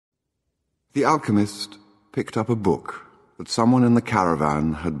The alchemist picked up a book that someone in the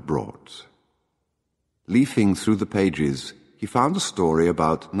caravan had brought. Leafing through the pages, he found a story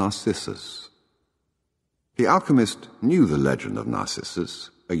about Narcissus. The alchemist knew the legend of Narcissus,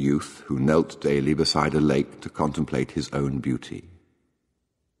 a youth who knelt daily beside a lake to contemplate his own beauty.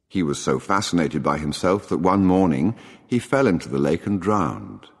 He was so fascinated by himself that one morning he fell into the lake and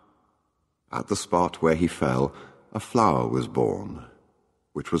drowned. At the spot where he fell, a flower was born,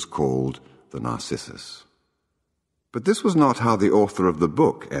 which was called the Narcissus. But this was not how the author of the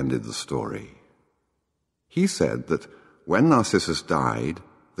book ended the story. He said that when Narcissus died,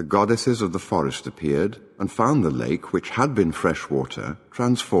 the goddesses of the forest appeared and found the lake, which had been fresh water,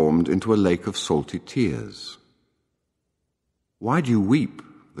 transformed into a lake of salty tears. "Why do you weep?"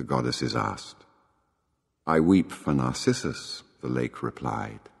 the goddesses asked. "I weep for Narcissus," the lake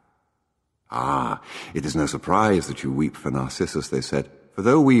replied. "Ah, it is no surprise that you weep for Narcissus," they said, "for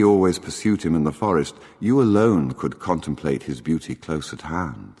though we always pursued him in the forest, you alone could contemplate his beauty close at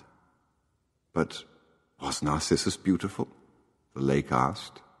hand." "But was Narcissus beautiful?" the lake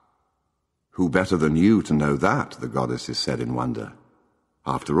asked. "Who better than you to know that?" the goddesses said in wonder.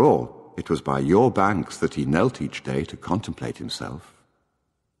 "After all, it was by your banks that he knelt each day to contemplate himself."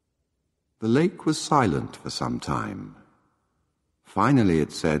 The lake was silent for some time. Finally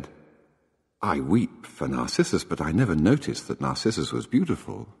it said, "I weep for Narcissus, but I never noticed that Narcissus was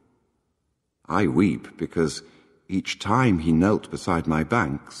beautiful. I weep because each time he knelt beside my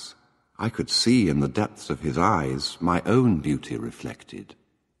banks, I could see in the depths of his eyes my own beauty reflected."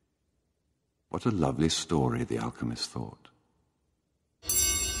 What a lovely story, the alchemist thought.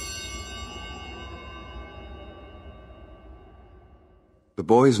 The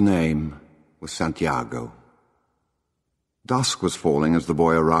boy's name was Santiago. Dusk was falling as the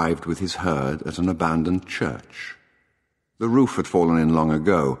boy arrived with his herd at an abandoned church. The roof had fallen in long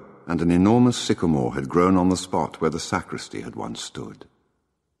ago, and an enormous sycamore had grown on the spot where the sacristy had once stood.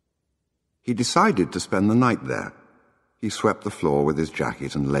 He decided to spend the night there. He swept the floor with his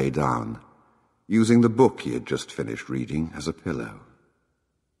jacket and lay down, using the book he had just finished reading as a pillow.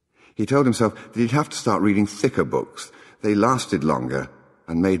 He told himself that he'd have to start reading thicker books. They lasted longer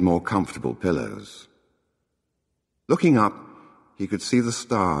and made more comfortable pillows. Looking up, he could see the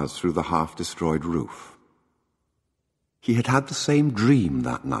stars through the half-destroyed roof. He had had the same dream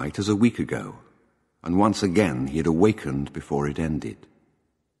that night as a week ago, and once again he had awakened before it ended.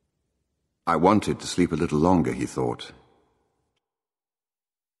 I wanted to sleep a little longer, he thought.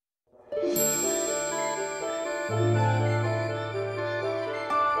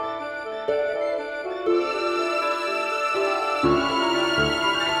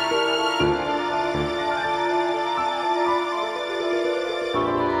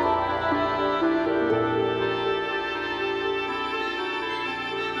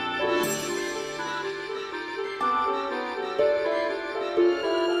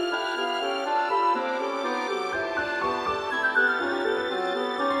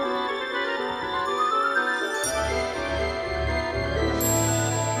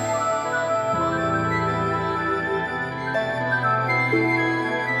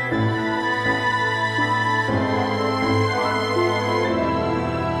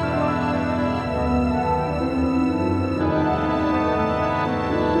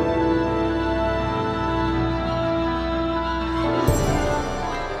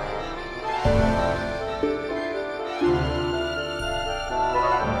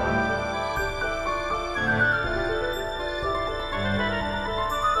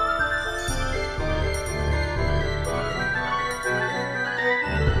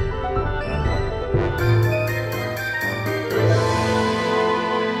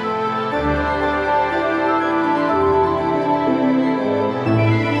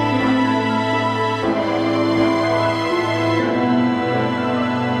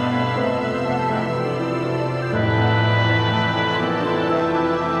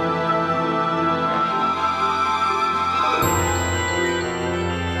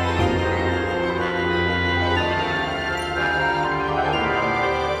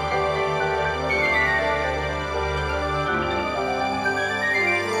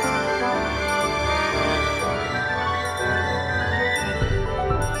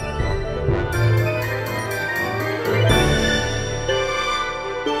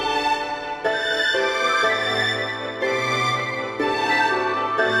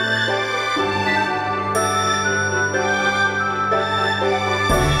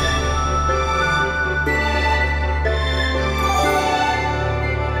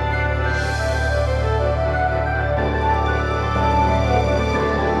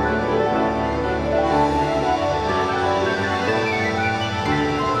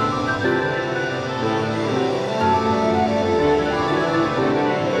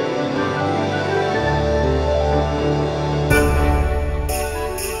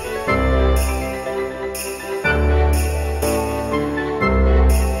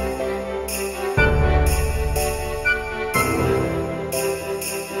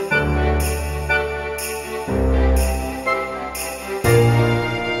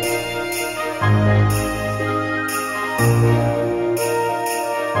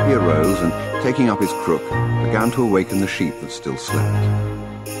 he arose and, taking up his crook, began to awaken the sheep that still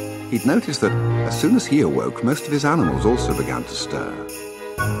slept. He'd noticed that as soon as he awoke, most of his animals also began to stir.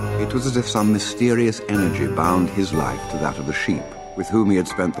 It was as if some mysterious energy bound his life to that of the sheep, with whom he had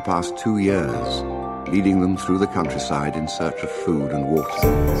spent the past 2 years, leading them through the countryside in search of food and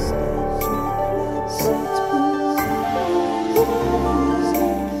water.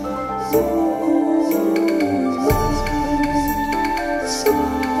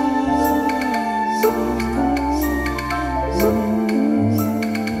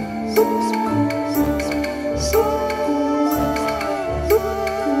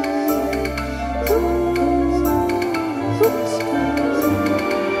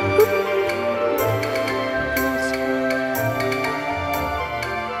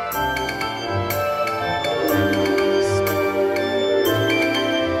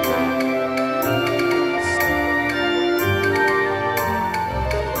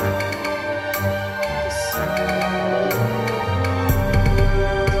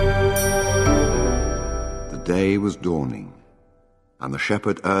 Day was dawning, and the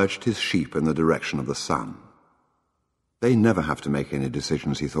shepherd urged his sheep in the direction of the sun. They never have to make any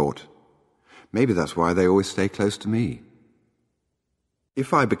decisions, he thought. Maybe that's why they always stay close to me.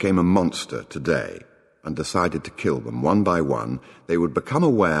 If I became a monster today and decided to kill them one by one, they would become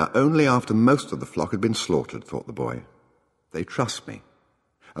aware only after most of the flock had been slaughtered, thought the boy. They trust me,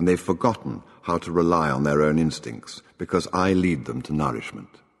 and they've forgotten how to rely on their own instincts, because I lead them to nourishment.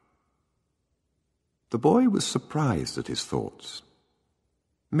 The boy was surprised at his thoughts.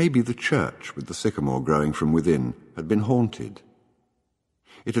 Maybe the church, with the sycamore growing from within, had been haunted.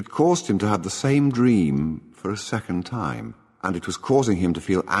 It had caused him to have the same dream for a second time, and it was causing him to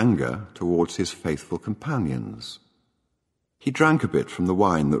feel anger towards his faithful companions. He drank a bit from the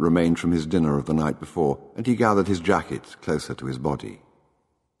wine that remained from his dinner of the night before, and he gathered his jacket closer to his body.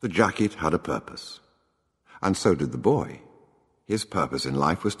 The jacket had a purpose, and so did the boy. His purpose in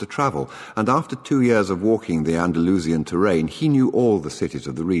life was to travel, and after 2 years of walking the Andalusian terrain, he knew all the cities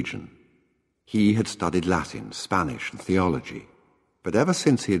of the region. He had studied Latin, Spanish, and theology, but ever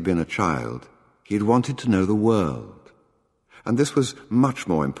since he had been a child, he had wanted to know the world, and this was much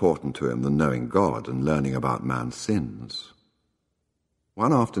more important to him than knowing God and learning about man's sins.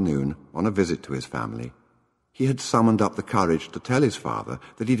 One afternoon, on a visit to his family, he had summoned up the courage to tell his father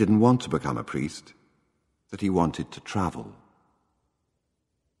that he didn't want to become a priest, that he wanted to travel.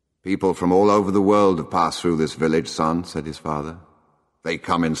 "People from all over the world have passed through this village, son," said his father. "They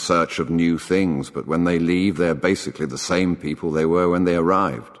come in search of new things, but when they leave, they're basically the same people they were when they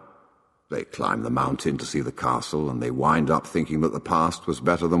arrived. They climb the mountain to see the castle, and they wind up thinking that the past was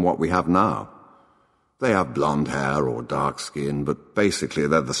better than what we have now. They have blonde hair or dark skin, but basically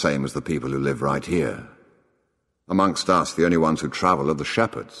they're the same as the people who live right here. Amongst us, the only ones who travel are the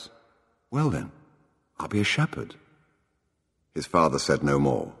shepherds." "Well then, I'll be a shepherd." His father said no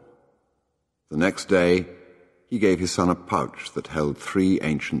more. The next day, he gave his son a pouch that held 3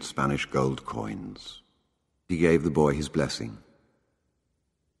 ancient Spanish gold coins. He gave the boy his blessing.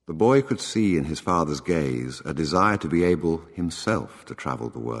 The boy could see in his father's gaze a desire to be able himself to travel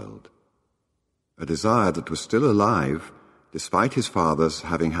the world, a desire that was still alive, despite his father's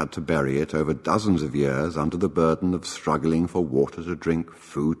having had to bury it over dozens of years under the burden of struggling for water to drink,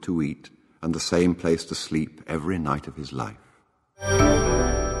 food to eat, and the same place to sleep every night of his life.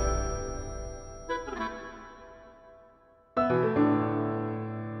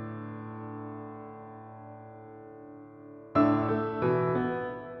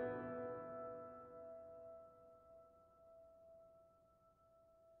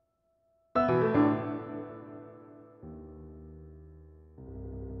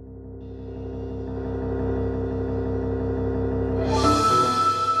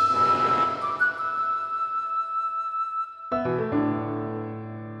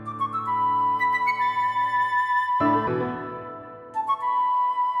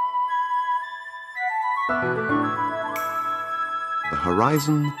 The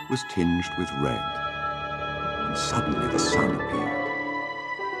horizon was tinged with red, and suddenly the sun appeared.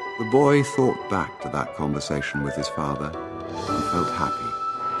 The boy thought back to that conversation with his father and felt happy.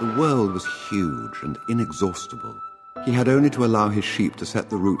 The world was huge and inexhaustible. He had only to allow his sheep to set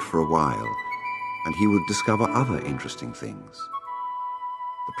the route for a while, and he would discover other interesting things.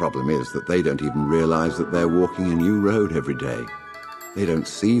 The problem is that they don't even realize that they're walking a new road every day. They don't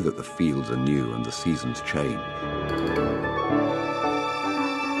see that the fields are new and the seasons change.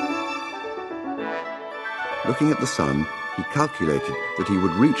 Looking at the sun, he calculated that he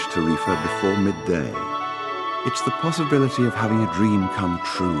would reach Tarifa before midday. It's the possibility of having a dream come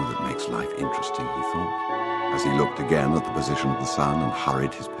true that makes life interesting, he thought. As he looked again at the position of the sun and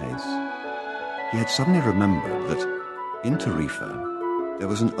hurried his pace, he had suddenly remembered that in Tarifa there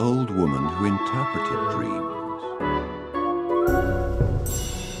was an old woman who interpreted dreams.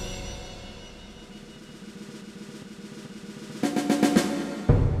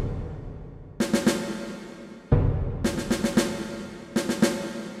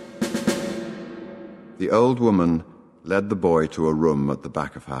 The old woman led the boy to a room at the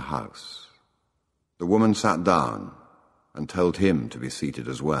back of her house. The woman sat down and told him to be seated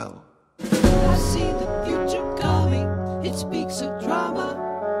as well. I see the future coming, it speaks of drama.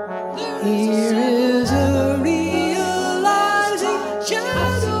 Here is a realizing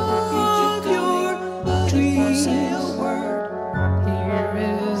shadow of your dreams. Here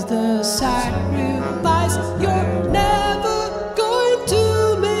is the sacrifice you're never going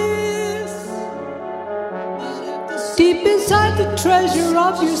to miss. Deep inside the treasure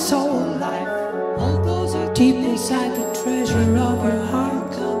of your soul, deep inside the treasure of your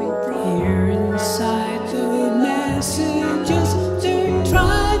heart, here inside the messages they're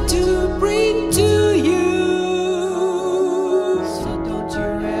trying to bring to you. So don't you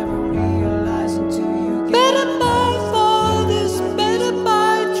ever realize until you get better by fathers, better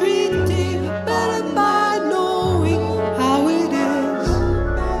by treating, better by knowing how it is.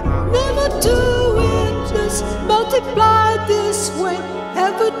 Never to witness, multiply this way,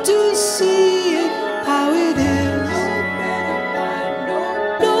 ever to see it how it is.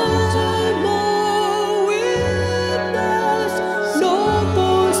 No more witness, no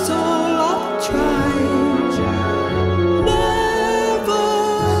more soul of trying. Never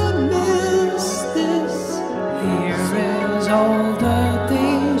miss this. Here is all the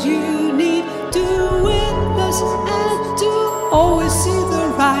things you need to witness and to always see the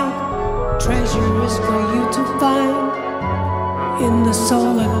right. Treasure is for you to find in the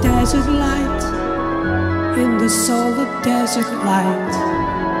solar desert light, in the solar desert light.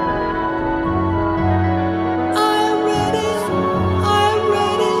 I am ready, I am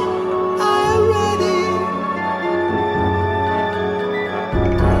ready, I am ready.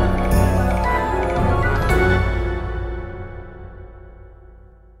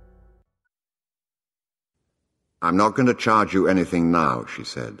 I'm not going to charge you anything now, she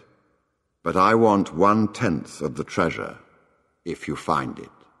said, but I want 1/10 of the treasure if you find it.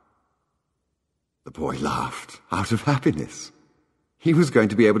 The boy laughed out of happiness. He was going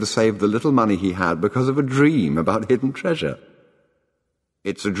to be able to save the little money he had because of a dream about hidden treasure.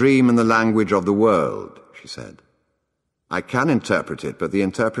 It's a dream in the language of the world, she said. I can interpret it, but the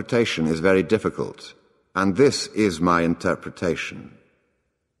interpretation is very difficult, and this is my interpretation.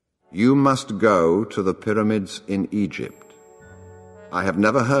 You must go to the pyramids in Egypt. I have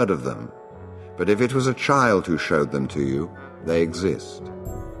never heard of them, but if it was a child who showed them to you, they exist.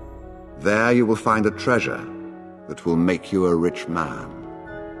 There you will find a treasure that will make you a rich man.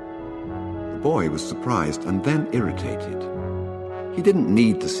 The boy was surprised and then irritated. He didn't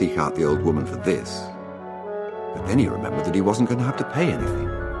need to seek out the old woman for this. But then he remembered that he wasn't going to have to pay anything.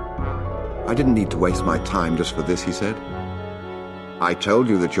 I didn't need to waste my time just for this, he said. I told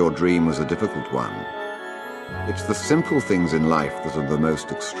you that your dream was a difficult one. It's the simple things in life that are the most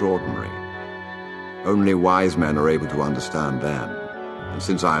extraordinary. Only wise men are able to understand them. And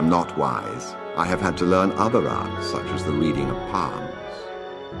since I am not wise, I have had to learn other arts, such as the reading of palms.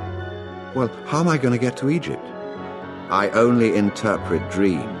 Well, how am I going to get to Egypt? I only interpret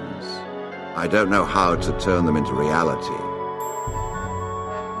dreams. I don't know how to turn them into reality.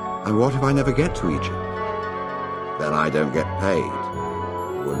 And what if I never get to Egypt? Then I don't get paid.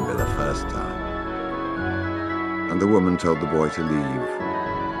 It wouldn't be the first time. And the woman told the boy to leave,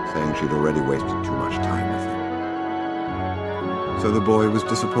 saying she'd already wasted too much time with him. So the boy was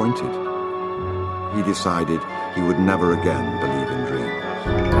disappointed. He decided he would never again believe in dreams.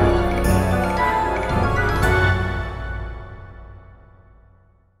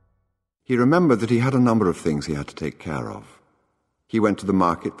 He remembered that he had a number of things he had to take care of. He went to the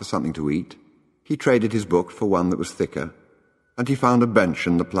market for something to eat, he traded his book for one that was thicker, and he found a bench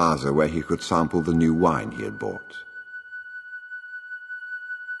in the plaza where he could sample the new wine he had bought.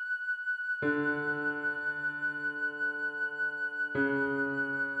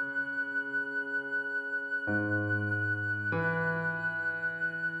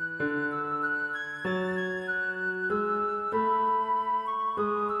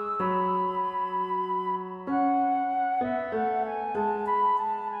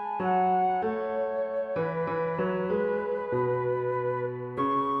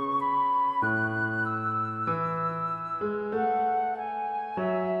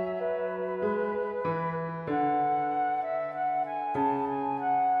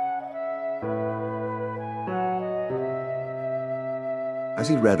 As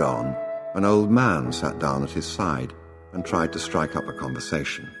he read on, an old man sat down at his side and tried to strike up a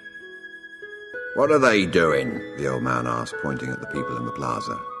conversation. "What are they doing?" the old man asked, pointing at the people in the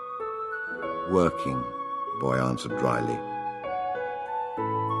plaza. "Working," the boy answered dryly.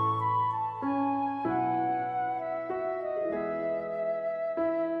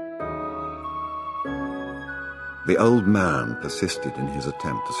 The old man persisted in his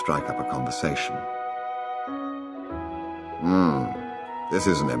attempt to strike up a conversation. This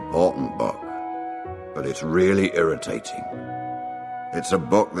is an important book, but it's really irritating. It's a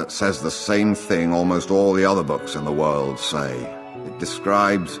book that says the same thing almost all the other books in the world say. It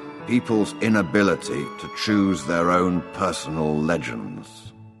describes people's inability to choose their own personal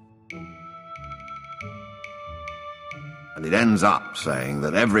legends. And it ends up saying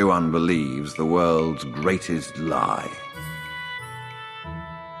that everyone believes the world's greatest lie.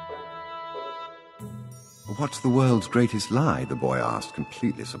 "What's the world's greatest lie?" the boy asked,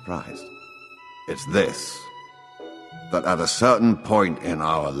 completely surprised. "It's this, that at a certain point in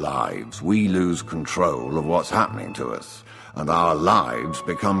our lives, we lose control of what's happening to us, and our lives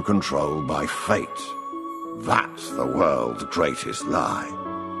become controlled by fate. That's the world's greatest lie."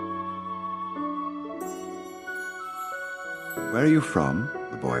 "Where are you from?"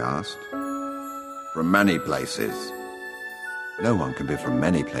 the boy asked. "From many places." "No one can be from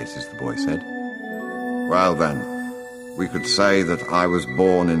many places," the boy said. "Well then, we could say that I was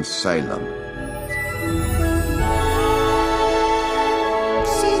born in Salem."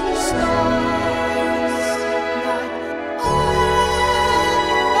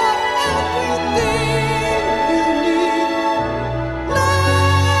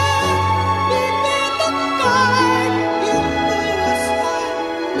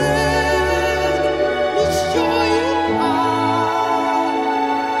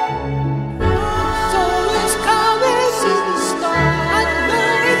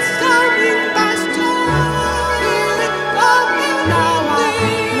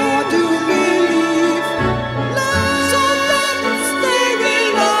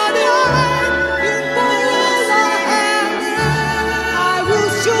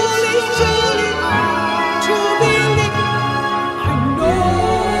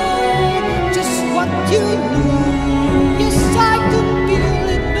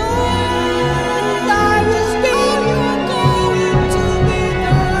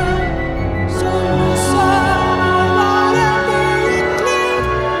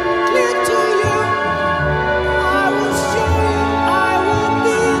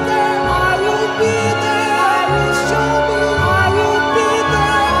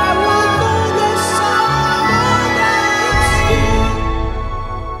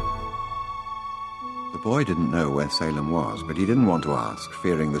 The boy didn't know where Salem was, but he didn't want to ask,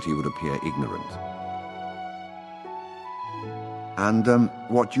 fearing that he would appear ignorant. "And,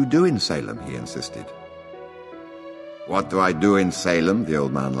 what do you do in Salem?" he insisted. "What do I do in Salem?" the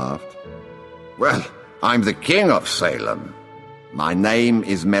old man laughed. "Well, I'm the king of Salem. My name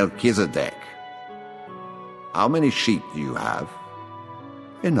is Melchizedek. How many sheep do you have?"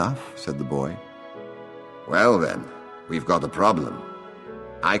 "Enough," said the boy. "Well then, we've got a problem.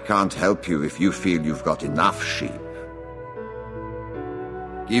 I can't help you if you feel you've got enough sheep."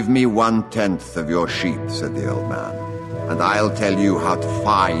 "Give me 1/10 of your sheep," said the old man, "and I'll tell you how to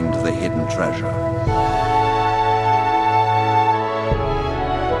find the hidden treasure."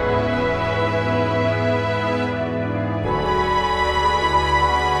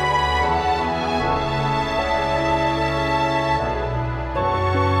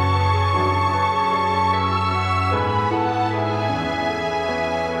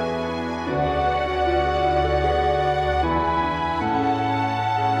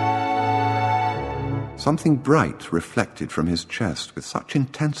 Something bright reflected from his chest with such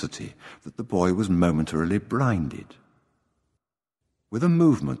intensity that the boy was momentarily blinded. With a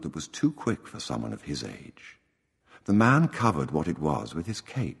movement that was too quick for someone of his age, the man covered what it was with his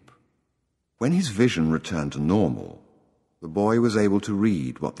cape. When his vision returned to normal, the boy was able to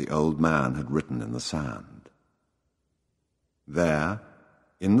read what the old man had written in the sand. There,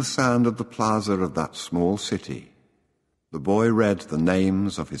 in the sand of the plaza of that small city, the boy read the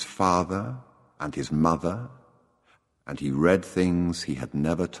names of his father and his mother, and he read things he had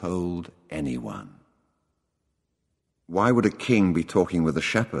never told anyone. "Why would a king be talking with a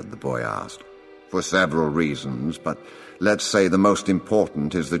shepherd?" the boy asked. "For several reasons, but let's say the most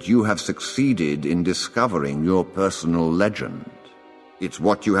important is that you have succeeded in discovering your personal legend. It's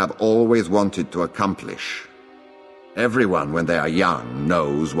what you have always wanted to accomplish. Everyone, when they are young,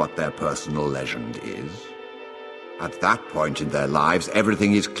 knows what their personal legend is. At that point in their lives,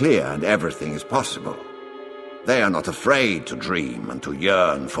 everything is clear and everything is possible. They are not afraid to dream and to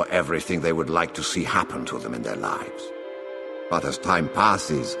yearn for everything they would like to see happen to them in their lives. But as time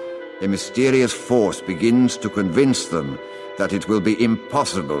passes, a mysterious force begins to convince them that it will be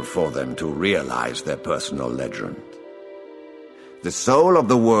impossible for them to realize their personal legend. The soul of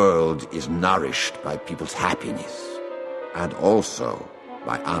the world is nourished by people's happiness, and also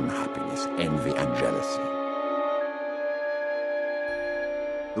by unhappiness, envy, and jealousy.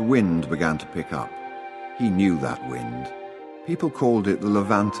 The wind began to pick up. He knew that wind. People called it the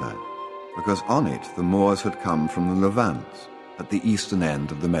Levanta, because on it the Moors had come from the Levant, at the eastern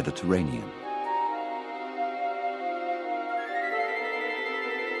end of the Mediterranean.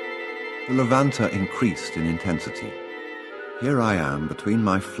 The Levanta increased in intensity. Here I am between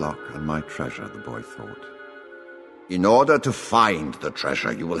my flock and my treasure, the boy thought. In order to find the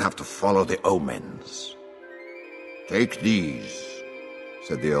treasure, you will have to follow the omens. Take these,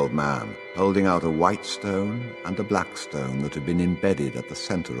 said the old man, holding out a white stone and a black stone that had been embedded at the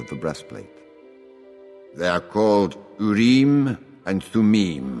center of the breastplate. They are called Urim and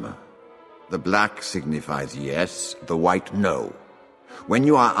Thummim. The black signifies yes, the white no. When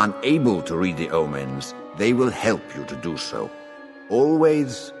you are unable to read the omens, they will help you to do so.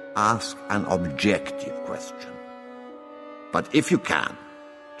 Always ask an objective question. But if you can,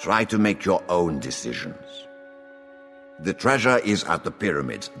 try to make your own decisions. The treasure is at the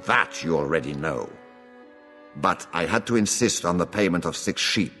pyramids, that you already know. But I had to insist on the payment of 6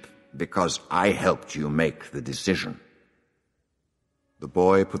 sheep, because I helped you make the decision. The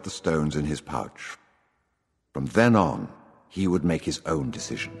boy put the stones in his pouch. From then on, he would make his own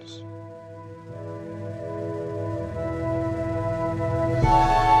decisions.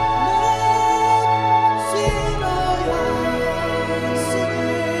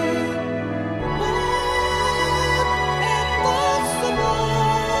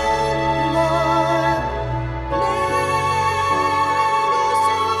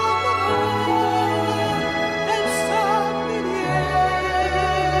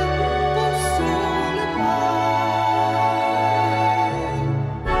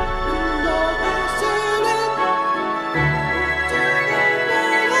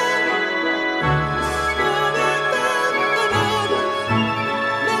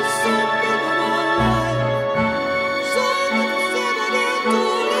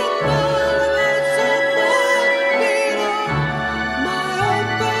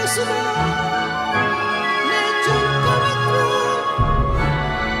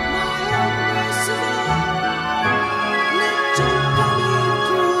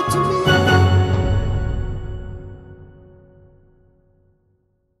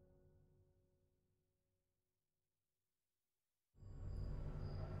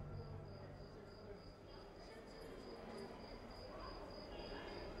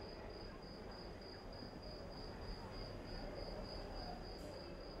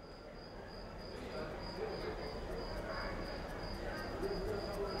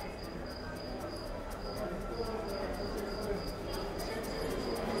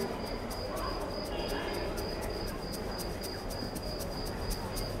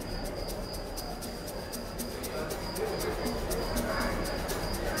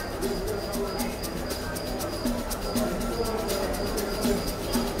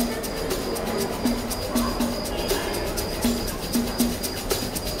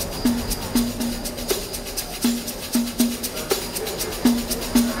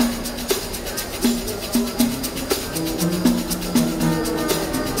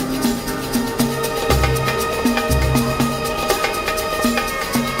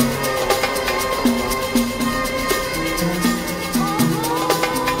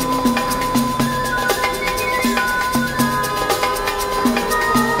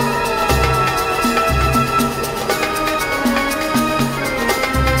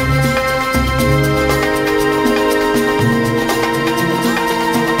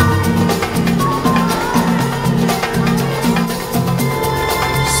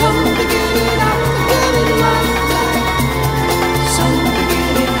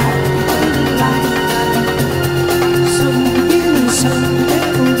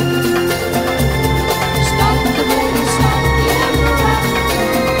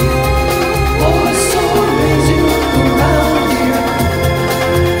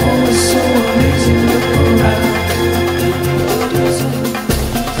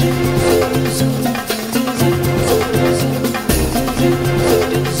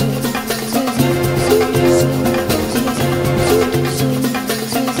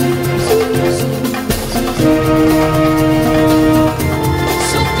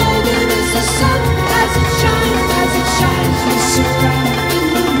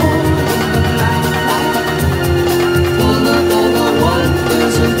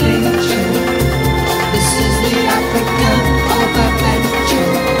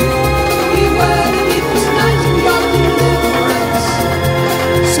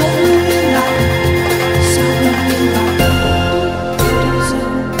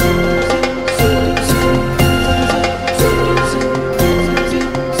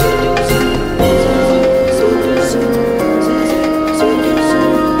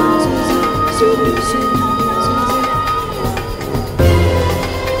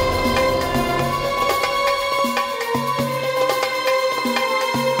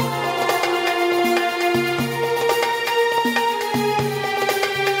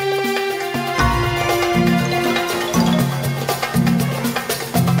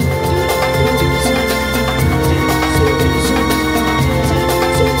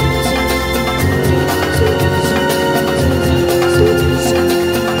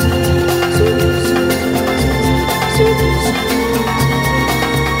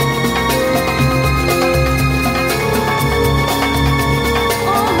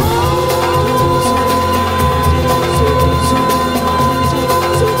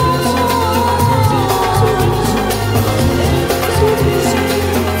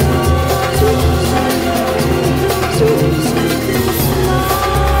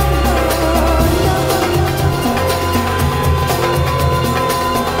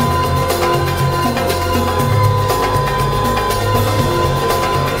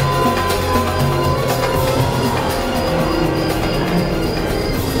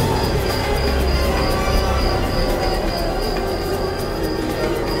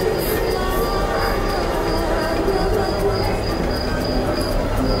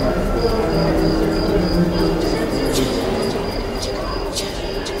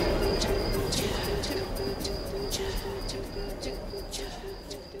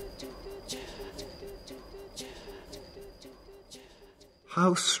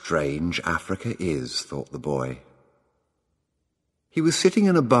 How strange Africa is, thought the boy. He was sitting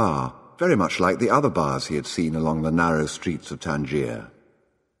in a bar, very much like the other bars he had seen along the narrow streets of Tangier.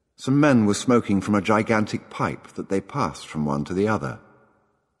 Some men were smoking from a gigantic pipe that they passed from one to the other.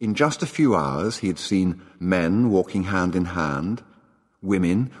 In just a few hours he had seen men walking hand in hand,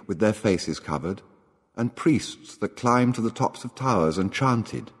 women with their faces covered, and priests that climbed to the tops of towers and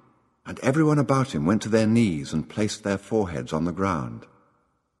chanted, and everyone about him went to their knees and placed their foreheads on the ground.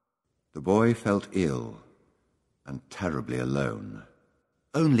 The boy felt ill and terribly alone.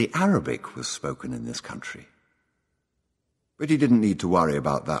 Only Arabic was spoken in this country. But he didn't need to worry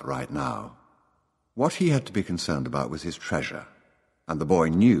about that right now. What he had to be concerned about was his treasure, and the boy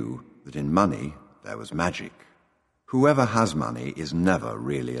knew that in money there was magic. Whoever has money is never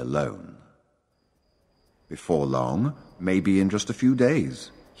really alone. Before long, maybe in just a few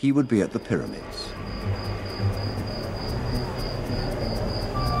days, he would be at the pyramids.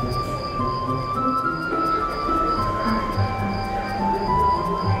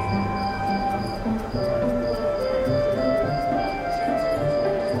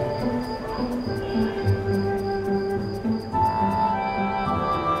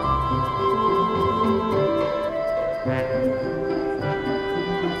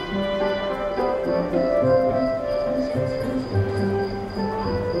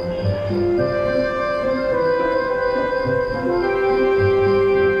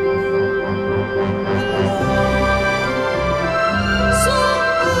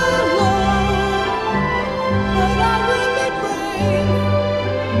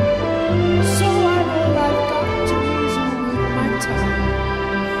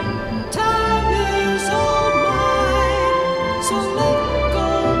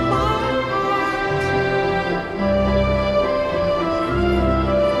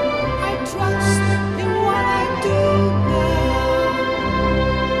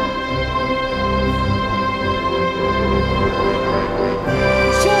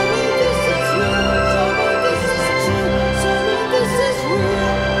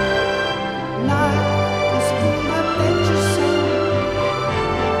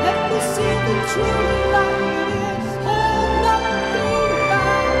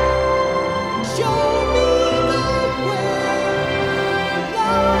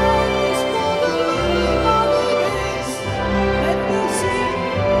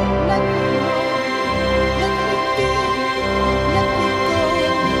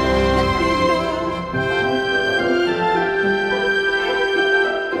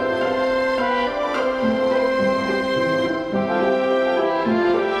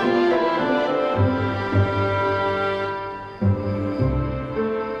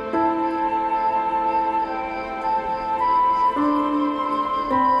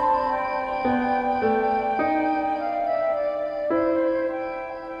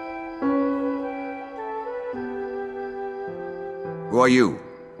 "Who are you?"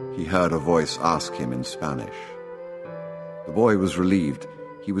 he heard a voice ask him in Spanish. The boy was relieved.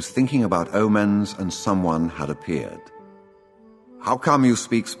 He was thinking about omens and someone had appeared. "How come you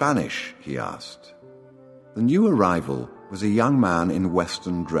speak Spanish?" he asked. The new arrival was a young man in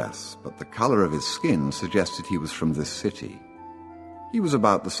Western dress, but the color of his skin suggested he was from this city. He was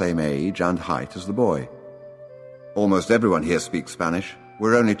about the same age and height as the boy. "Almost everyone here speaks Spanish.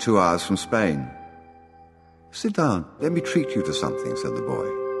 We're only 2 hours from Spain." "Sit down. Let me treat you to something," said the boy.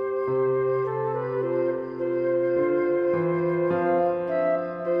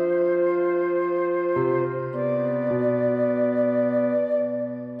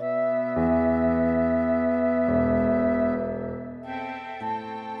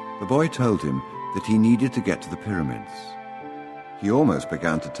 The boy told him that he needed to get to the pyramids. He almost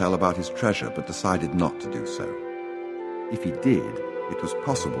began to tell about his treasure, but decided not to do so. If he did, it was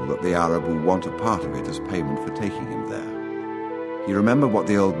possible that the Arab would want a part of it as payment for taking him there. He remembered what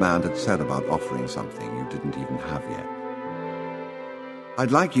the old man had said about offering something you didn't even have yet.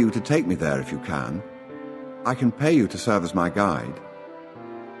 "I'd like you to take me there if you can. I can pay you to serve as my guide."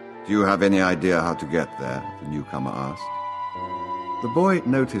 "Do you have any idea how to get there?" the newcomer asked. The boy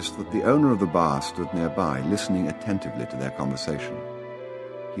noticed that the owner of the bar stood nearby, listening attentively to their conversation.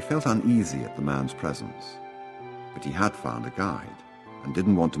 He felt uneasy at the man's presence, but he had found a guide and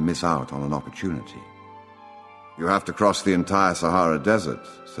didn't want to miss out on an opportunity. "You have to cross the entire Sahara Desert,"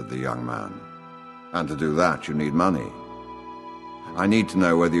 said the young man. "And to do that, you need money. I need to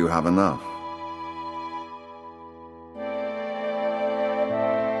know whether you have enough."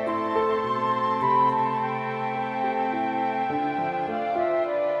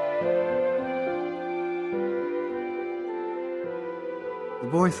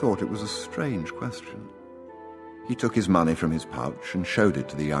 The boy thought it was a strange question. He took his money from his pouch and showed it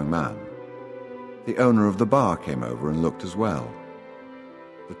to the young man. The owner of the bar came over and looked as well.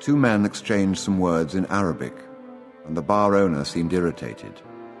 The two men exchanged some words in Arabic, and the bar owner seemed irritated.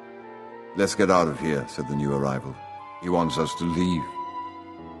 "Let's get out of here," said the new arrival. "He wants us to leave."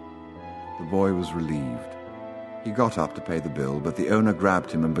 The boy was relieved. He got up to pay the bill, but the owner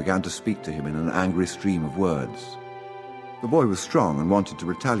grabbed him and began to speak to him in an angry stream of words. The boy was strong and wanted to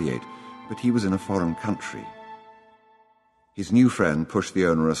retaliate, but he was in a foreign country. His new friend pushed the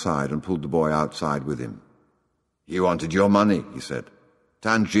owner aside and pulled the boy outside with him. "You wanted your money," he said.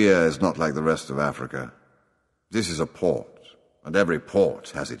 "Tangier is not like the rest of Africa. This is a port, and every port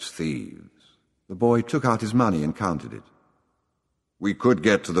has its thieves." The boy took out his money and counted it. "We could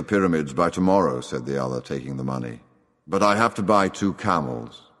get to the pyramids by tomorrow," said the other, taking the money. "But I have to buy 2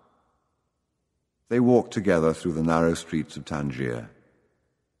 camels." They walked together through the narrow streets of Tangier.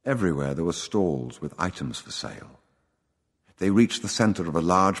 Everywhere there were stalls with items for sale. They reached the center of a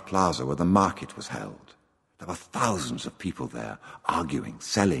large plaza where the market was held. There were thousands of people there, arguing,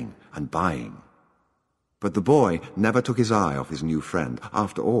 selling, and buying. But the boy never took his eye off his new friend.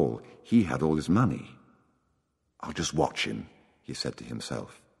 After all, he had all his money. "I'll just watch him," he said to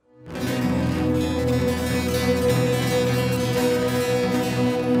himself.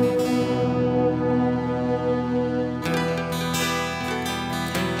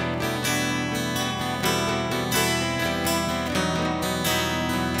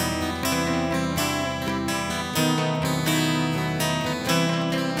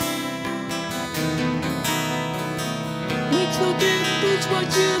 What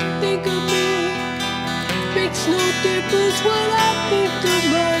you think of me makes no difference what I think of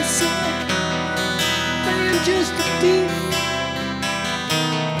myself. I am just a thief.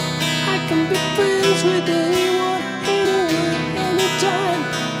 I can be friends with anyone, anywhere, anytime.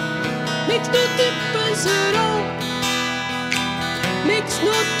 Makes no difference at all. Makes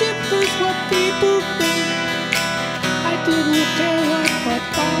no difference what people think. I didn't care what my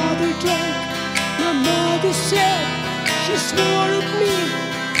father drank. My mother said she swore at me,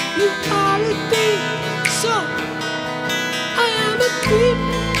 "You are a thief." So I am a thief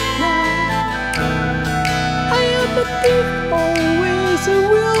now. I am a thief, always and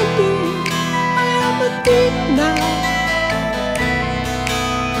will be. I am a thief now.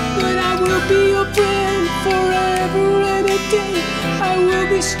 But I will be your friend forever and a day. I will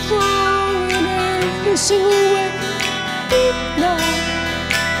be strong in every single way. Thief now.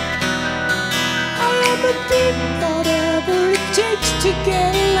 I am a thief, whatever it takes to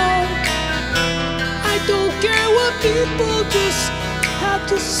get along. I don't care what people just have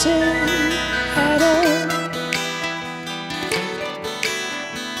to say at all.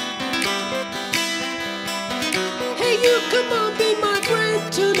 Hey, you come on, be my friend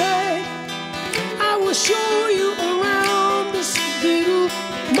tonight. I will show you around this little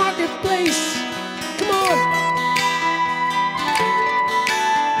marketplace. Come on.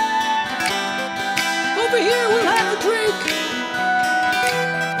 Over here we'll have a drink.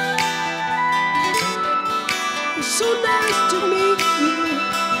 It's so nice to meet you.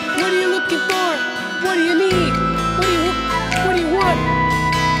 What are you looking for? What do you need? What do you want?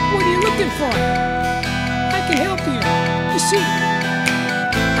 What are you looking for? I can help you. You see,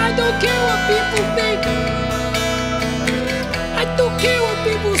 I don't care what people think. I don't care what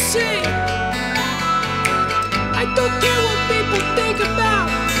people say. I don't care what people think about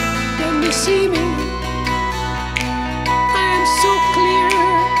when they see me. So clear.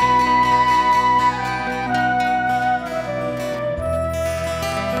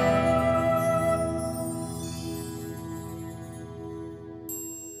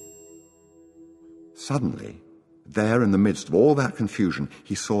 Suddenly, there in the midst of all that confusion,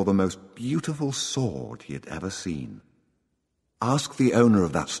 he saw the most beautiful sword he had ever seen. "Ask the owner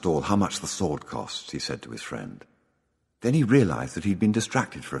of that stall how much the sword costs," he said to his friend. Then he realized that he'd been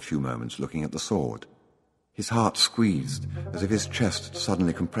distracted for a few moments looking at the sword. His heart squeezed, as if his chest had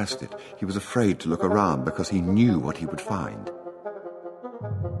suddenly compressed it. He was afraid to look around because he knew what he would find.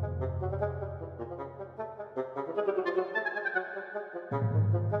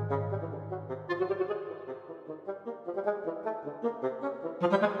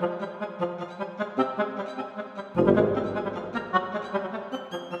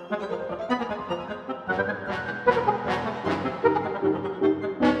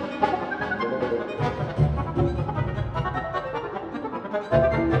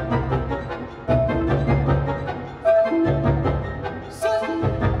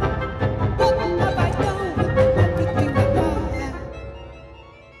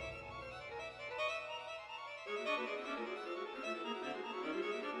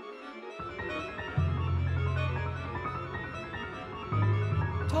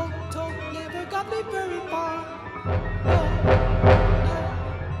 Talk never got me very far. No.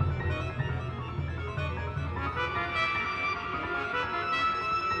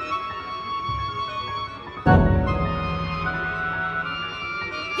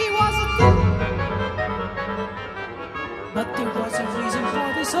 He was a thief, but there was a reason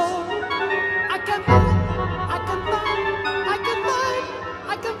for this all. I can find.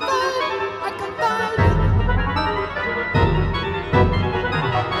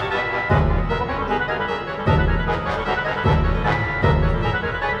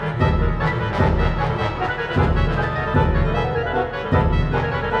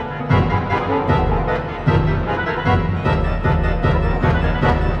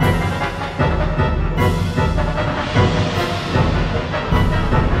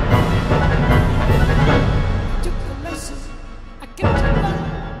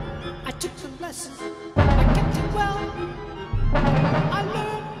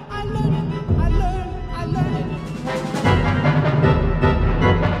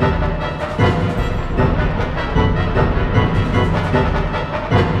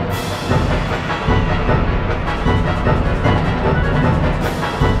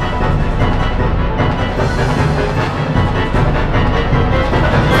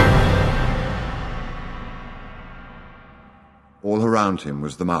 All around him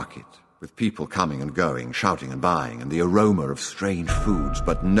was the market, with people coming and going, shouting and buying, and the aroma of strange foods,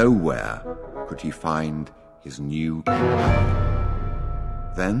 but nowhere could he find his new companion.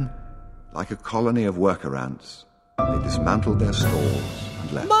 Then, like a colony of worker ants, they dismantled their stalls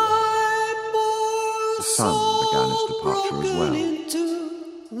and left. The sun began its departure as well.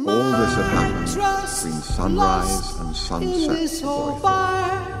 All this had happened between sunrise and sunset, the boy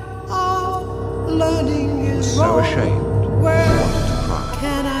thought. He was so ashamed. He wanted to cry.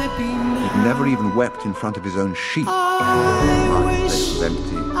 He'd never even wept in front of his own sheep. The marketplace was empty,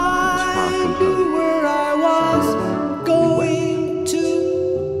 and he was far from home. Where I was going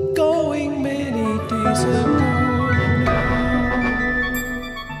many days ago.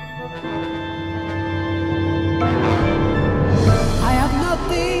 I have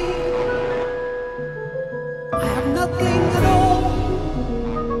nothing at all,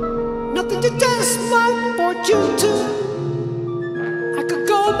 nothing to test my fortune to. I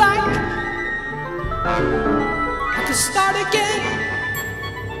could start again.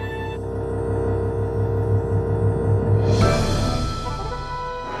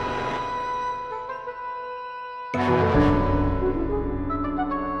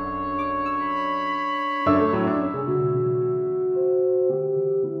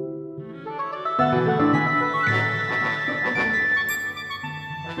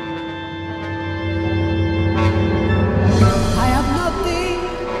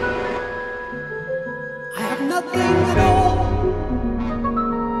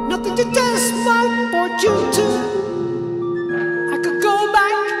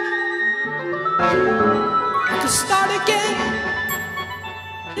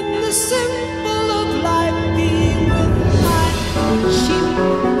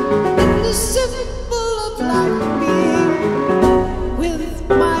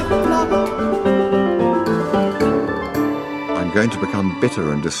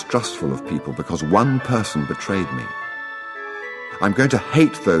 Bitter and distrustful of people because one person betrayed me. I'm going to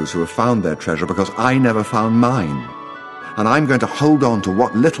hate those who have found their treasure because I never found mine. And I'm going to hold on to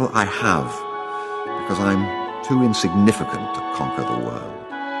what little I have because I'm too insignificant to conquer the world.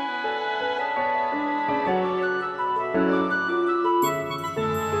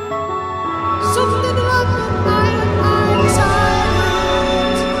 Something about my eyes.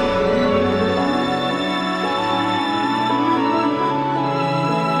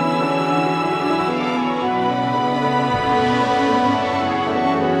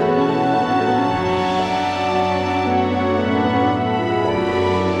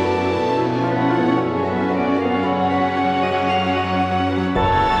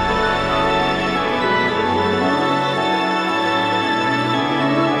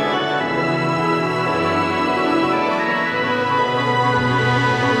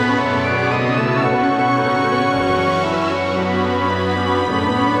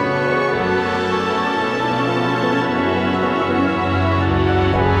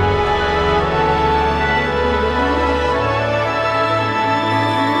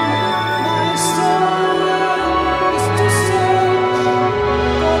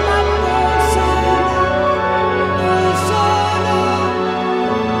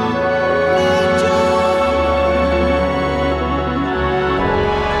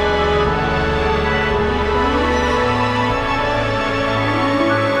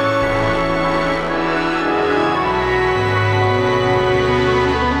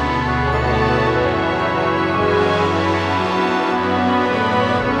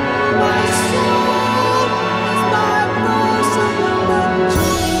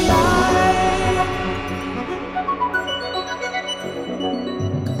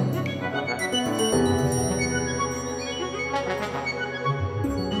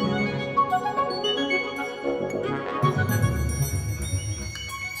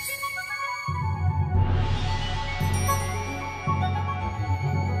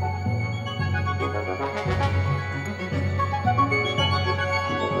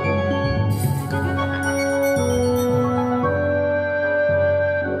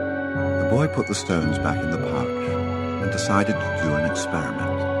 put the stones back in the pouch and decided to do an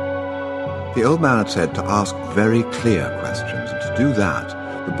experiment. The old man had said to ask very clear questions, and to do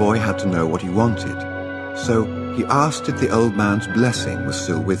that, the boy had to know what he wanted. So he asked if the old man's blessing was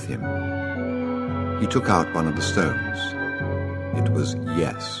still with him. He took out one of the stones. It was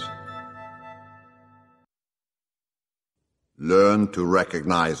yes. Learn to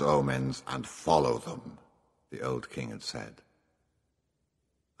recognize omens and follow them, the old king had said.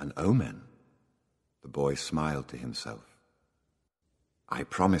 An omen? The boy smiled to himself. I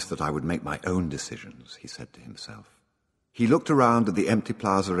promised that I would make my own decisions, he said to himself. He looked around at the empty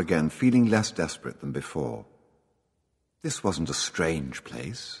plaza again, feeling less desperate than before. This wasn't a strange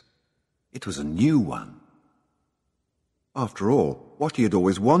place. It was a new one. After all, what he had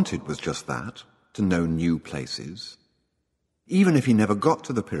always wanted was just that, to know new places. Even if he never got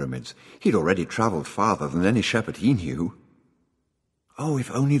to the pyramids, he'd already travelled farther than any shepherd he knew. Oh,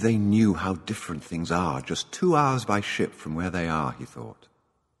 if only they knew how different things are, just 2 hours by ship from where they are, he thought.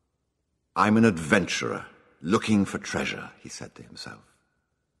 I'm an adventurer, looking for treasure, he said to himself.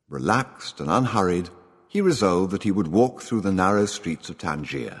 Relaxed and unhurried, he resolved that he would walk through the narrow streets of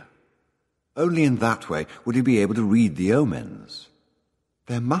Tangier. Only in that way would he be able to read the omens.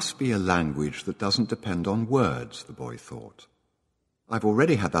 There must be a language that doesn't depend on words, the boy thought. I've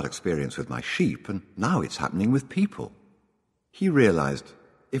already had that experience with my sheep, and now it's happening with people. He realized,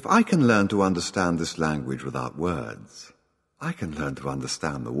 if I can learn to understand this language without words, I can learn to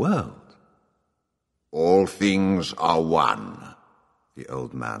understand the world. All things are one, the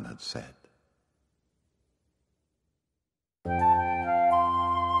old man had said.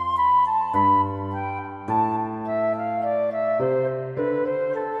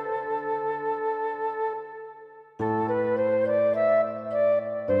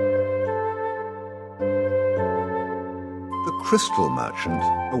 The crystal merchant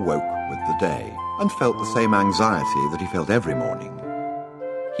awoke with the day and felt the same anxiety that he felt every morning.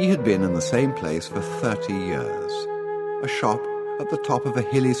 He had been in the same place for 30 years, a shop at the top of a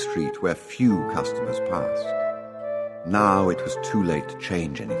hilly street where few customers passed. Now it was too late to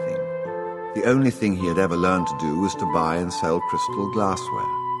change anything. The only thing he had ever learned to do was to buy and sell crystal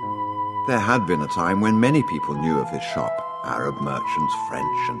glassware. There had been a time when many people knew of his shop, Arab merchants,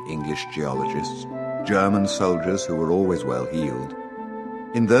 French and English geologists, German soldiers who were always well-heeled.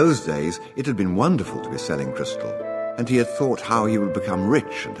 In those days, it had been wonderful to be selling crystal, and he had thought how he would become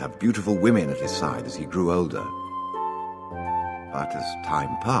rich and have beautiful women at his side as he grew older. But as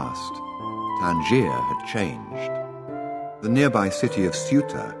time passed, Tangier had changed. The nearby city of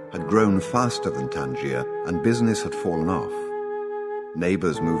Ceuta had grown faster than Tangier, and business had fallen off.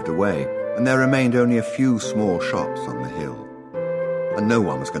 Neighbors moved away, and there remained only a few small shops on the hill. And no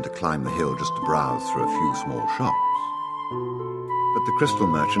one was going to climb the hill just to browse through a few small shops. But the crystal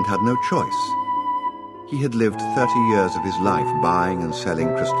merchant had no choice. He had lived 30 years of his life buying and selling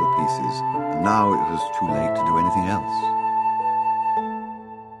crystal pieces, and now it was too late to do anything else.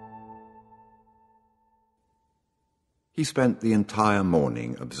 He spent the entire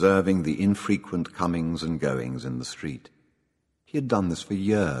morning observing the infrequent comings and goings in the street. He had done this for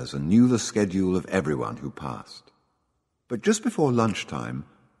years and knew the schedule of everyone who passed. But just before lunchtime,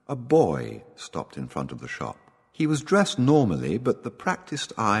 a boy stopped in front of the shop. He was dressed normally, but the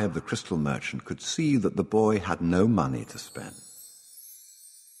practiced eye of the crystal merchant could see that the boy had no money to spend.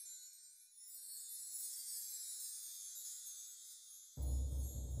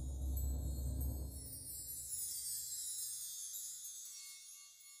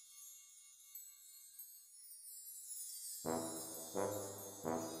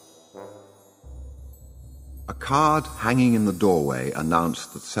 A card hanging in the doorway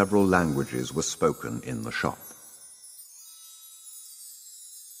announced that several languages were spoken in the shop.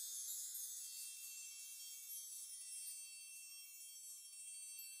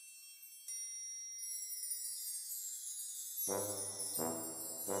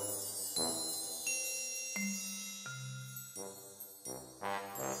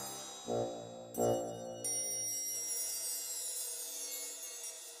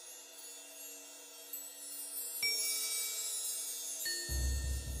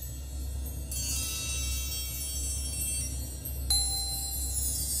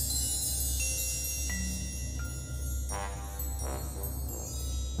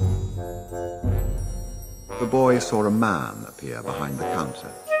 The boy saw a man appear behind the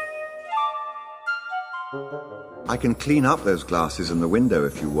counter. "I can clean up those glasses in the window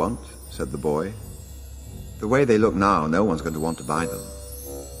if you want," said the boy. "The way they look now, no one's going to want to buy them."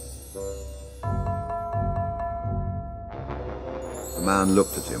 The man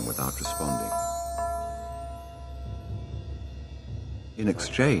looked at him without responding. In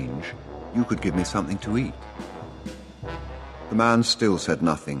exchange, You could give me something to eat." The man still said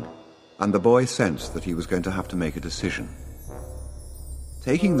nothing, and the boy sensed that he was going to have to make a decision.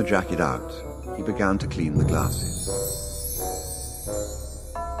 Taking the jacket out, he began to clean the glasses.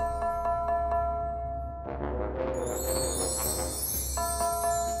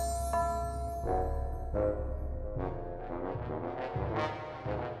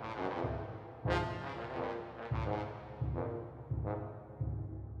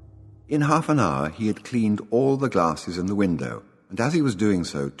 In half an hour, he had cleaned all the glasses in the window, and as he was doing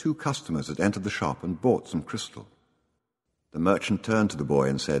so, 2 customers had entered the shop and bought some crystal. The merchant turned to the boy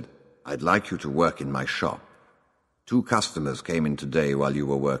and said, "I'd like you to work in my shop. 2 customers came in today while you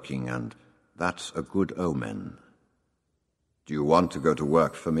were working, and that's a good omen." "Do you want to go to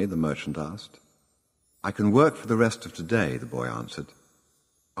work for me?" the merchant asked. "I can work for the rest of today," the boy answered.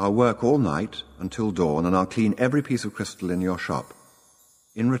 "I'll work all night until dawn, and I'll clean every piece of crystal in your shop.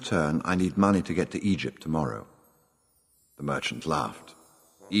 In return, I need money to get to Egypt tomorrow." The merchant laughed.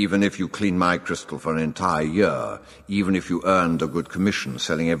 "Even if you clean my crystal for an entire year, even if you earned a good commission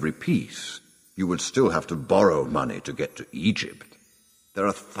selling every piece, you would still have to borrow money to get to Egypt. There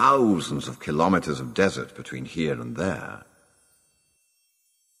are thousands of kilometers of desert between here and there."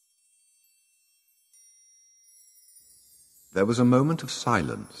 There was a moment of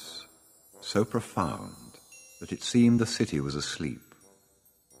silence, so profound that it seemed the city was asleep.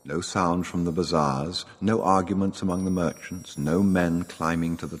 No sound from the bazaars, no arguments among the merchants, no men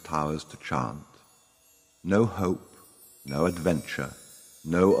climbing to the towers to chant. No hope, no adventure,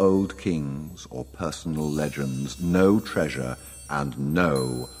 no old kings or personal legends, no treasure, and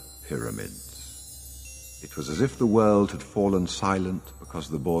no pyramids. It was as if the world had fallen silent because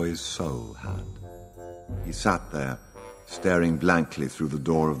the boy's soul had. He sat there, staring blankly through the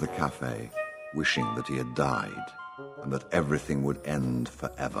door of the cafe, wishing that he had died, and that everything would end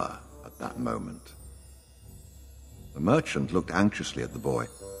forever at that moment. The merchant looked anxiously at the boy.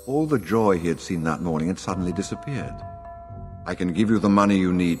 All the joy he had seen that morning had suddenly disappeared. "I can give you the money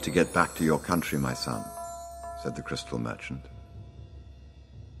you need to get back to your country, my son," said the crystal merchant.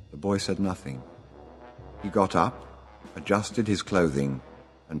 The boy said nothing. He got up, adjusted his clothing,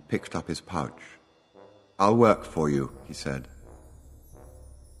 and picked up his pouch. "I'll work for you," he said.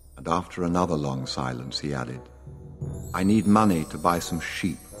 And after another long silence, he added, "I need money to buy some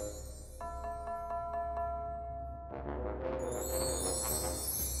sheep."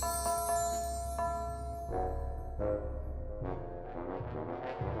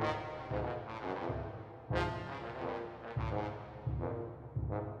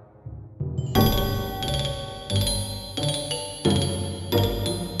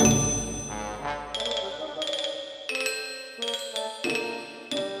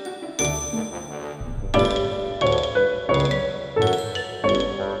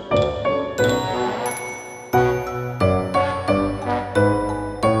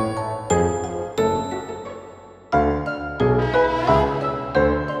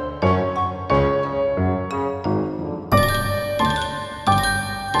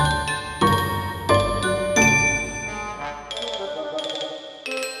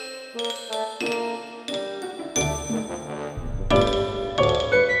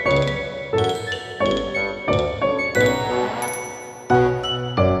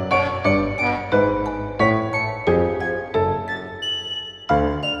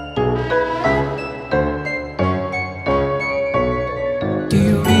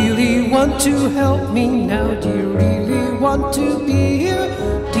 To help me now? Do you really want to be here?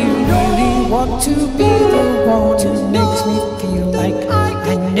 Do you really want to be the one who makes me feel like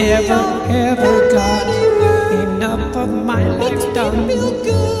I never ever got enough of my life done?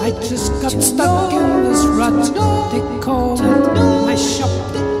 I just got stuck in this rut. They call it my shop.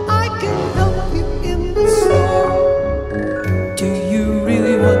 I can help you in the store. Do you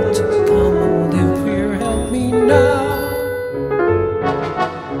really want to come and live here? Help me now.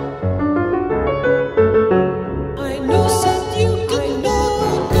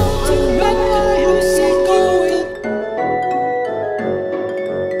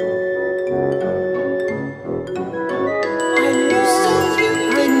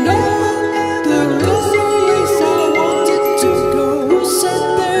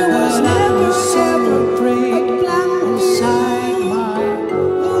 Said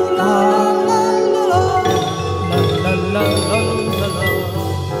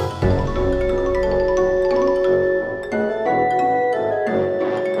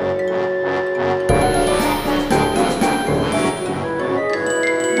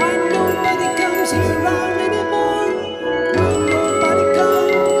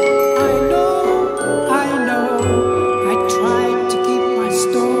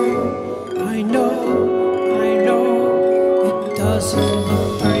don't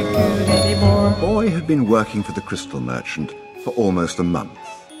look very good anymore. The boy had been working for the crystal merchant for almost a month.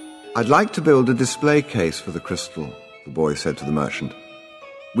 "I'd like to build a display case for the crystal," the boy said to the merchant.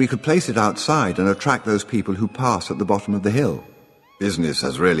 "We could place it outside and attract those people who pass at the bottom of the hill." "Business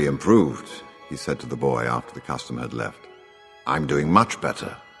has really improved," he said to the boy after the customer had left. "I'm doing much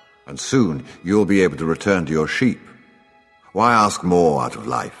better, and soon you'll be able to return to your sheep. Why ask more out of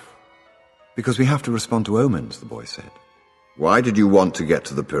life?" "Because we have to respond to omens," the boy said. "Why did you want to get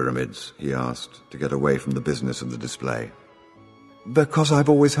to the pyramids?" he asked, to get away from the business of the display. "Because I've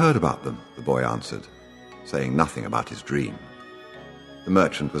always heard about them," the boy answered, saying nothing about his dream. The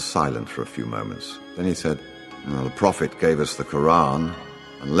merchant was silent for a few moments. Then he said, "Well, the Prophet gave us the Quran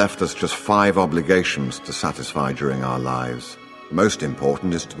and left us just 5 obligations to satisfy during our lives. The most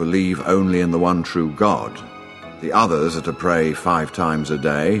important is to believe only in the one true God. The others are to pray 5 times a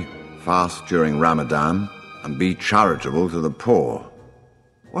day, fast during Ramadan, and be charitable to the poor."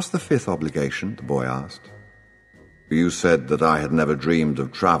 "What's the 5th obligation?" the boy asked. "You said that I had never dreamed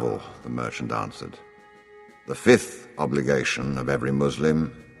of travel," the merchant answered. "The 5th obligation of every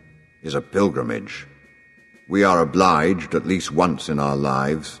Muslim is a pilgrimage. We are obliged at least once in our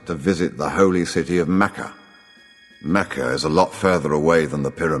lives to visit the holy city of Mecca. Mecca is a lot further away than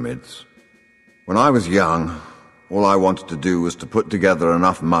the pyramids. When I was young, all I wanted to do was to put together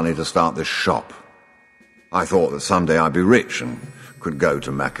enough money to start this shop. I thought that someday I'd be rich and could go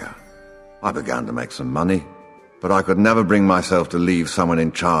to Mecca. I began to make some money, but I could never bring myself to leave someone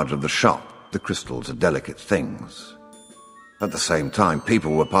in charge of the shop. The crystals are delicate things. At the same time,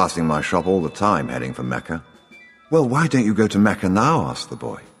 people were passing my shop all the time, heading for Mecca." "Well, why don't you go to Mecca now?" asked the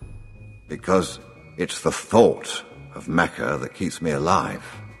boy. "Because it's the thought of Mecca that keeps me alive.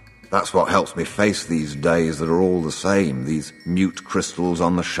 That's what helps me face these days that are all the same, these mute crystals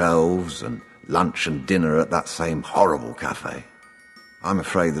on the shelves and lunch and dinner at that same horrible cafe. I'm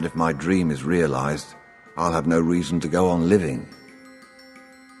afraid that if my dream is realized, I'll have no reason to go on living.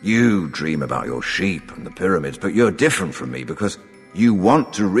 You dream about your sheep and the pyramids, but you're different from me because you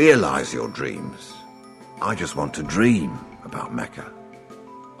want to realize your dreams. I just want to dream about Mecca.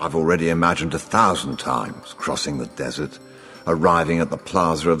 I've already imagined 1,000 times crossing the desert, arriving at the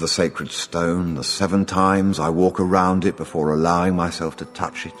plaza of the sacred stone, the 7 times I walk around it before allowing myself to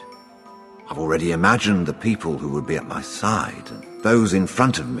touch it. I've already imagined the people who would be at my side, and those in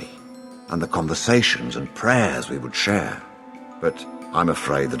front of me, and the conversations and prayers we would share. But I'm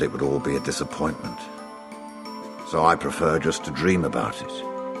afraid that it would all be a disappointment. So I prefer just to dream about it."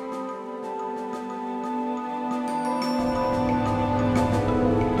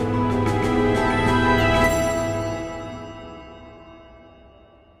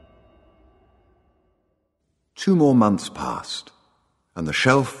 Two more months passed, and the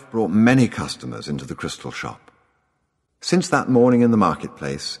shelf brought many customers into the crystal shop. Since that morning in the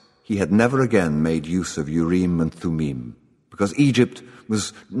marketplace, he had never again made use of Urim and Thummim, because Egypt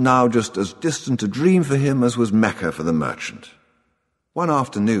was now just as distant a dream for him as was Mecca for the merchant. One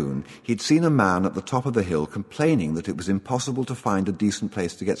afternoon, he'd seen a man at the top of the hill complaining that it was impossible to find a decent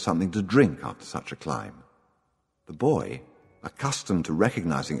place to get something to drink after such a climb. The boy, accustomed to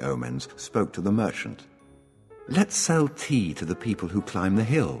recognizing omens, spoke to the merchant. "Let's sell tea to the people who climb the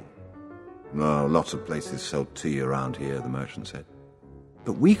hill." "No, lots of places sell tea around here," the merchant said.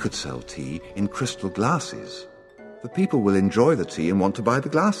 "But we could sell tea in crystal glasses. The people will enjoy the tea and want to buy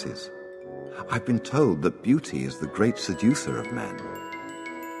the glasses. I've been told that beauty is the great seducer of men."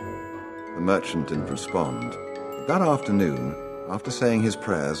 The merchant didn't respond. But that afternoon, after saying his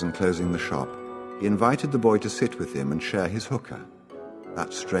prayers and closing the shop, he invited the boy to sit with him and share his hookah,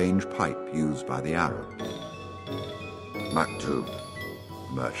 that strange pipe used by the Arabs. "Maktub,"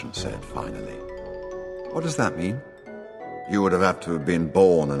 the merchant said finally. "What does that mean?" "You would have had to have been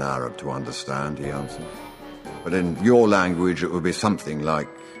born an Arab to understand," he answered. "But in your language it would be something like,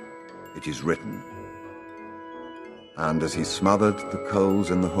 'It is written.'" And as he smothered the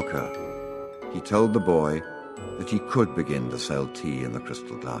coals in the hookah, he told the boy that he could begin to sell tea in the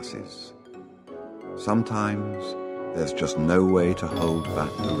crystal glasses. Sometimes there's just no way to hold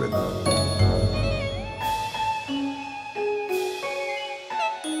back the river.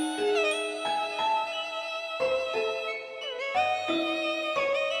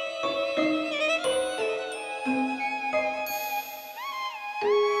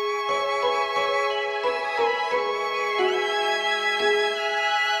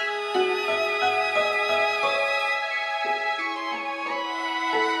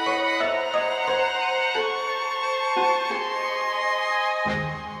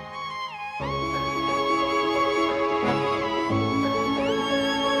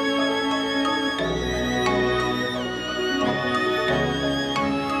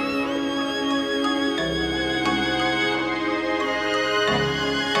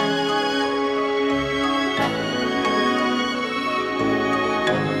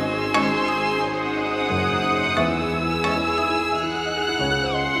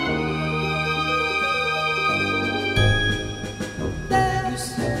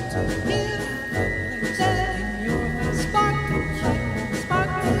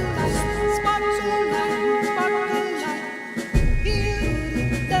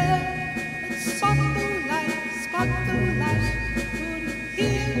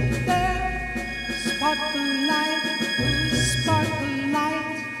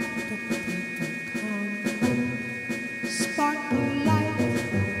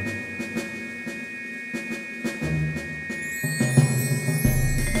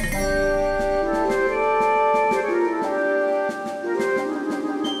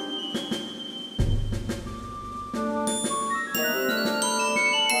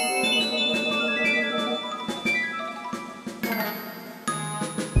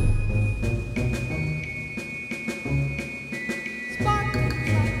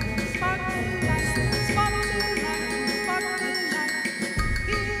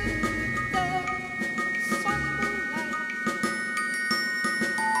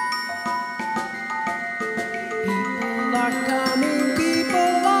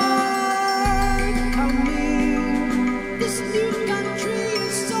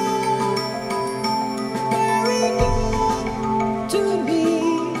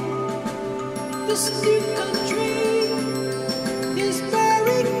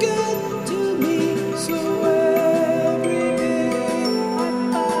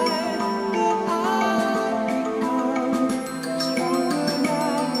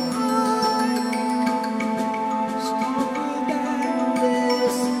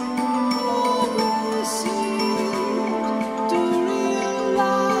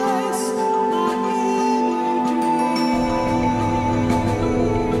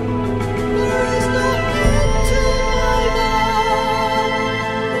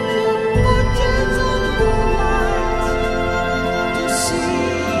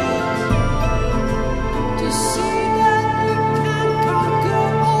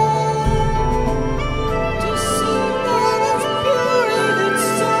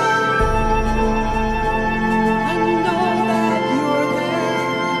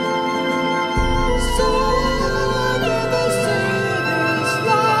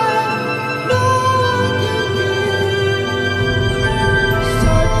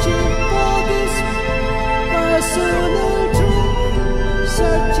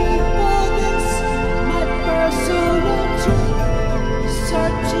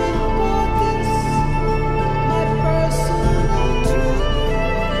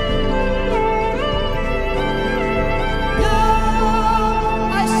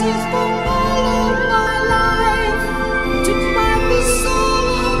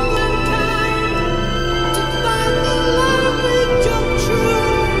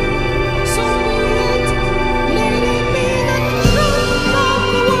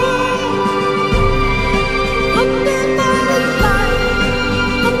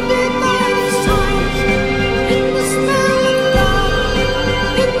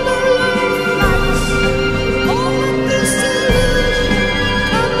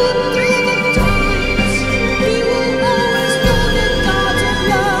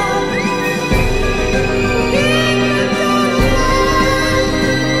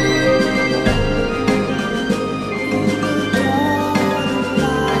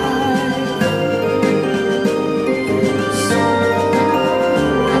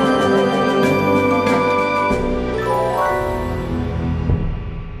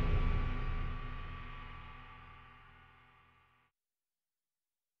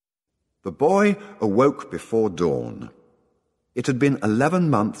 The boy awoke before dawn. It had been 11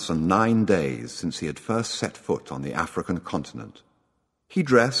 months and 9 days since he had first set foot on the African continent. He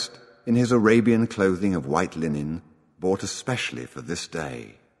dressed in his Arabian clothing of white linen, bought especially for this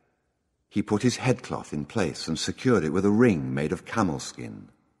day. He put his headcloth in place and secured it with a ring made of camel skin.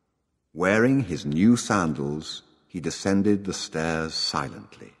 Wearing his new sandals, he descended the stairs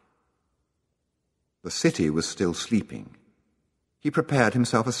silently. The city was still sleeping. He prepared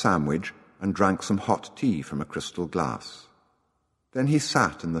himself a sandwich and drank some hot tea from a crystal glass. Then he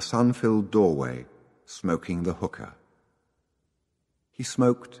sat in the sun-filled doorway, smoking the hookah. He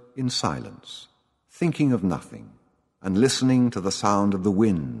smoked in silence, thinking of nothing, and listening to the sound of the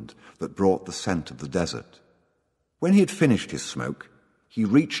wind that brought the scent of the desert. When he had finished his smoke, he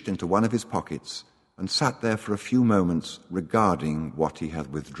reached into one of his pockets and sat there for a few moments regarding what he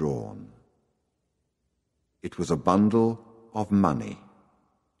had withdrawn. It was a bundle of money.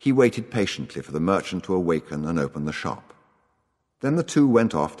 He waited patiently for the merchant to awaken and open the shop. Then the two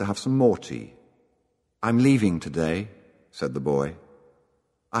went off to have some more tea. "I'm leaving today," said the boy.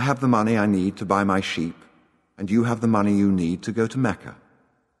 "I have the money I need to buy my sheep, and you have the money you need to go to Mecca."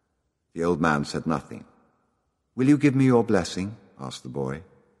 The old man said nothing. "Will you give me your blessing?" asked the boy.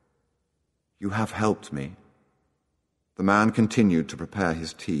 "You have helped me." The man continued to prepare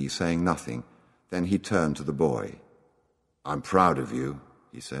his tea, saying nothing. Then he turned to the boy. "I'm proud of you,"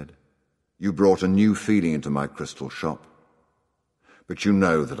 he said. "You brought a new feeling into my crystal shop. But you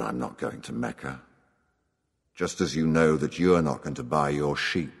know that I'm not going to Mecca, just as you know that you're not going to buy your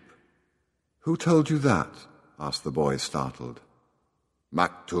sheep." "Who told you that?" asked the boy, startled.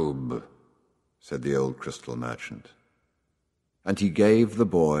 "Maktub," said the old crystal merchant. And he gave the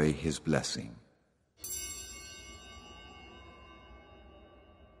boy his blessing.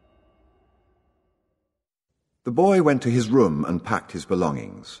 The boy went to his room and packed his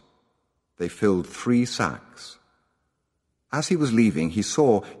belongings. They filled 3 sacks. As he was leaving, he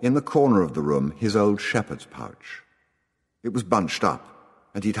saw in the corner of the room his old shepherd's pouch. It was bunched up,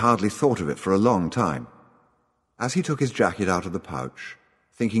 and he'd hardly thought of it for a long time. As he took his jacket out of the pouch,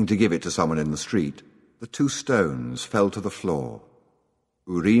 thinking to give it to someone in the street, the 2 stones fell to the floor.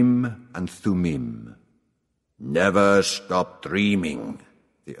 Urim and Thummim. "Never stop dreaming,"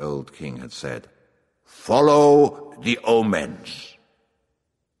 the old king had said. "Follow the omens."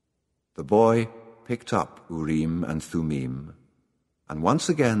 The boy picked up Urim and Thummim, and once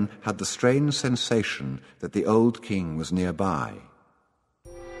again had the strange sensation that the old king was nearby.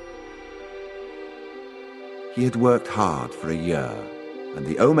 He had worked hard for a year, and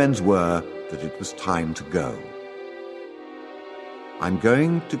the omens were that it was time to go. "I'm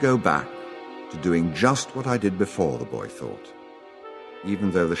going to go back to doing just what I did before," the boy thought,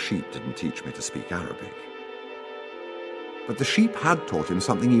 even though the sheep didn't teach me to speak Arabic. But the sheep had taught him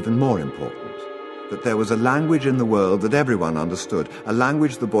something even more important, that there was a language in the world that everyone understood, a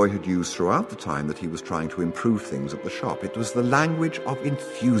language the boy had used throughout the time that he was trying to improve things at the shop. It was the language of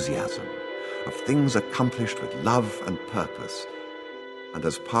enthusiasm, of things accomplished with love and purpose, and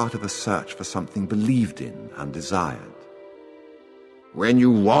as part of a search for something believed in and desired. "When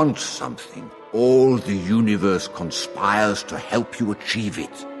you want something, all the universe conspires to help you achieve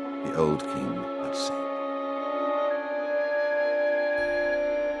it," the old king had said.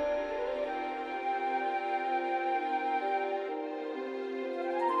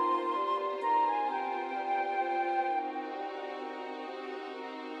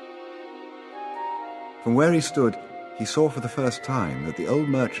 From where he stood, he saw for the first time that the old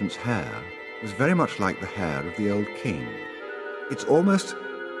merchant's hair was very much like the hair of the old king. It's almost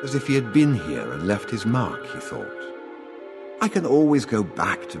as if he had been here and left his mark, he thought. I can always go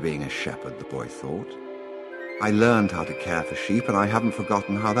back to being a shepherd, the boy thought. I learned how to care for sheep, and I haven't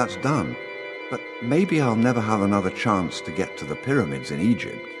forgotten how that's done. But maybe I'll never have another chance to get to the pyramids in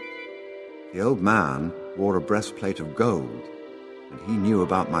Egypt. The old man wore a breastplate of gold, and he knew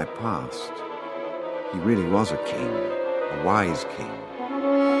about my past. He really was a king, a wise king.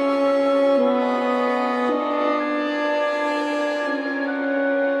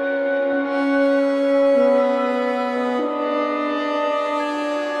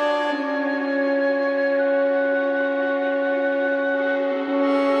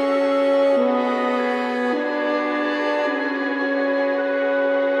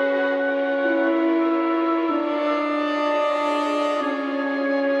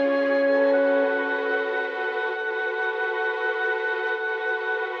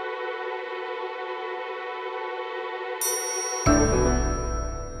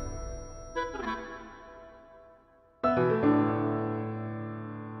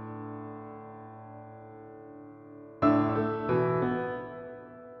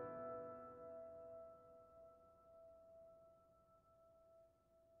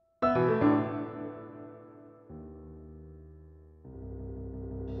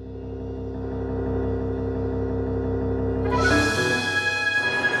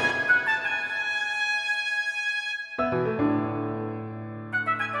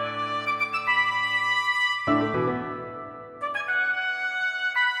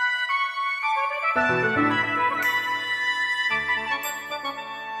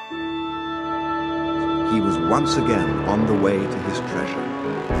 he was once again on the way to his treasure.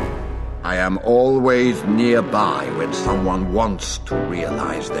 I am always nearby when someone wants to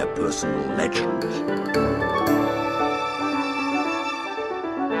realize their personal legend.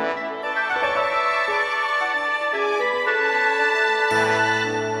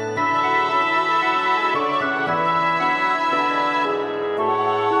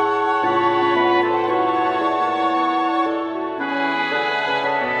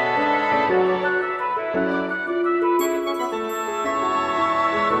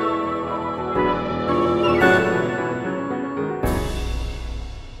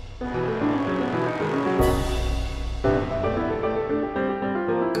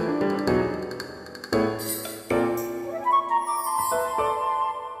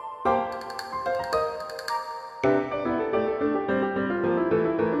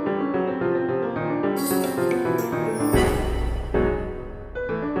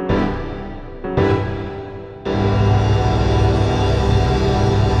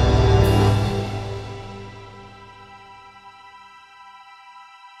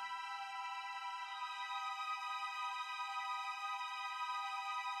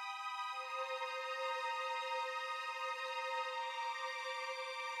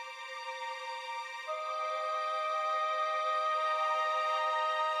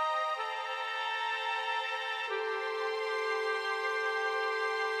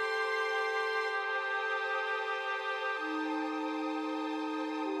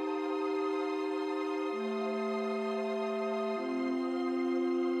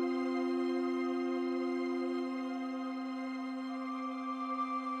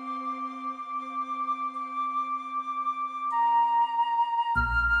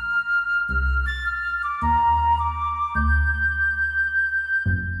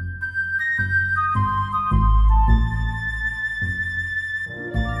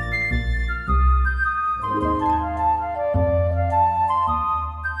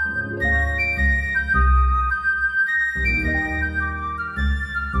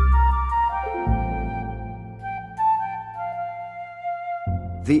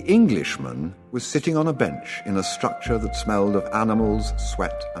 The Englishman was sitting on a bench in a structure that smelled of animals,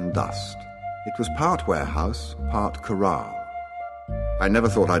 sweat, and dust. It was part warehouse, part corral. I never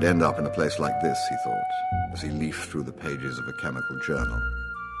thought I'd end up in a place like this, he thought, as he leafed through the pages of a chemical journal.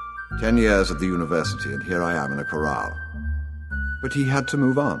 10 years at the university, and here I am in a corral. But he had to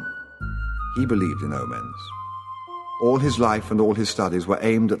move on. He believed in omens. All his life and all his studies were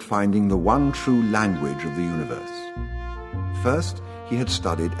aimed at finding the one true language of the universe. First, he had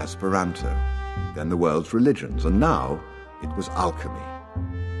studied Esperanto, then the world's religions, and now it was alchemy.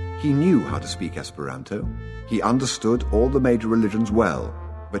 He knew how to speak Esperanto. He understood all the major religions well,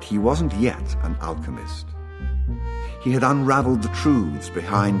 but he wasn't yet an alchemist. He had unraveled the truths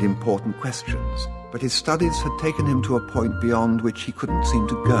behind important questions, but his studies had taken him to a point beyond which he couldn't seem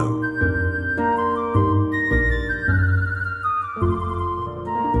to go.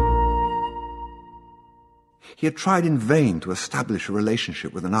 He had tried in vain to establish a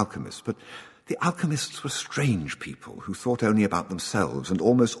relationship with an alchemist, but the alchemists were strange people who thought only about themselves and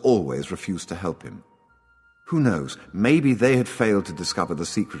almost always refused to help him. Who knows, maybe they had failed to discover the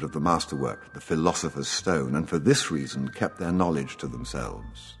secret of the masterwork, the philosopher's stone, and for this reason kept their knowledge to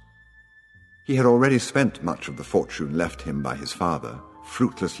themselves. He had already spent much of the fortune left him by his father,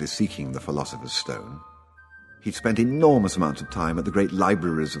 fruitlessly seeking the philosopher's stone. He'd spent enormous amounts of time at the great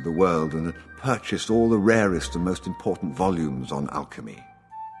libraries of the world and had purchased all the rarest and most important volumes on alchemy.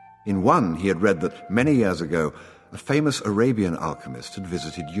 In one, he had read that many years ago, a famous Arabian alchemist had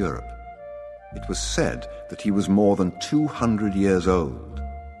visited Europe. It was said that he was more than 200 years old,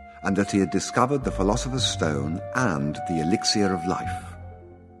 and that he had discovered the philosopher's stone and the elixir of life.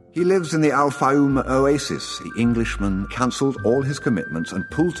 He lives in the Al-Fayoum oasis. The Englishman cancelled all his commitments and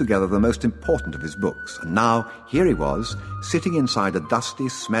pulled together the most important of his books. And now, here he was, sitting inside a dusty,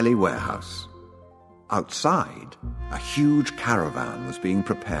 smelly warehouse. Outside, a huge caravan was being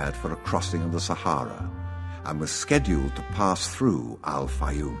prepared for a crossing of the Sahara and was scheduled to pass through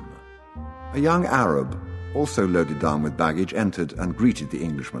Al-Fayoum. A young Arab, also loaded down with baggage, entered and greeted the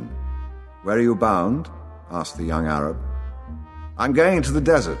Englishman. "Where are you bound?" asked the young Arab. "I'm going into the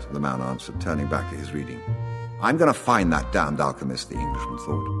desert," the man answered, turning back to his reading. "I'm going to find that damned alchemist," the Englishman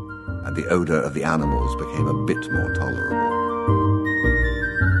thought, and the odour of the animals became a bit more tolerable.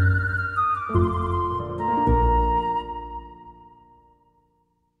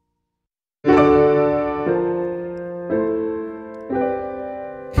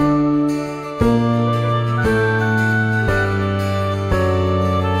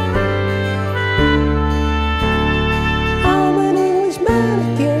 I'm an Englishman,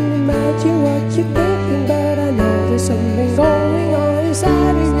 I can imagine what you're thinking.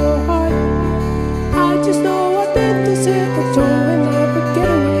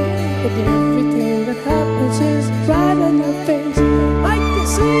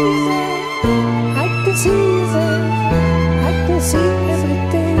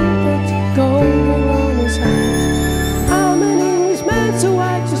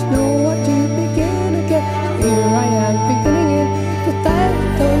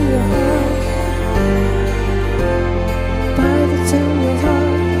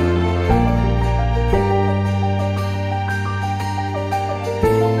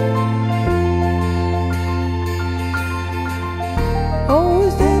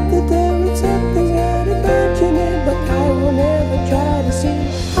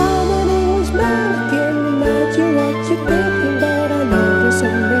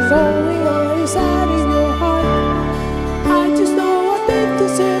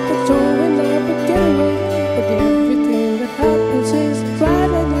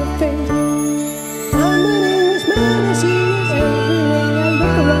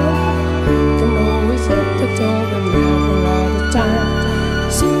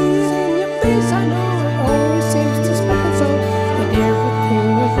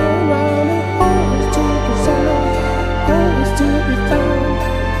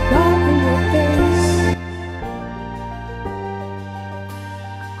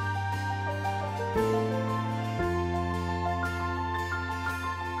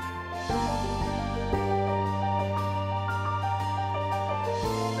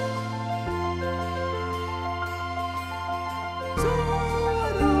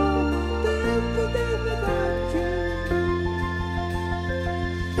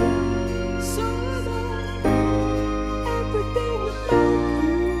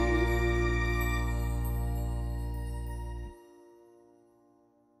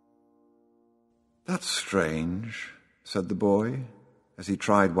 "That's strange," said the boy, as he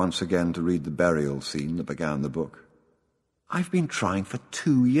tried once again to read the burial scene that began the book. "I've been trying for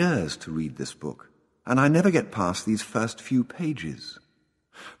 2 years to read this book, and I never get past these first few pages.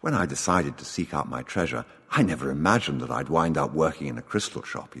 When I decided to seek out my treasure, I never imagined that I'd wind up working in a crystal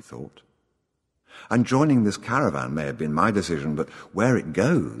shop," he thought. "And joining this caravan may have been my decision, but where it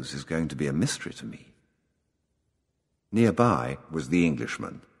goes is going to be a mystery to me." Nearby was the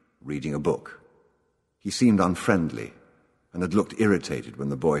Englishman, reading a book. He seemed unfriendly, and had looked irritated when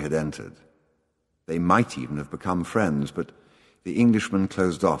the boy had entered. They might even have become friends, but the Englishman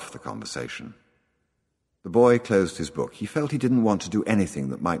closed off the conversation. The boy closed his book. He felt he didn't want to do anything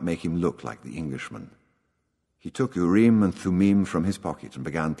that might make him look like the Englishman. He took Urim and Thummim from his pocket and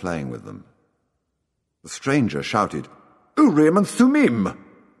began playing with them. The stranger shouted, "Urim and Thummim!"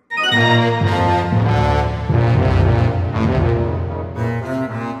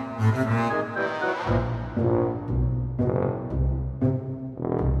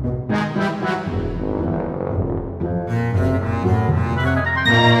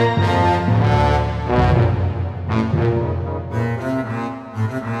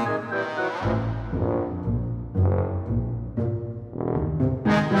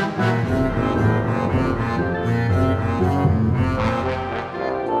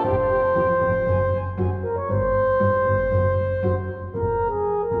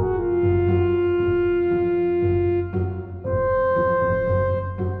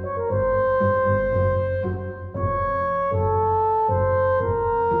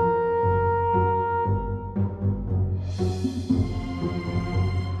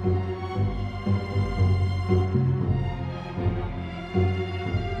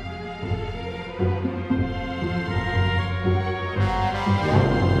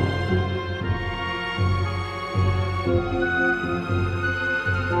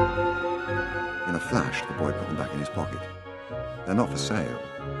 In a flash, the boy put them back in his pocket. "They're not for sale,"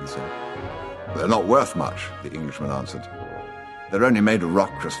 he said. "They're not worth much," the Englishman answered. "They're only made of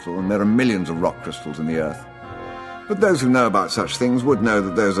rock crystal, and there are millions of rock crystals in the earth. But those who know about such things would know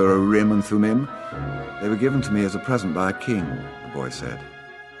that those are Urim and Thummim. They were given to me as a present by a king," the boy said.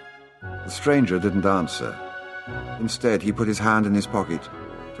 The stranger didn't answer. Instead, he put his hand in his pocket,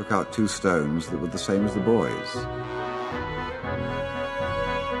 took out 2 stones that were the same as the boy's.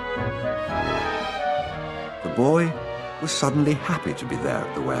 The boy was suddenly happy to be there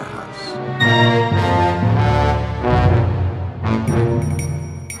at the warehouse.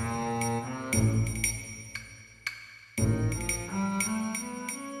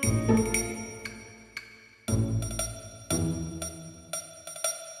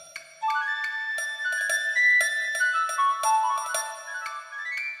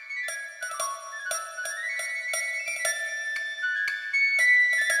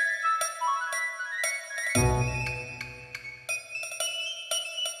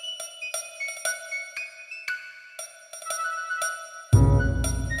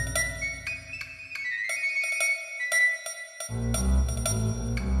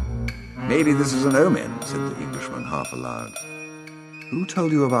 "Maybe this is an omen," said the Englishman half aloud. "Who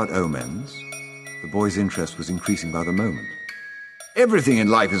told you about omens?" The boy's interest was increasing by the moment. "Everything in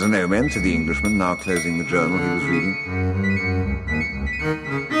life is an omen," said the Englishman, now closing the journal he was reading.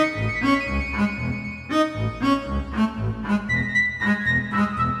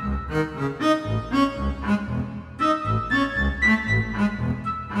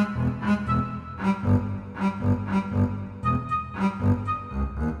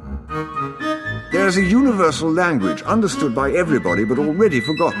 There's a universal language understood by everybody but already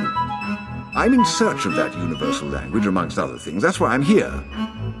forgotten. I'm in search of that universal language, amongst other things. That's why I'm here.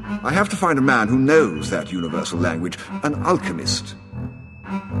 I have to find a man who knows that universal language, an alchemist.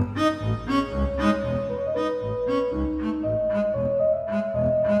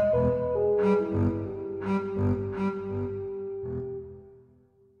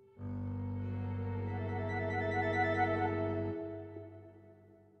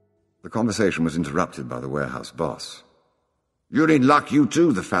 The conversation was interrupted by the warehouse boss. "You're in luck, you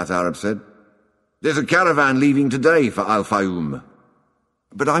too," the fat Arab said. "There's a caravan leaving today for Al-Fayoum."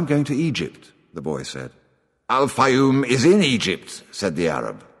 "But I'm going to Egypt," the boy said. "Al-Fayoum is in Egypt," said the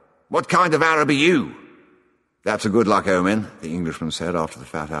Arab. "What kind of Arab are you?" "That's a good luck omen," the Englishman said after the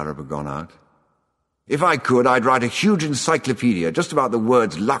fat Arab had gone out. "If I could, I'd write a huge encyclopedia just about the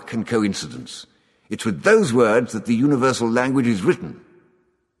words luck and coincidence. It's with those words that the universal language is written."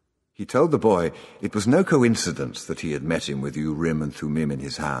 He told the boy it was no coincidence that he had met him with Urim and Thummim in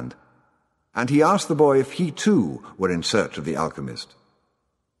his hand, and he asked the boy if he too were in search of the alchemist.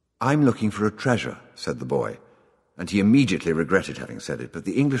 "I'm looking for a treasure," said the boy, and he immediately regretted having said it, but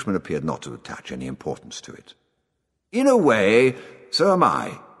the Englishman appeared not to attach any importance to it. "In a way, so am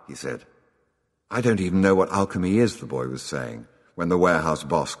I," he said. "I don't even know what alchemy is," the boy was saying, when the warehouse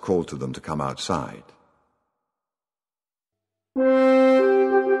boss called to them to come outside.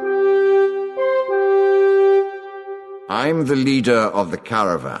 "I'm the leader of the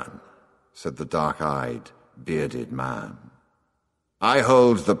caravan," said the dark-eyed, bearded man. "I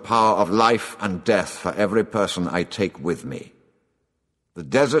hold the power of life and death for every person I take with me. The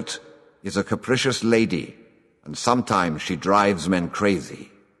desert is a capricious lady, and sometimes she drives men crazy."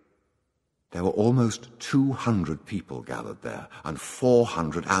 There were almost 200 people gathered there, and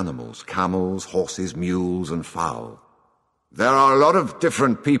 400 animals, camels, horses, mules, and fowl. "There are a lot of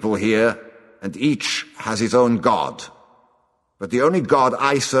different people here, and each has his own god. But the only God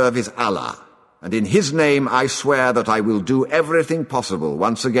I serve is Allah, and in his name I swear that I will do everything possible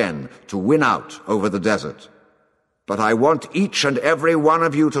once again to win out over the desert. But I want each and every one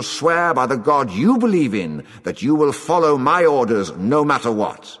of you to swear by the God you believe in that you will follow my orders no matter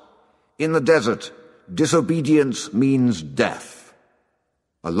what. In the desert, disobedience means death."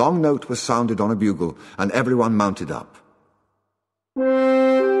 A long note was sounded on a bugle, and everyone mounted up.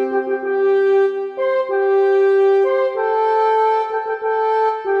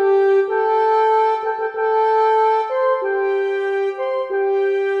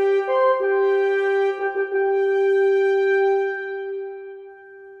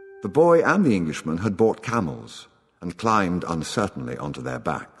 The boy and the Englishman had bought camels and climbed uncertainly onto their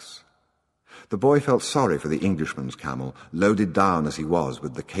backs. The boy felt sorry for the Englishman's camel, loaded down as he was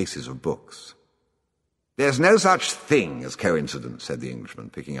with the cases of books. "There's no such thing as coincidence," said the Englishman,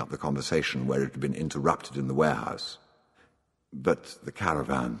 picking up the conversation where it had been interrupted in the warehouse. But the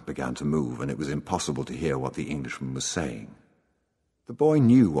caravan began to move, and it was impossible to hear what the Englishman was saying. The boy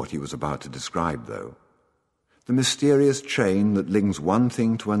knew what he was about to describe, though. The mysterious chain that links one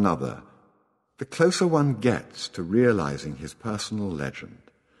thing to another. The closer one gets to realizing his personal legend,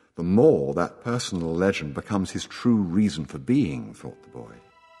 the more that personal legend becomes his true reason for being, thought the boy.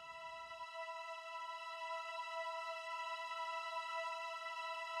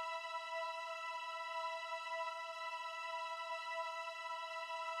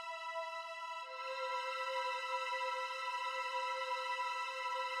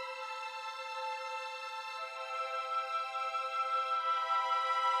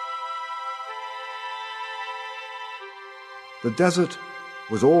 The desert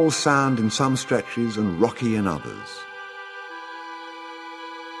was all sand in some stretches and rocky in others.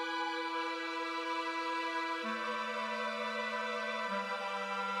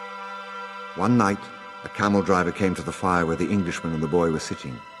 One night, a camel driver came to the fire where the Englishman and the boy were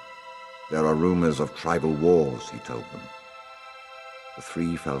sitting. "There are rumors of tribal wars," he told them. The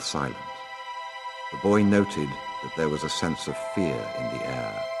three fell silent. The boy noted that there was a sense of fear in the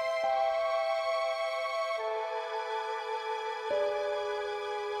air.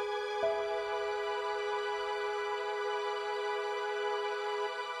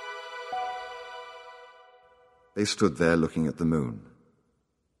 They stood there looking at the moon.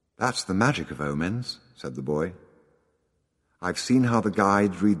 "That's the magic of omens," said the boy. "I've seen how the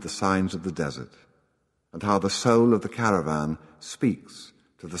guides read the signs of the desert, and how the soul of the caravan speaks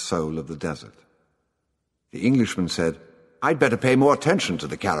to the soul of the desert." The Englishman said, "I'd better pay more attention to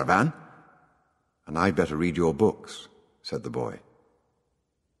the caravan." "And I'd better read your books," said the boy.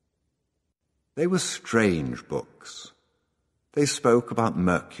 They were strange books. They spoke about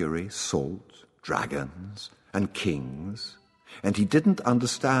Mercury, salt, dragons, and kings, and he didn't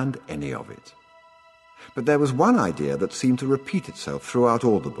understand any of it. But there was one idea that seemed to repeat itself throughout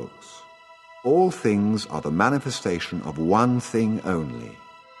all the books. All things are the manifestation of one thing only.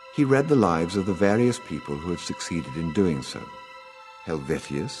 He read the lives of the various people who had succeeded in doing so.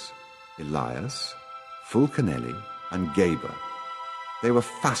 Helvetius, Elias, Fulcanelli, and Geber. They were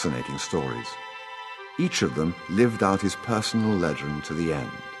fascinating stories. Each of them lived out his personal legend to the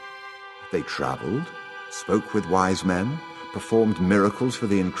end. They traveled, spoke with wise men, performed miracles for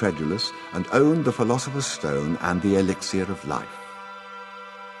the incredulous, and owned the philosopher's stone and the elixir of life.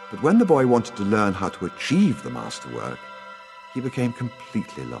 But when the boy wanted to learn how to achieve the masterwork, he became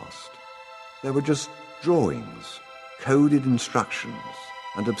completely lost. There were just drawings, coded instructions,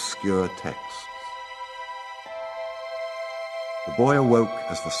 and obscure texts. The boy awoke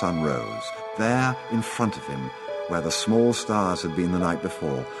as the sun rose. There, in front of him, where the small stars had been the night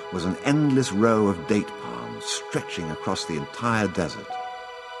before, was an endless row of date palms stretching across the entire desert.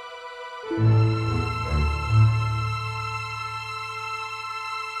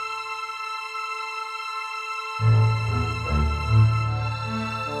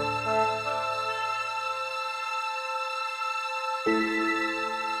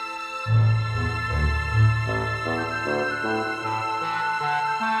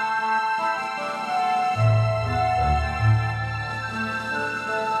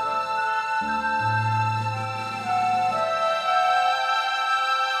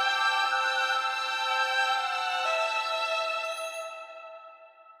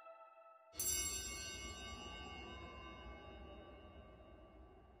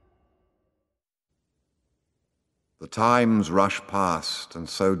 times rush past, and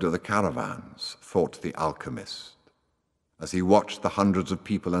so do the caravans, thought the alchemist, as he watched the hundreds of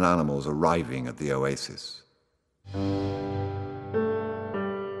people and animals arriving at the oasis.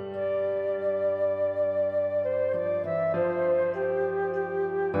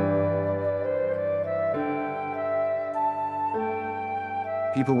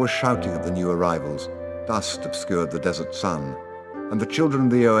 People were shouting at the new arrivals. Dust obscured the desert sun, and the children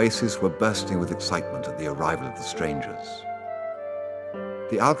of the oasis were bursting with excitement at the arrival of the strangers.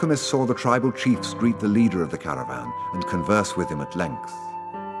 The alchemist saw the tribal chiefs greet the leader of the caravan and converse with him at length.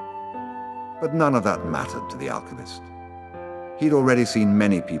 But none of that mattered to the alchemist. He'd already seen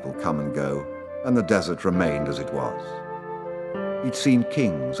many people come and go, and the desert remained as it was. He'd seen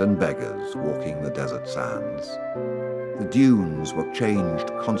kings and beggars walking the desert sands. The dunes were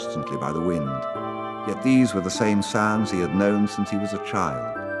changed constantly by the wind, yet these were the same sands he had known since he was a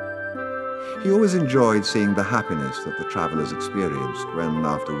child. He always enjoyed seeing the happiness that the travelers experienced when,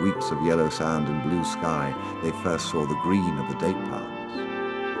 after weeks of yellow sand and blue sky, they first saw the green of the date palms.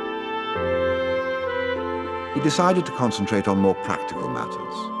 He decided to concentrate on more practical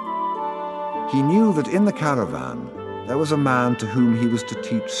matters. He knew that in the caravan there was a man to whom he was to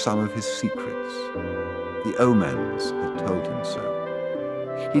teach some of his secrets. The omens had told him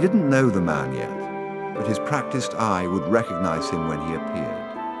so. He didn't know the man yet, but his practiced eye would recognize him when he appeared.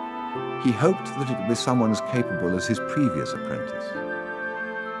 He hoped that it would be someone as capable as his previous apprentice.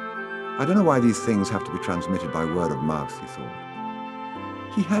 I don't know why these things have to be transmitted by word of mouth, he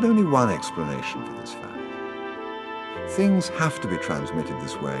thought. He had only one explanation for this fact. Things have to be transmitted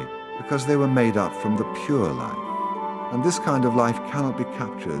this way because they were made up from the pure life, and this kind of life cannot be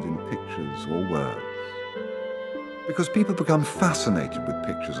captured in pictures or words. Because people become fascinated with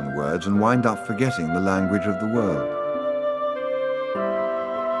pictures and words and wind up forgetting the language of the world.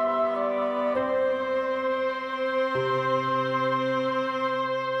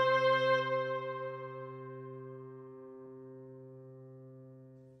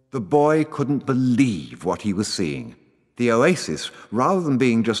 The boy couldn't believe what he was seeing. The oasis, rather than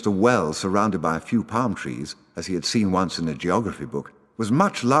being just a well surrounded by a few palm trees, as he had seen once in a geography book, was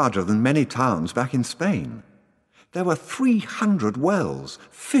much larger than many towns back in Spain. There were 300 wells,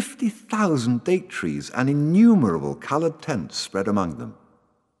 50,000 date trees, and innumerable coloured tents spread among them.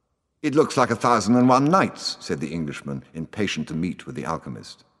 "It looks like 1,001 nights," said the Englishman, impatient to meet with the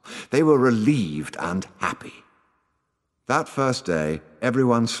alchemist. They were relieved and happy. That first day,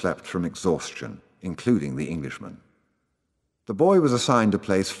 everyone slept from exhaustion, including the Englishman. The boy was assigned a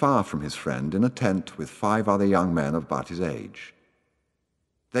place far from his friend in a tent with 5 other young men of about his age.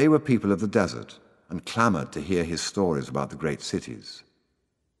 They were people of the desert, and clamoured to hear his stories about the great cities.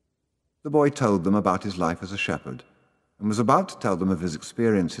 The boy told them about his life as a shepherd, and was about to tell them of his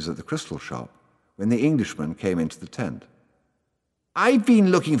experiences at the crystal shop when the Englishman came into the tent. "I've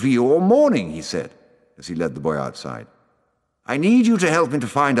been looking for you all morning," he said, as he led the boy outside. "I need you to help me to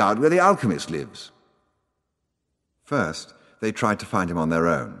find out where the alchemist lives." First, they tried to find him on their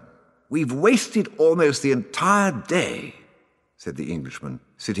own. "We've wasted almost the entire day," said the Englishman,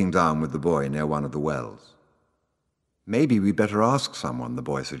 sitting down with the boy near one of the wells. "Maybe we'd better ask someone," the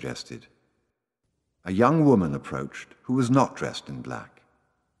boy suggested. A young woman approached who was not dressed in black.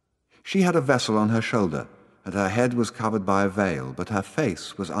 She had a vessel on her shoulder, and her head was covered by a veil, but her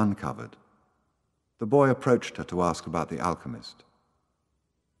face was uncovered. The boy approached her to ask about the alchemist.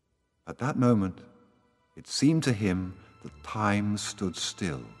 At that moment, it seemed to him that time stood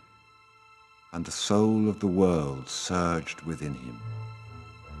still, and the soul of the world surged within him.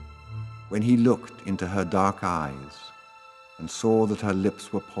 When he looked into her dark eyes and saw that her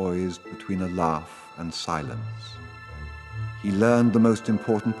lips were poised between a laugh and silence, he learned the most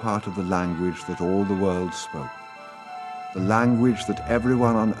important part of the language that all the world spoke, the language that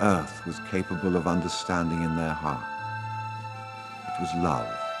everyone on earth was capable of understanding in their heart. It was love.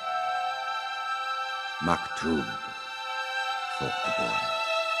 Maktub, thought the boy.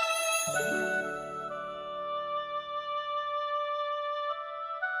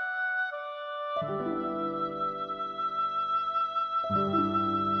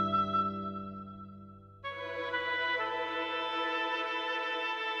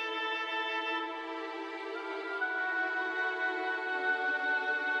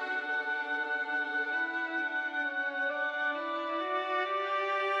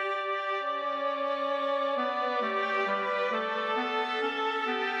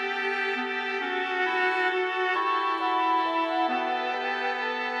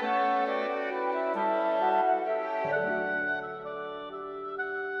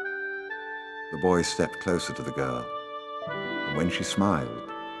 The boy stepped closer to the girl, and when she smiled,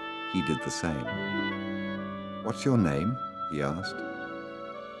 he did the same. "What's your name?" he asked.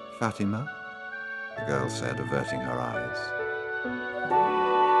 "Fatima," the girl said, averting her eyes.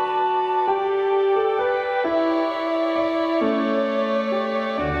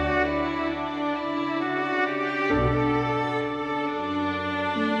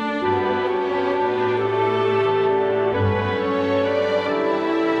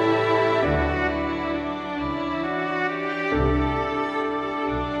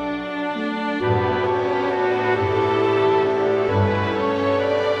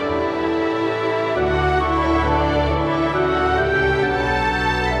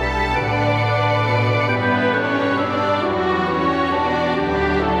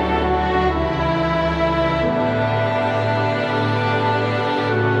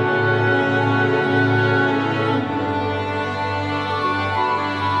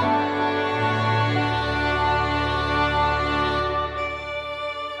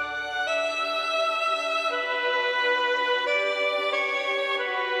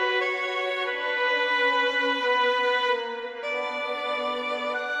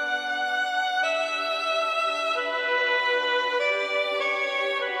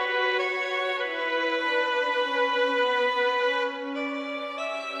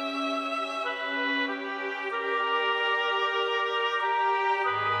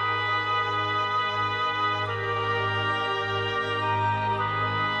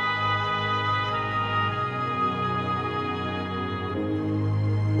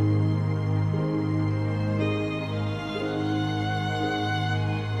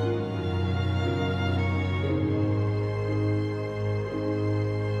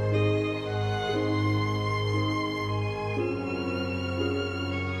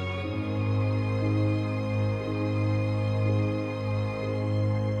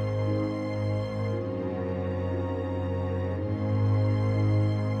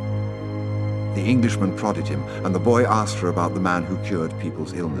 The Englishman prodded him, and the boy asked her about the man who cured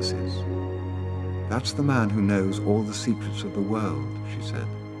people's illnesses. "That's the man who knows all the secrets of the world," she said.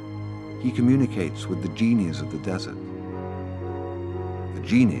 "He communicates with the genies of the desert." The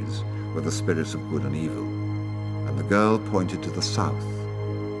genies were the spirits of good and evil, and the girl pointed to the south,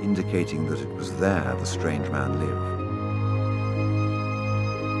 indicating that it was there the strange man lived.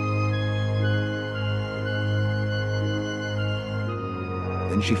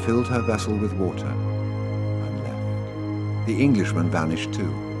 Then she filled her vessel with water and left. The Englishman vanished too,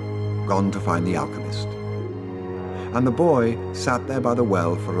 gone to find the alchemist. And the boy sat there by the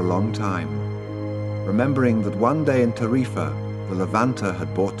well for a long time, remembering that one day in Tarifa, the Levanter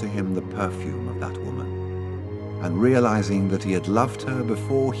had brought to him the perfume of that woman, and realizing that he had loved her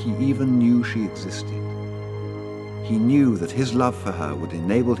before he even knew she existed. He knew that his love for her would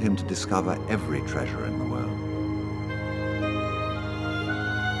enable him to discover every treasure in the world.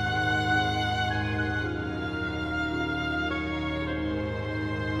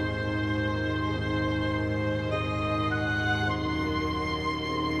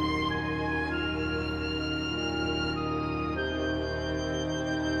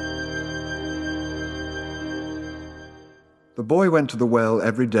 The boy went to the well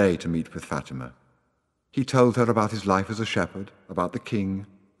every day to meet with Fatima. He told her about his life as a shepherd, about the king,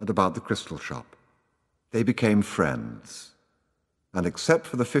 and about the crystal shop. They became friends, and except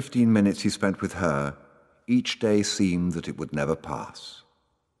for the 15 minutes he spent with her, each day seemed that it would never pass.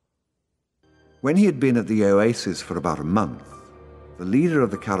 When he had been at the oasis for about a month, the leader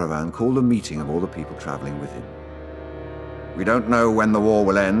of the caravan called a meeting of all the people traveling with him. "We don't know when the war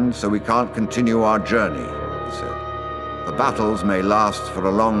will end, so we can't continue our journey," he said. "The battles may last for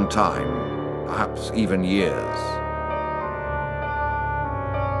a long time, perhaps even years.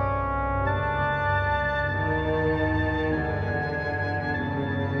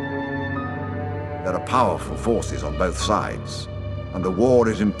 There are powerful forces on both sides, and the war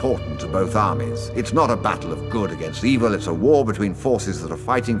is important to both armies. It's not a battle of good against evil, it's a war between forces that are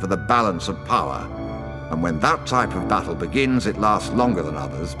fighting for the balance of power. And when that type of battle begins, it lasts longer than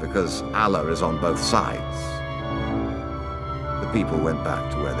others because Allah is on both sides." The people went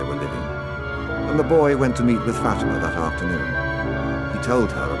back to where they were living, and the boy went to meet with Fatima that afternoon. He told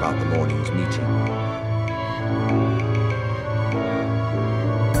her about the morning's meeting.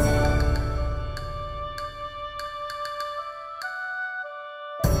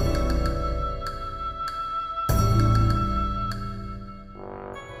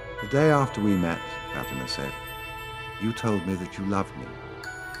 "The day after we met," Fatima said, "you told me that you loved me.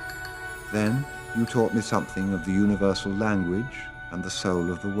 Then you taught me something of the universal language and the soul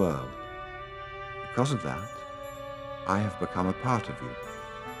of the world. Because of that, I have become a part of you."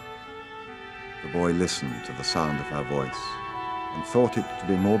 The boy listened to the sound of her voice, and thought it to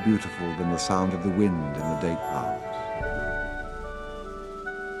be more beautiful than the sound of the wind in the date palms.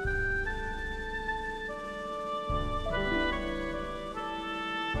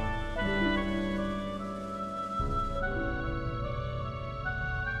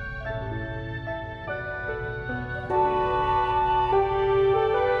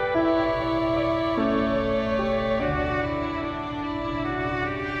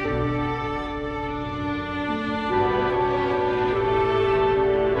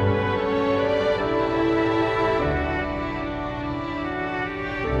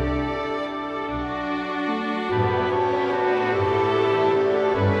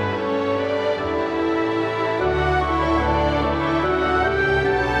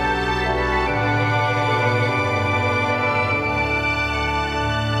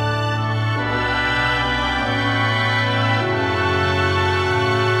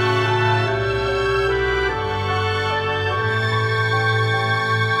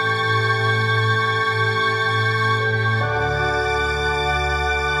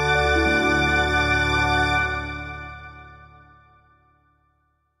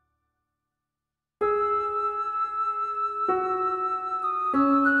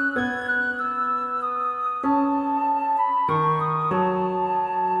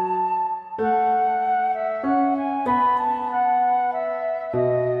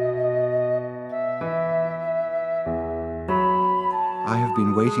 I have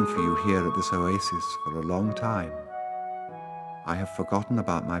been waiting for you here at this oasis for a long time. I have forgotten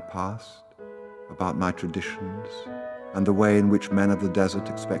about my past, about my traditions, and the way in which men of the desert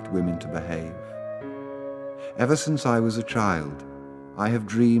expect women to behave. Ever since I was a child, I have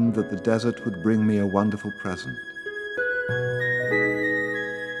dreamed that the desert would bring me a wonderful present.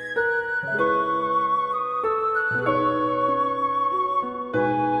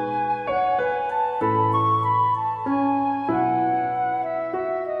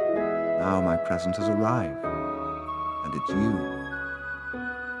 Now my present has arrived, and it's you.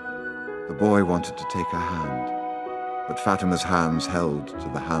 The boy wanted to take her hand, but Fatima's hands held to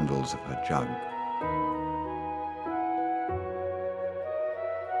the handles of her jug.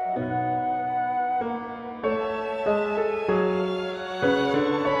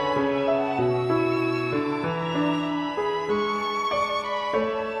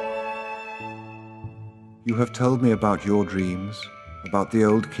 You have told me about your dreams, about the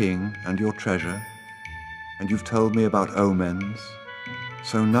old king and your treasure, and you've told me about omens.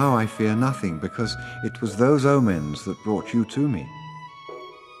 So now I fear nothing, because it was those omens that brought you to me.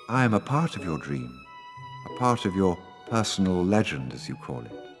 I am a part of your dream, a part of your personal legend, as you call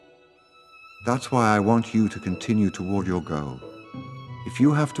it. That's why I want you to continue toward your goal. If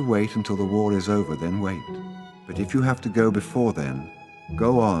you have to wait until the war is over, then wait. But if you have to go before then,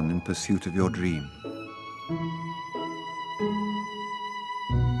 go on in pursuit of your dream.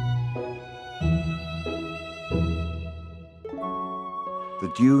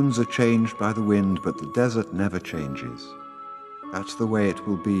 The dunes are changed by the wind, but the desert never changes. That's the way it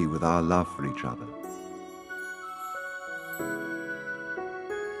will be with our love for each other.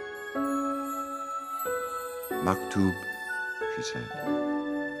 Maktub, she said,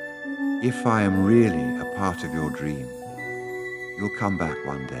 if I am really a part of your dream, you'll come back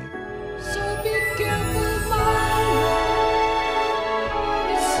one day. So be careful, my love,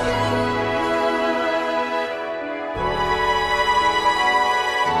 it's you.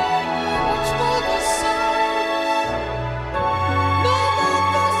 Watch for the signs, know that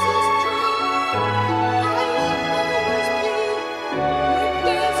this is true. I will always be where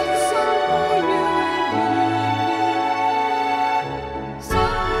there's a sun for you and me.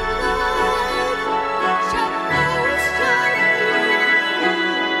 Sunlight, shadows shine through me.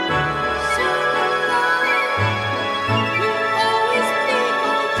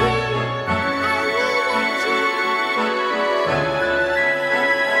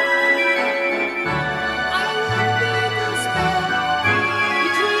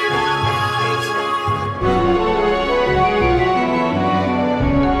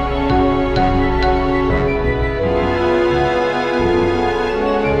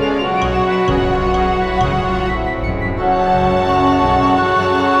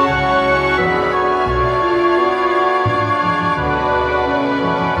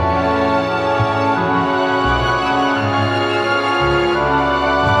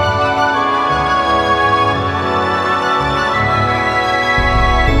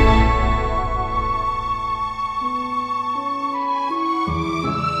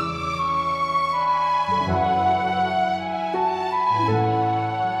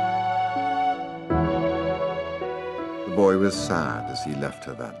 The boy was sad as he left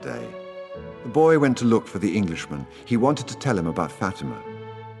her that day. The boy went to look for the Englishman. He wanted to tell him about Fatima.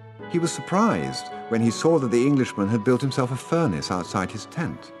 He was surprised when he saw that the Englishman had built himself a furnace outside his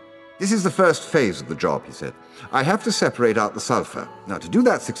tent. "This is the first phase of the job," he said. "I have to separate out the sulfur. Now, to do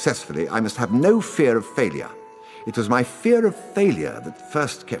that successfully, I must have no fear of failure. It was my fear of failure that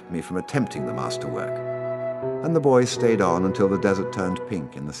first kept me from attempting the masterwork." And the boy stayed on until the desert turned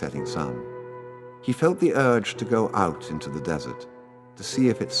pink in the setting sun. He felt the urge to go out into the desert, to see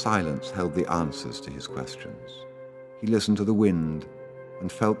if its silence held the answers to his questions. He listened to the wind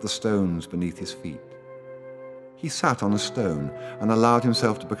and felt the stones beneath his feet. He sat on a stone and allowed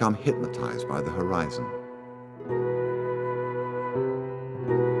himself to become hypnotized by the horizon.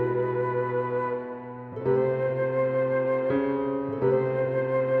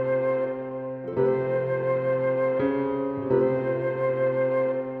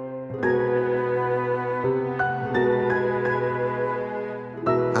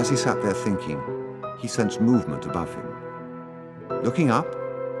 As he sat there thinking, he sensed movement above him. Looking up,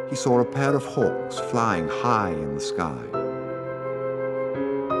 he saw a pair of hawks flying high in the sky.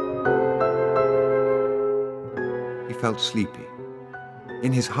 He felt sleepy.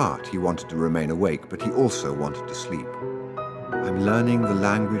 In his heart, he wanted to remain awake, but he also wanted to sleep. "I'm learning the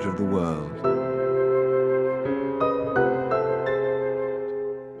language of the world."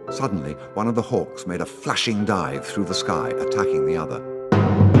 Suddenly, one of the hawks made a flashing dive through the sky, attacking the other.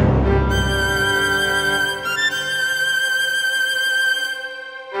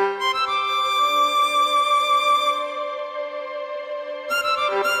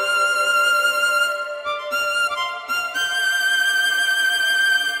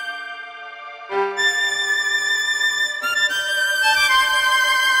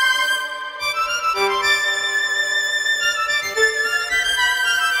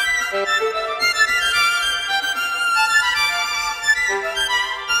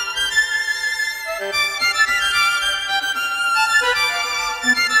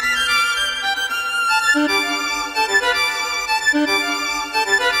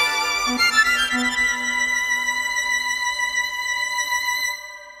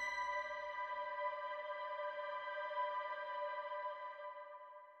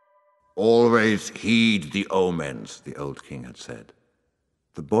 "Always heed the omens," the old king had said.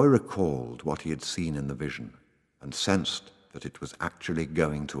 The boy recalled what he had seen in the vision and sensed that it was actually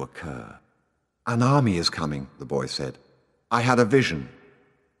going to occur. "An army is coming," the boy said. "I had a vision."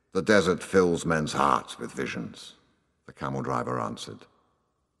 "The desert fills men's hearts with visions," the camel driver answered.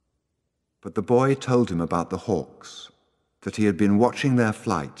 But the boy told him about the hawks, that he had been watching their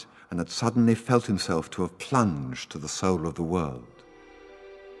flight and had suddenly felt himself to have plunged to the soul of the world.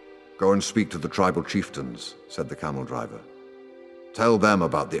 "Go and speak to the tribal chieftains," said the camel driver. "Tell them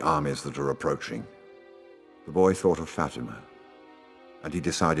about the armies that are approaching." The boy thought of Fatima, and he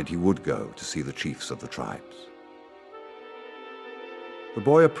decided he would go to see the chiefs of the tribes. The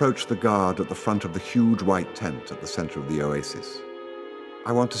boy approached the guard at the front of the huge white tent at the center of the oasis.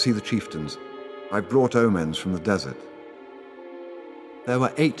 "I want to see the chieftains. I've brought omens from the desert." There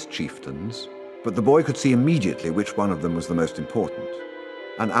were 8 chieftains, but the boy could see immediately which one of them was the most important.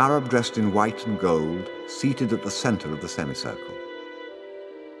 An Arab dressed in white and gold, seated at the center of the semicircle.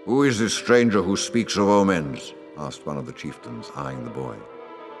 "Who is this stranger who speaks of omens?" asked one of the chieftains, eyeing the boy.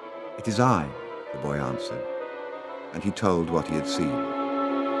 "It is I," the boy answered, and he told what he had seen.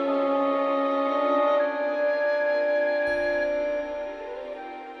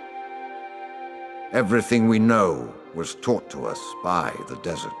 "Everything we know was taught to us by the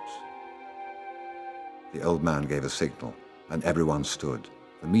desert." The old man gave a signal, and everyone stood.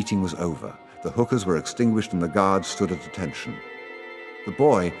 The meeting was over. The hookahs were extinguished and the guards stood at attention. The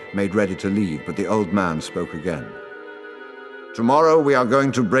boy made ready to leave, but the old man spoke again. "Tomorrow we are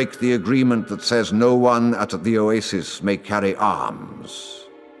going to break the agreement that says no one at the oasis may carry arms.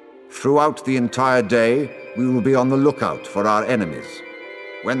 Throughout the entire day, we will be on the lookout for our enemies.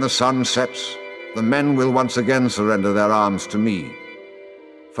 When the sun sets, the men will once again surrender their arms to me.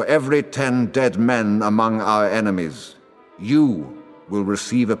 For every 10 dead men among our enemies, you will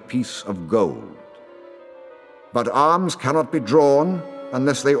receive a piece of gold. But arms cannot be drawn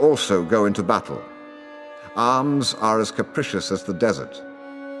unless they also go into battle. Arms are as capricious as the desert,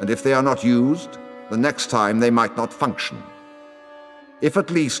 and if they are not used, the next time they might not function. If at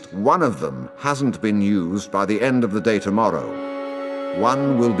least one of them hasn't been used by the end of the day tomorrow,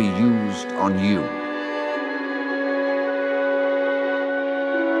 one will be used on you."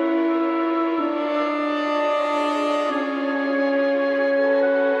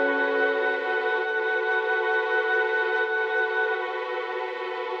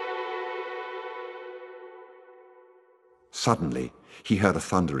 Suddenly, he heard a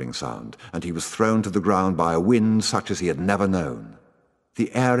thundering sound, and he was thrown to the ground by a wind such as he had never known.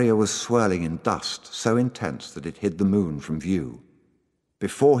 The area was swirling in dust so intense that it hid the moon from view.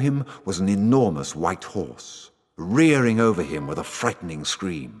 Before him was an enormous white horse, rearing over him with a frightening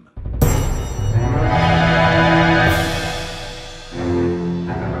scream.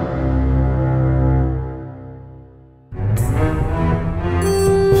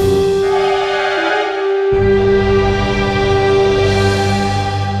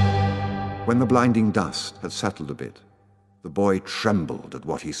 When the blinding dust had settled a bit, the boy trembled at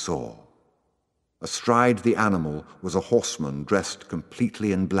what he saw. Astride the animal was a horseman dressed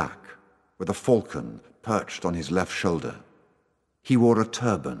completely in black, with a falcon perched on his left shoulder. He wore a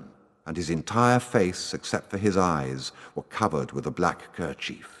turban, and his entire face, except for his eyes, were covered with a black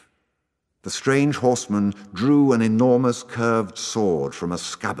kerchief. The strange horseman drew an enormous curved sword from a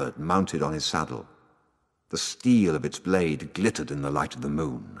scabbard mounted on his saddle. The steel of its blade glittered in the light of the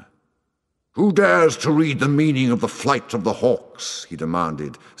moon. "Who dares to read the meaning of the flight of the hawks?" he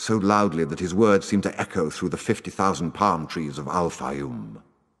demanded, so loudly that his words seemed to echo through the 50,000 palm trees of Al-Fayoum.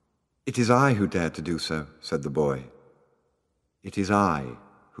 "It is I who dared to do so," said the boy. "It is I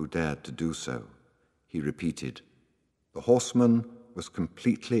who dared to do so," he repeated. The horseman was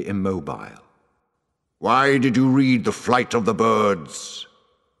completely immobile. "Why did you read the flight of the birds?"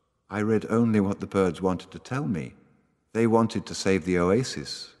 "I read only what the birds wanted to tell me. They wanted to save the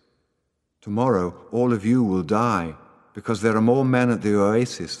oasis. Tomorrow, all of you will die, because there are more men at the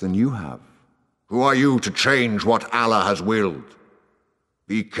oasis than you have." "Who are you to change what Allah has willed?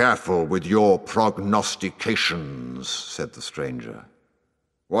 Be careful with your prognostications," said the stranger.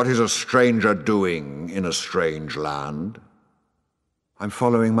 "What is a stranger doing in a strange land?" "I'm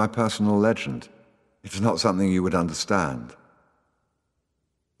following my personal legend. It's not something you would understand."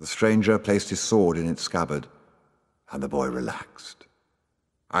 The stranger placed his sword in its scabbard, and the boy relaxed.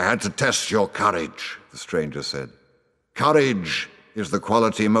 "I had to test your courage," the stranger said. "Courage is the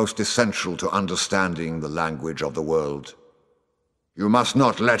quality most essential to understanding the language of the world. You must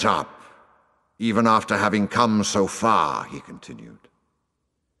not let up, even after having come so far," he continued.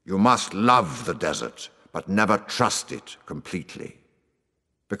 "You must love the desert, but never trust it completely.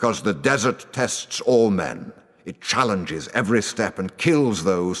 Because the desert tests all men. It challenges every step and kills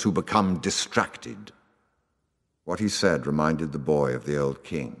those who become distracted." What he said reminded the boy of the old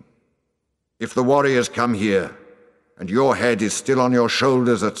king. "If the warriors come here, and your head is still on your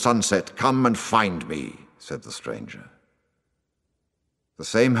shoulders at sunset, come and find me," said the stranger. The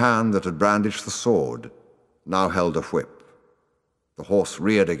same hand that had brandished the sword now held a whip. The horse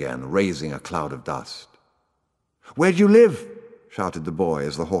reared again, raising a cloud of dust. "Where do you live?" shouted the boy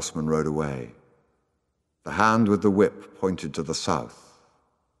as the horseman rode away. The hand with the whip pointed to the south.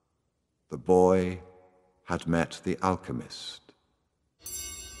 The boy had met the alchemist.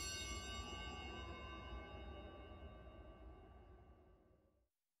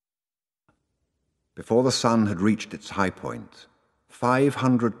 Before the sun had reached its high point,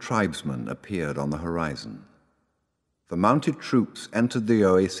 500 tribesmen appeared on the horizon. The mounted troops entered the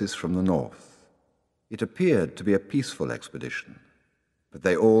oasis from the north. It appeared to be a peaceful expedition, but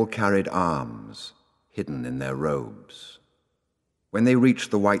they all carried arms hidden in their robes. When they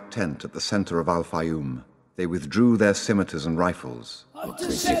reached the white tent at the center of Al-Fayoum, they withdrew their scimitars and rifles.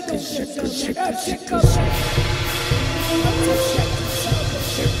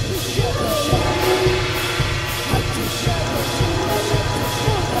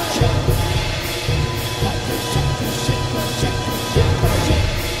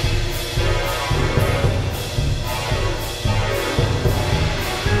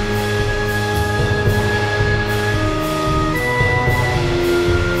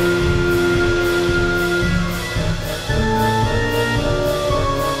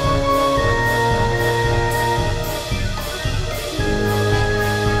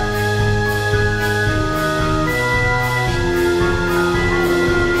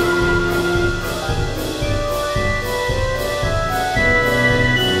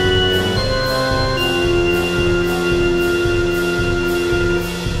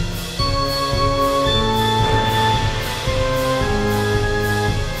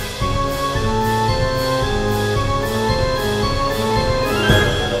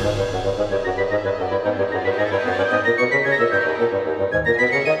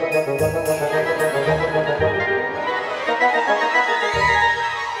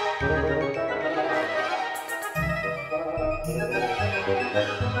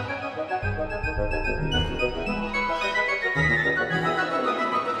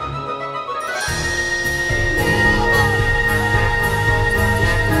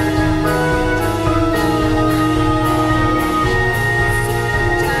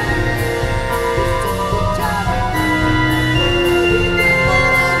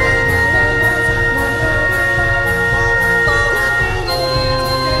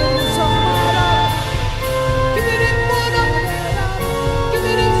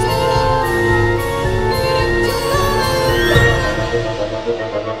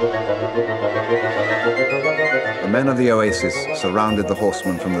 of the oasis surrounded the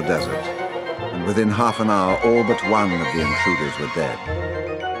horsemen from the desert, and within half an hour all but one of the intruders were dead.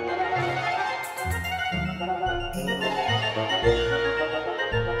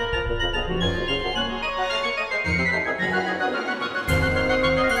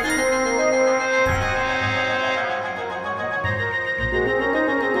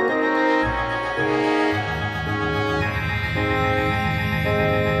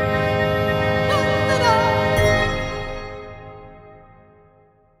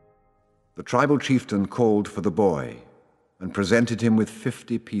 The tribal chieftain called for the boy and presented him with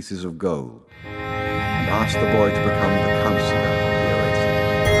 50 pieces of gold and asked the boy to become the counselor of the oasis.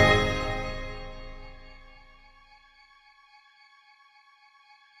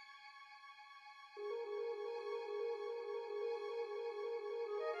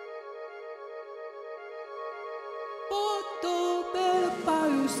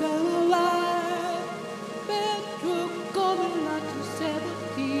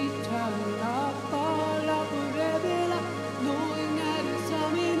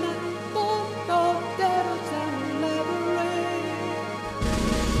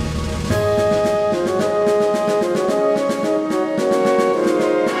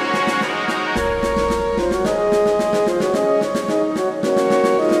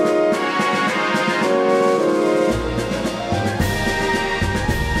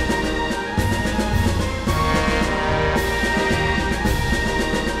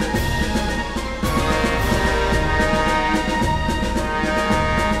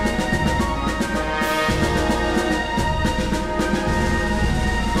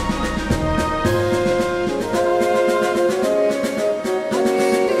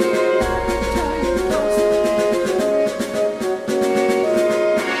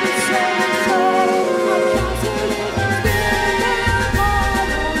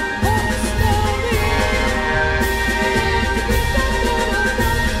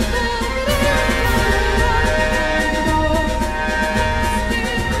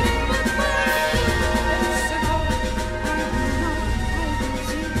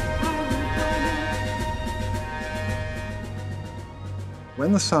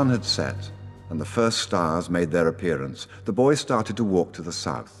 When the sun had set and the first stars made their appearance, the boy started to walk to the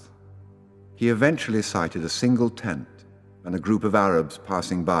south. He eventually sighted a single tent, and a group of Arabs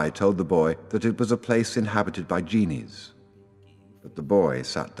passing by told the boy that it was a place inhabited by genies. But the boy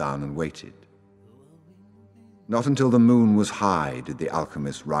sat down and waited. Not until the moon was high did the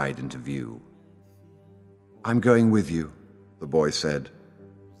alchemist ride into view. "I'm going with you," the boy said,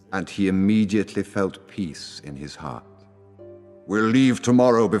 and he immediately felt peace in his heart. "We'll leave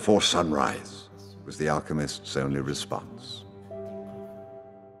tomorrow before sunrise," was the alchemist's only response.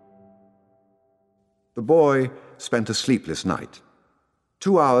 The boy spent a sleepless night.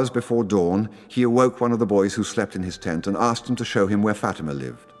 2 hours before dawn, he awoke one of the boys who slept in his tent and asked him to show him where Fatima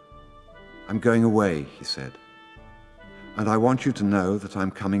lived. "I'm going away," he said, "and I want you to know that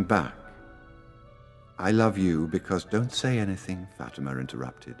I'm coming back." "I love you because—" "Don't say anything," Fatima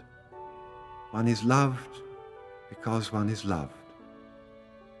interrupted. "One is loved because one is loved.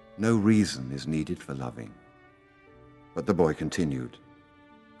 No reason is needed for loving." But the boy continued,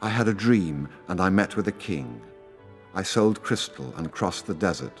 "I had a dream and I met with a king. I sold crystal and crossed the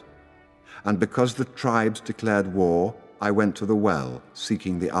desert. And because the tribes declared war, I went to the well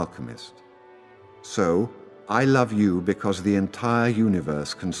seeking the alchemist. So, I love you because the entire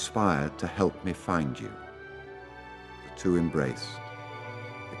universe conspired to help me find you." The two embraced.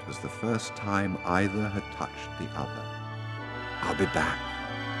 It was the first time either had touched the other. "I'll be back,"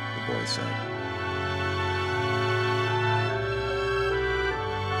 the boy said.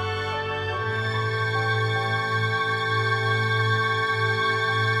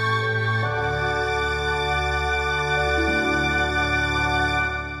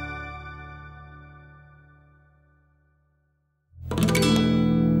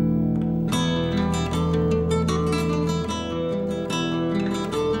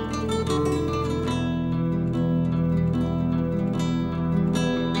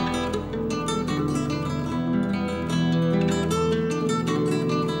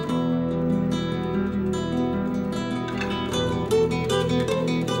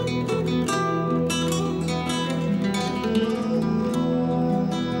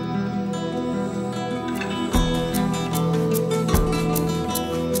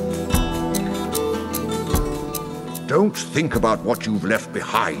 "Don't think about what you've left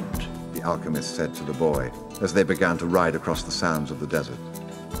behind," the alchemist said to the boy as they began to ride across the sands of the desert.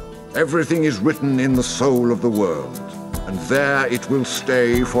 "Everything is written in the soul of the world, and there it will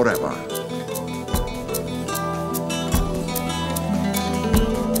stay forever."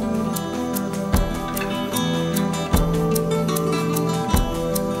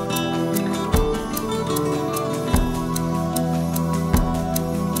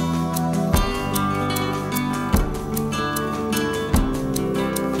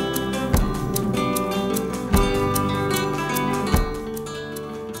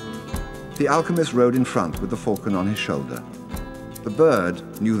 the alchemist rode in front with the falcon on his shoulder. The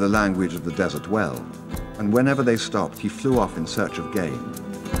bird knew the language of the desert well, and whenever they stopped, he flew off in search of game.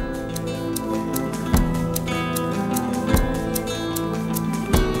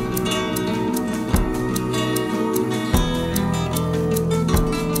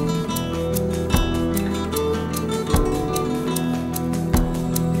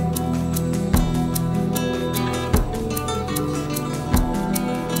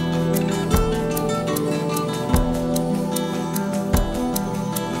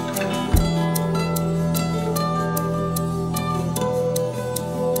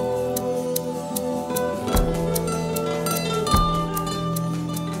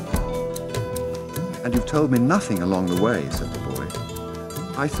 "And you've told me nothing along the way," said the boy.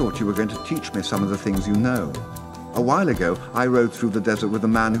 "I thought you were going to teach me some of the things you know. A while ago, I rode through the desert with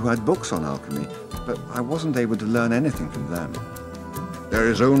a man who had books on alchemy, but I wasn't able to learn anything from them." "There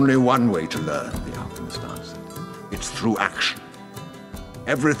is only one way to learn," the alchemist answered. "It's through action.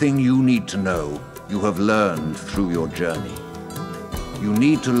 Everything you need to know, you have learned through your journey. You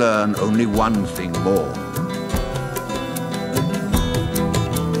need to learn only one thing more."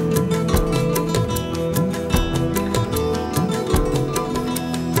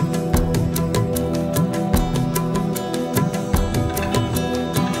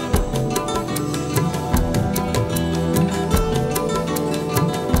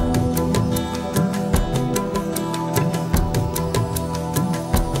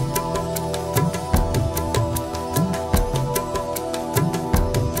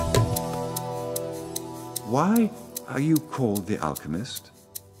 "Why are you called the alchemist?"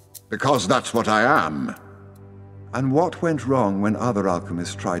 "Because that's what I am." "And what went wrong when other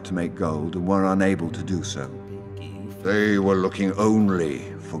alchemists tried to make gold and were unable to do so?" "They were looking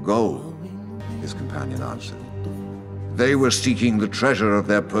only for gold," his companion answered. "They were seeking the treasure of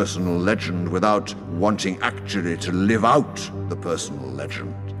their personal legend without wanting actually to live out the personal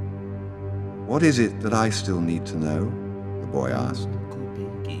legend." "What is it that I still need to know?" the boy asked.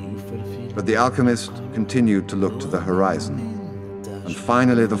 But the alchemist continued to look to the horizon, and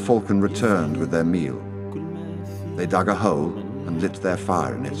finally the falcon returned with their meal. They dug a hole and lit their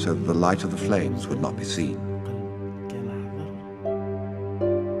fire in it so that the light of the flames would not be seen.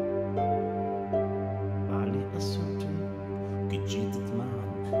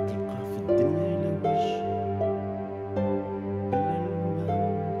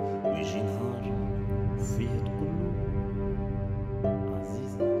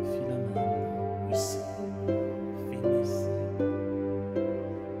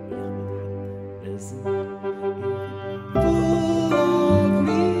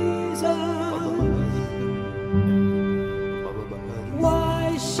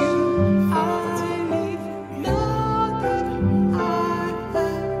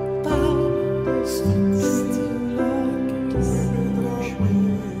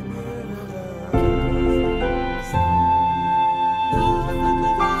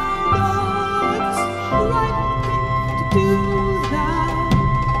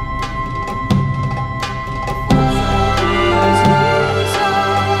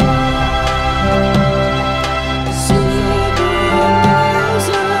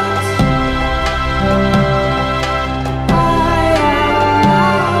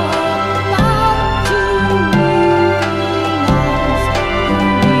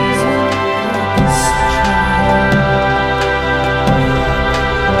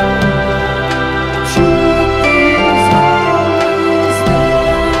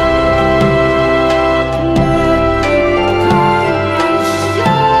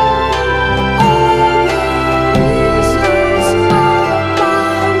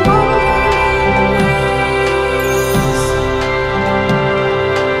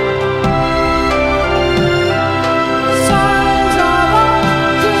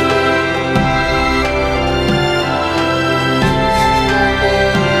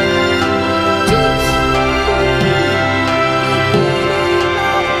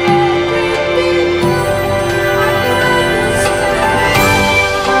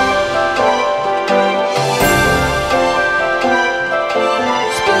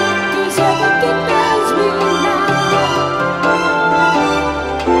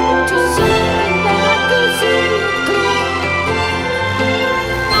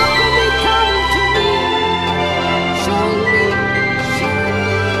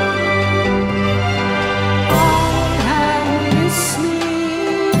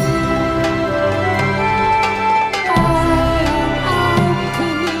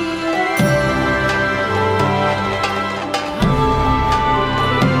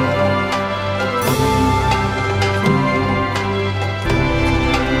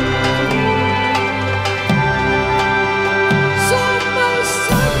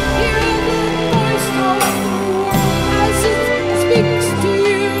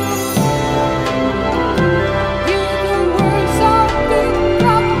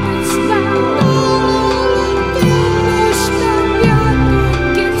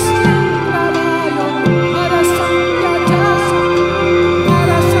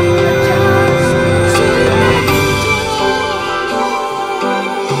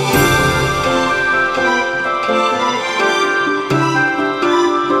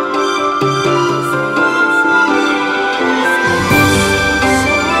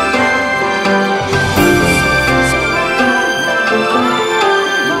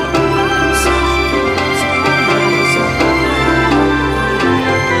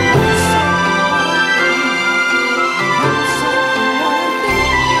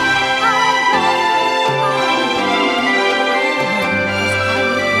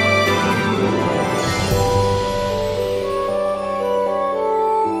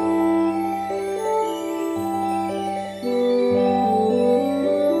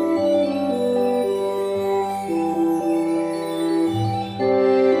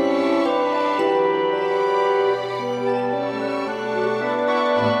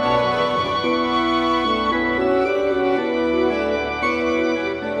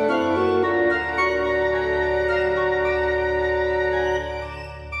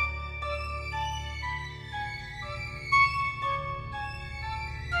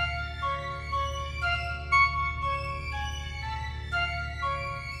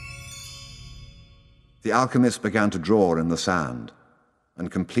 The alchemist began to draw in the sand,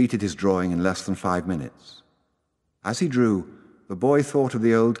 and completed his drawing in less than 5 minutes. As he drew, the boy thought of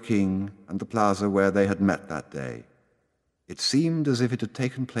the old king and the plaza where they had met that day. It seemed as if it had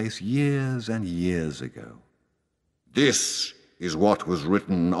taken place years and years ago. "This is what was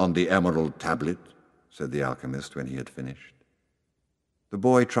written on the emerald tablet," said the alchemist when he had finished. The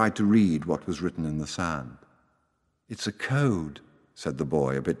boy tried to read what was written in the sand. "It's a code," said the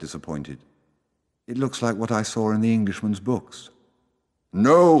boy, a bit disappointed. "It looks like what I saw in the Englishman's books."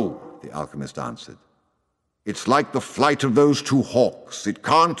 "No," the alchemist answered. "It's like the flight of those two hawks. It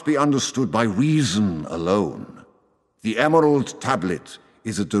can't be understood by reason alone. The emerald tablet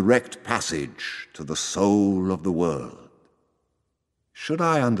is a direct passage to the soul of the world." "Should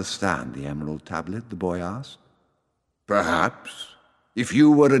I understand the emerald tablet?" the boy asked. "Perhaps. If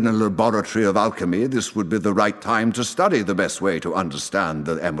you were in a laboratory of alchemy, this would be the right time to study the best way to understand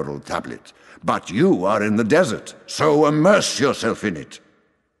the emerald tablet. But you are in the desert, so immerse yourself in it.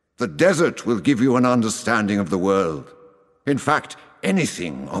 The desert will give you an understanding of the world. In fact,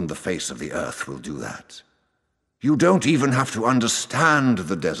 anything on the face of the earth will do that. You don't even have to understand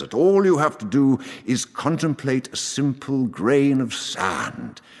the desert. All you have to do is contemplate a simple grain of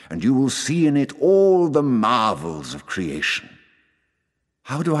sand, and you will see in it all the marvels of creation."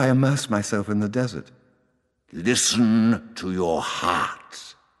 "How do I immerse myself in the desert?" "Listen to your heart.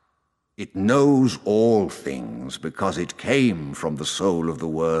 It knows all things because it came from the soul of the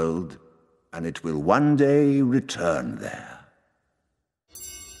world, and it will one day return there."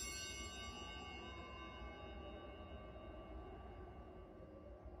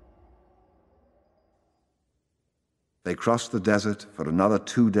 They crossed the desert for another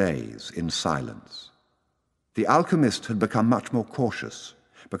 2 days in silence. The alchemist had become much more cautious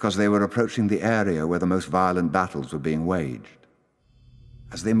because they were approaching the area where the most violent battles were being waged.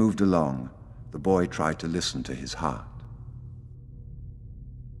 As they moved along, the boy tried to listen to his heart.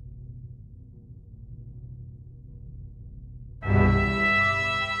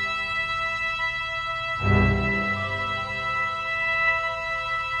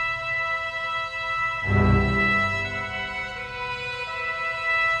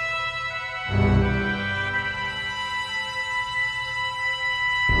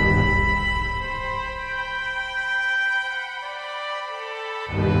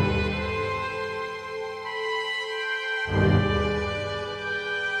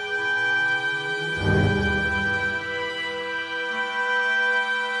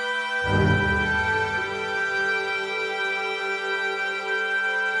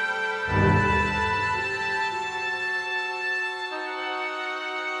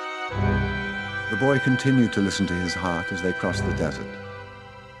 The boy continued to listen to his heart as they crossed the desert.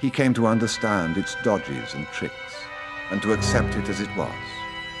 He came to understand its dodges and tricks, and to accept it as it was.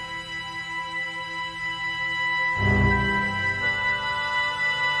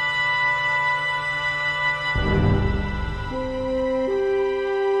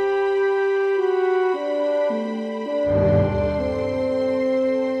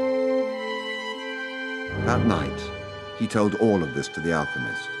 That night, he told all of this to the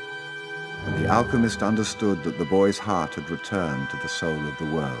alchemist. And the alchemist understood that the boy's heart had returned to the soul of the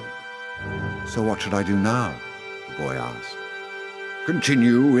world. "So what should I do now?" the boy asked.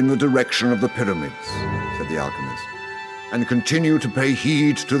 "Continue in the direction of the pyramids," said the alchemist, "and continue to pay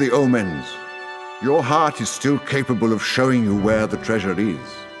heed to the omens. Your heart is still capable of showing you where the treasure is."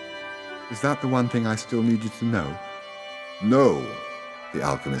 "Is that the one thing I still needed to know?" "No," the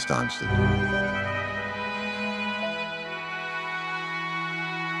alchemist answered.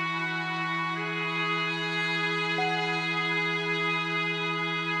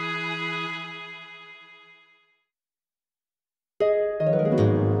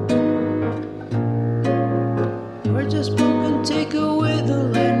 Words are spoken, take away the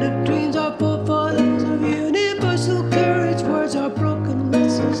land of dreams. Our forefathers of universal courage. Words are broken,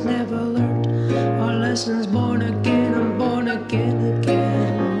 lessons never learned. Our lessons born again and born again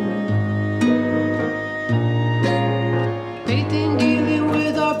again.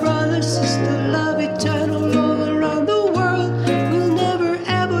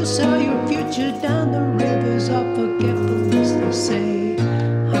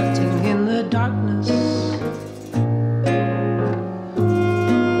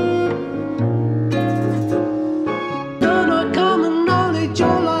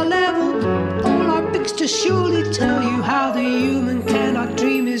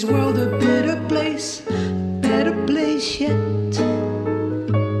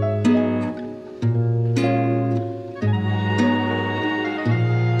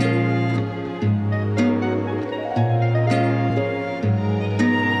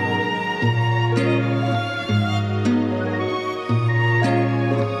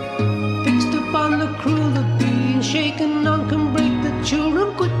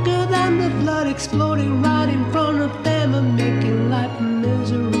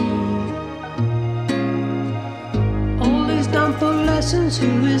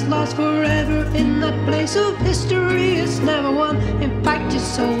 soul is lost forever in that place of history. It's never won. In fact, your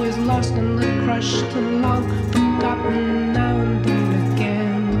soul is lost in the crushed and long forgotten now and then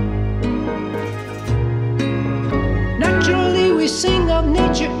again. Naturally, we sing of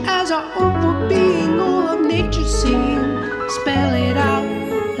nature as our own for being. All of nature sing, spell it out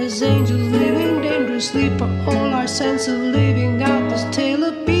as angels living dangerously for all our sense of living out this tale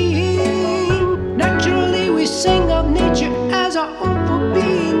of being. Naturally, we sing of nature as our own for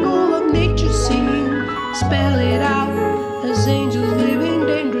being. All of nature sing, spell it out as angels living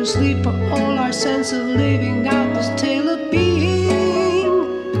dangerously for all our sense of living out this tale of being.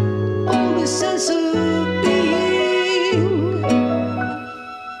 All this sense of being.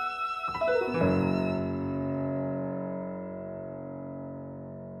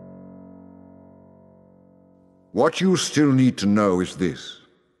 What you still need to know is this.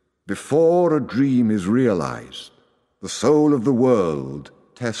 Before a dream is realized, the soul of the world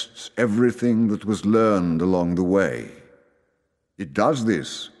tests everything that was learned along the way. It does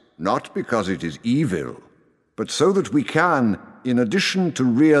this not because it is evil, but so that we can, in addition to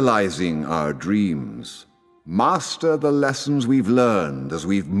realizing our dreams, master the lessons we've learned as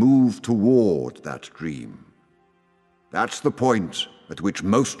we've moved toward that dream. That's the point at which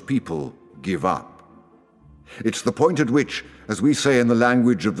most people give up. It's the point at which, as we say in the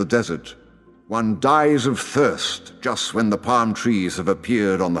language of the desert, one dies of thirst just when the palm trees have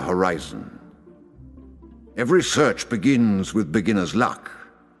appeared on the horizon. Every search begins with beginner's luck,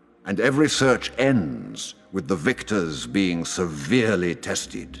 and every search ends with the victors being severely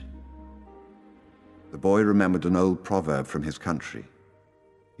tested. The boy remembered an old proverb from his country.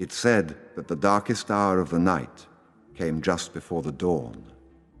 It said that the darkest hour of the night came just before the dawn.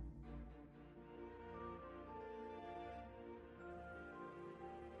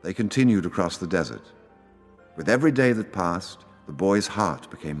 They continued across the desert. With every day that passed, the boy's heart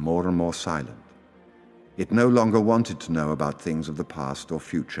became more and more silent. It no longer wanted to know about things of the past or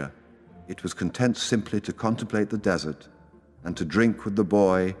future. It was content simply to contemplate the desert and to drink with the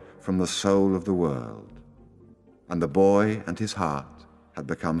boy from the soul of the world. And the boy and his heart had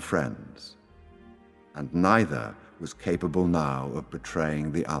become friends. And neither was capable now of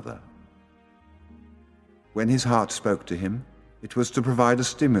betraying the other. When his heart spoke to him, it was to provide a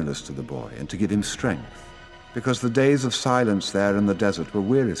stimulus to the boy and to give him strength, because the days of silence there in the desert were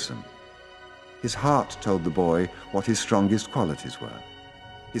wearisome. His heart told the boy what his strongest qualities were: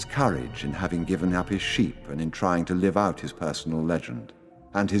 his courage in having given up his sheep and in trying to live out his personal legend,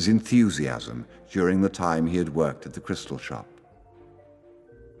 and his enthusiasm during the time he had worked at the crystal shop.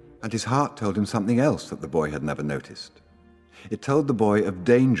 And his heart told him something else that the boy had never noticed. It told the boy of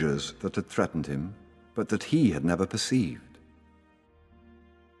dangers that had threatened him, but that he had never perceived.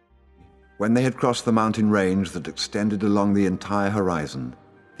 When they had crossed the mountain range that extended along the entire horizon,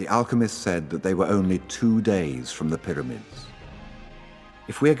 the alchemist said that they were only 2 days from the pyramids.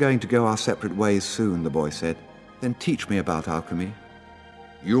 "If we are going to go our separate ways soon," the boy said, "then teach me about alchemy."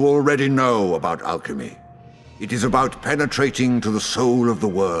 You already know about alchemy. It is about penetrating to the soul of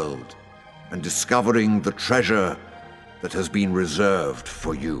the world and discovering the treasure that has been reserved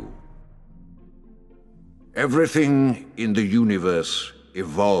for you. Everything in the universe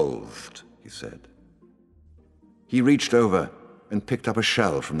evolved, he said. He reached over and picked up a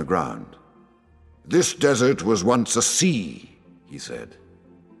shell from the ground. This desert was once a sea, he said.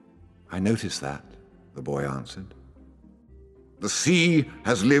 I noticed that, the boy answered. The sea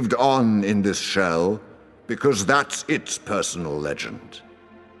has lived on in this shell because that's its personal legend.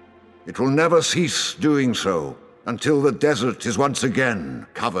 It will never cease doing so until the desert is once again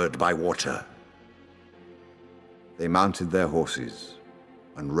covered by water. They mounted their horses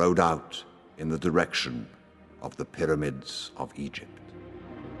and rode out in the direction of the pyramids of Egypt.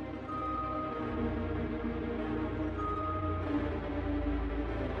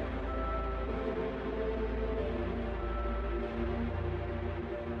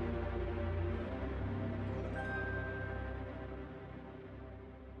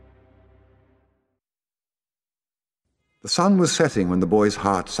 The sun was setting when the boy's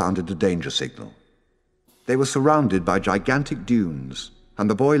heart sounded a danger signal. They were surrounded by gigantic dunes, and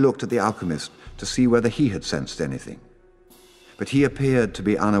the boy looked at the alchemist to see whether he had sensed anything. But he appeared to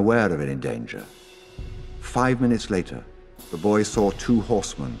be unaware of any danger. 5 minutes later, the boy saw 2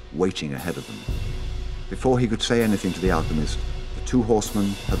 horsemen waiting ahead of them. Before he could say anything to the alchemist, the 2 horsemen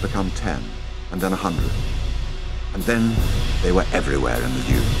had become 10, and then 100. And then they were everywhere in the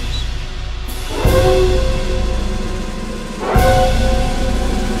dunes.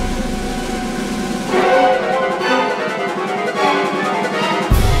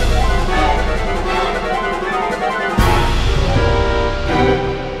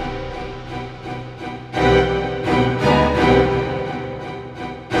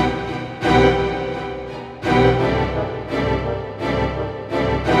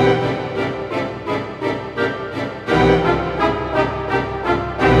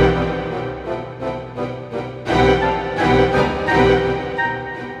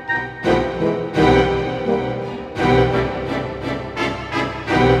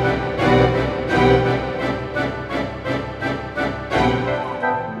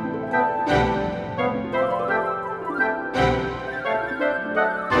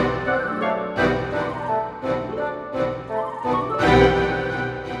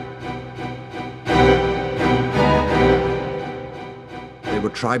 were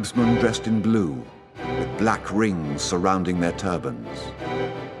tribesmen dressed in blue, with black rings surrounding their turbans.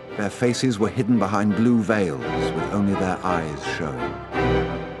 Their faces were hidden behind blue veils, with only their eyes showing.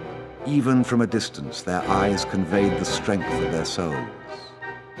 Even from a distance, their eyes conveyed the strength of their souls,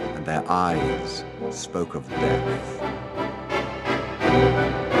 and their eyes spoke of death.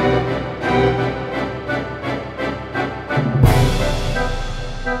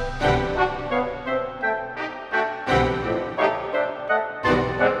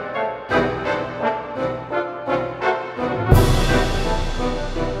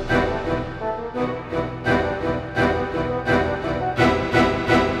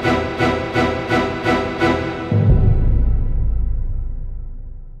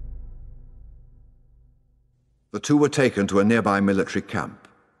 The two were taken to a nearby military camp.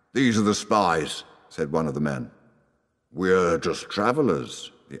 "These are the spies," said one of the men. "We're just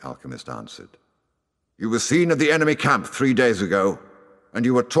travelers," the alchemist answered. "You were seen at the enemy camp 3 days ago, and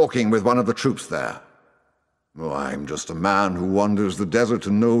you were talking with one of the troops there." "Oh, I'm just a man who wanders the desert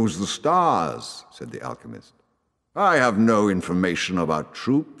and knows the stars," said the alchemist. "I have no information about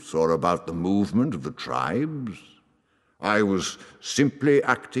troops or about the movement of the tribes. I was simply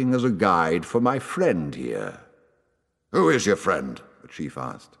acting as a guide for my friend here." "Who is your friend?" the chief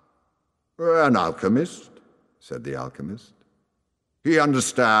asked. "An alchemist," said the alchemist. "He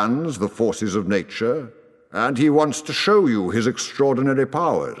understands the forces of nature, and he wants to show you his extraordinary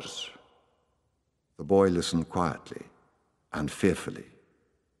powers." The boy listened quietly and fearfully.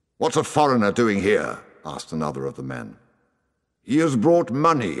 "What's a foreigner doing here?" asked another of the men. "He has brought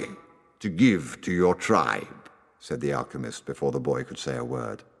money to give to your tribe," said the alchemist before the boy could say a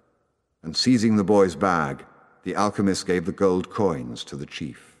word. And seizing the boy's bag, the alchemist gave the gold coins to the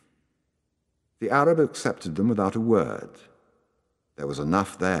chief. The Arab accepted them without a word. There was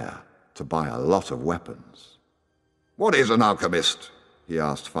enough there to buy a lot of weapons. "What is an alchemist?" he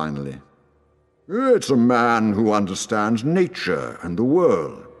asked finally. "It's a man who understands nature and the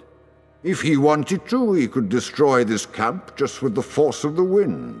world. If he wanted to, he could destroy this camp just with the force of the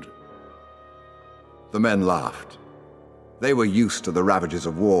wind." The men laughed. They were used to the ravages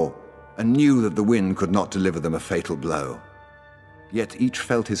of war and knew that the wind could not deliver them a fatal blow. Yet each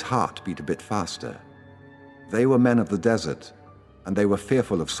felt his heart beat a bit faster. They were men of the desert, and they were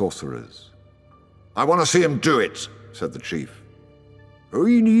fearful of sorcerers. "I want to see him do it," said the chief. "Oh,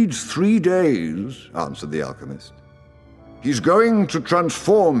 he needs 3 days," answered the alchemist. "He's going to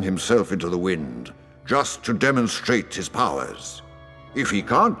transform himself into the wind, just to demonstrate his powers. If he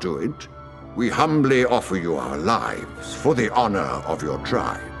can't do it, we humbly offer you our lives for the honor of your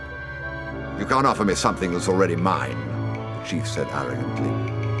tribe." "You can't offer me something that's already mine," the chief said arrogantly.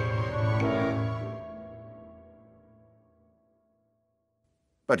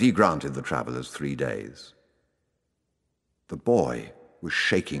 But he granted the travelers 3 days. The boy was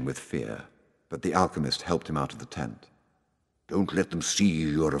shaking with fear, but the alchemist helped him out of the tent. "Don't let them see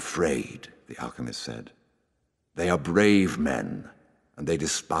you're afraid," the alchemist said. "They are brave men, and they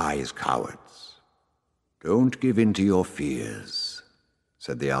despise cowards. Don't give in to your fears,"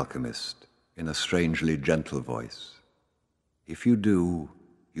 said the alchemist in a strangely gentle voice. "If you do,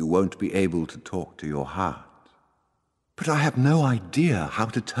 you won't be able to talk to your heart." "But I have no idea how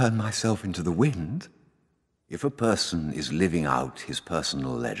to turn myself into the wind." "If a person is living out his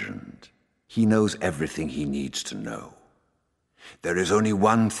personal legend, he knows everything he needs to know. There is only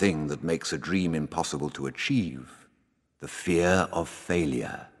one thing that makes a dream impossible to achieve: the fear of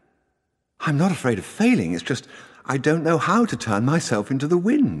failure." "I'm not afraid of failing, it's just I don't know how to turn myself into the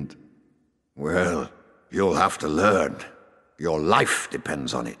wind." "Well, you'll have to learn. Your life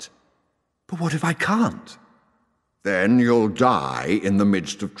depends on it." "But what if I can't?" "Then you'll die in the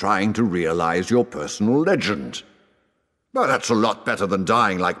midst of trying to realize your personal legend. But that's a lot better than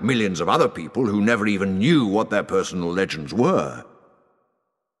dying like millions of other people who never even knew what their personal legends were."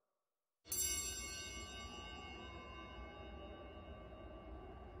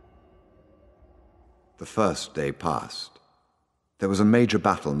 The first day passed. There was a major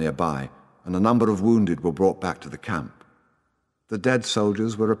battle nearby, and a number of wounded were brought back to the camp. The dead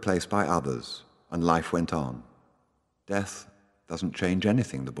soldiers were replaced by others, and life went on. Death doesn't change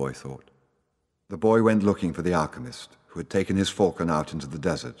anything, the boy thought. The boy went looking for the alchemist, who had taken his falcon out into the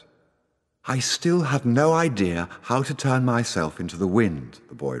desert. "I still have no idea how to turn myself into the wind,"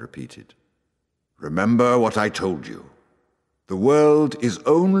 the boy repeated. "Remember what I told you. The world is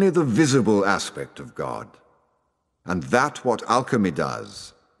only the visible aspect of God, and that what alchemy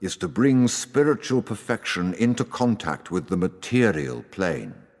does is to bring spiritual perfection into contact with the material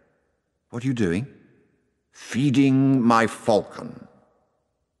plane." "What are you doing?" "Feeding my falcon."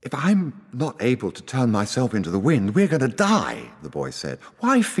 "If I'm not able to turn myself into the wind, we're going to die," the boy said.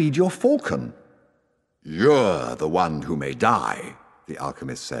 "Why feed your falcon?" "You're the one who may die," the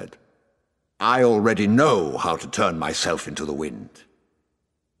alchemist said. "I already know how to turn myself into the wind."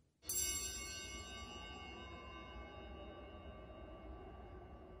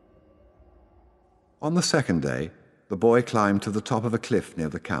 On the second day, the boy climbed to the top of a cliff near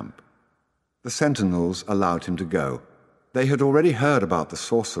the camp. The sentinels allowed him to go. They had already heard about the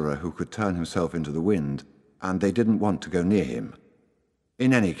sorcerer who could turn himself into the wind, and they didn't want to go near him.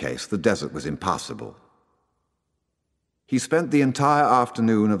 In any case, the desert was impassable. He spent the entire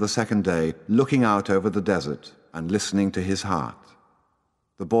afternoon of the second day looking out over the desert and listening to his heart.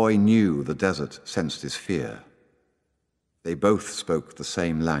 The boy knew the desert sensed his fear. They both spoke the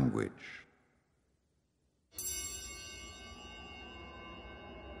same language.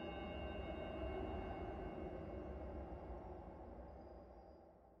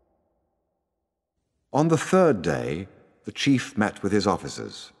 On the third day, the chief met with his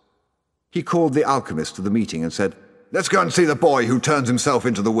officers. He called the alchemist to the meeting and said, "Let's go and see the boy who turns himself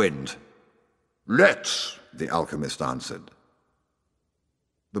into the wind." "Let's," the alchemist answered.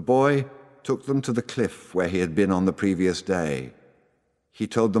 The boy took them to the cliff where he had been on the previous day. He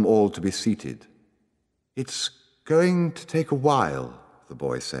told them all to be seated. "It's going to take a while," the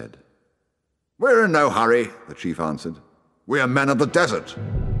boy said. "We're in no hurry," the chief answered. "We are men of the desert."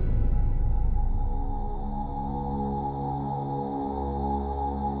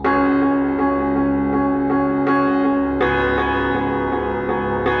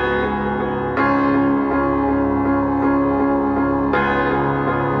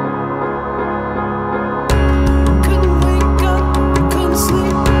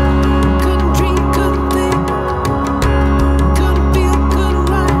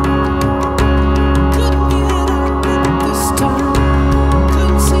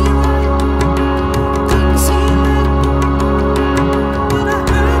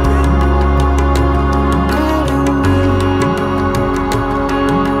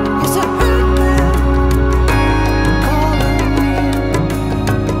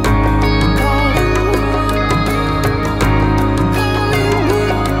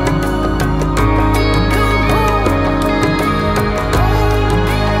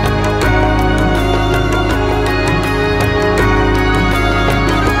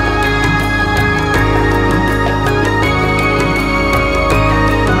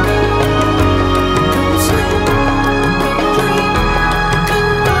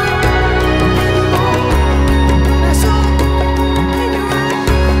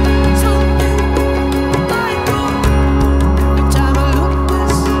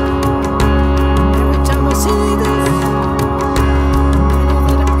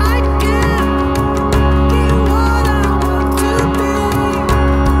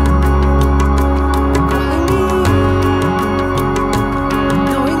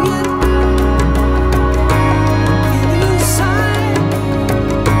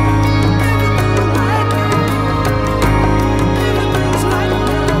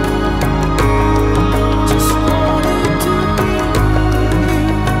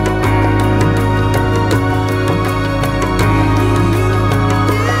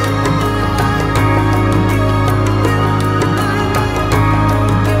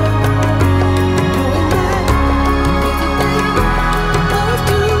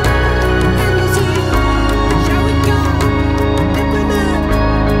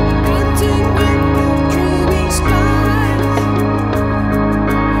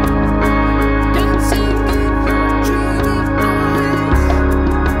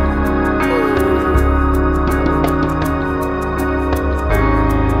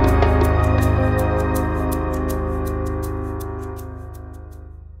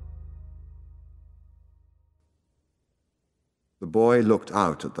 The boy looked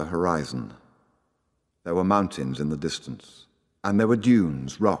out at the horizon. There were mountains in the distance, and there were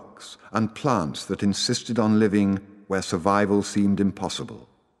dunes, rocks, and plants that insisted on living where survival seemed impossible.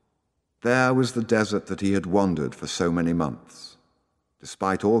 There was the desert that he had wandered for so many months.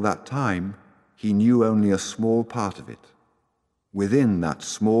 Despite all that time, he knew only a small part of it. Within that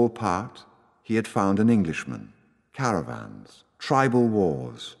small part, he had found an Englishman, caravans, tribal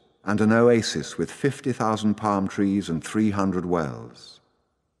wars, and an oasis with 50,000 palm trees and 300 wells.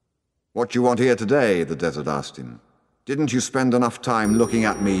 "What do you want here today?" the desert asked him. "Didn't you spend enough time looking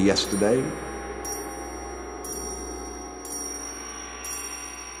at me yesterday?"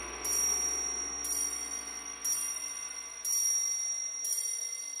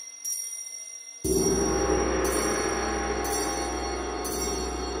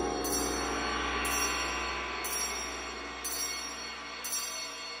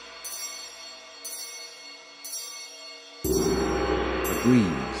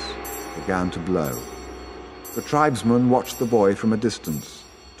 breeze began to blow. The tribesmen watched the boy from a distance,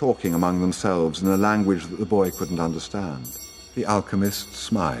 talking among themselves in a language that the boy couldn't understand. The alchemist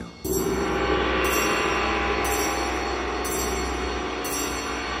smiled.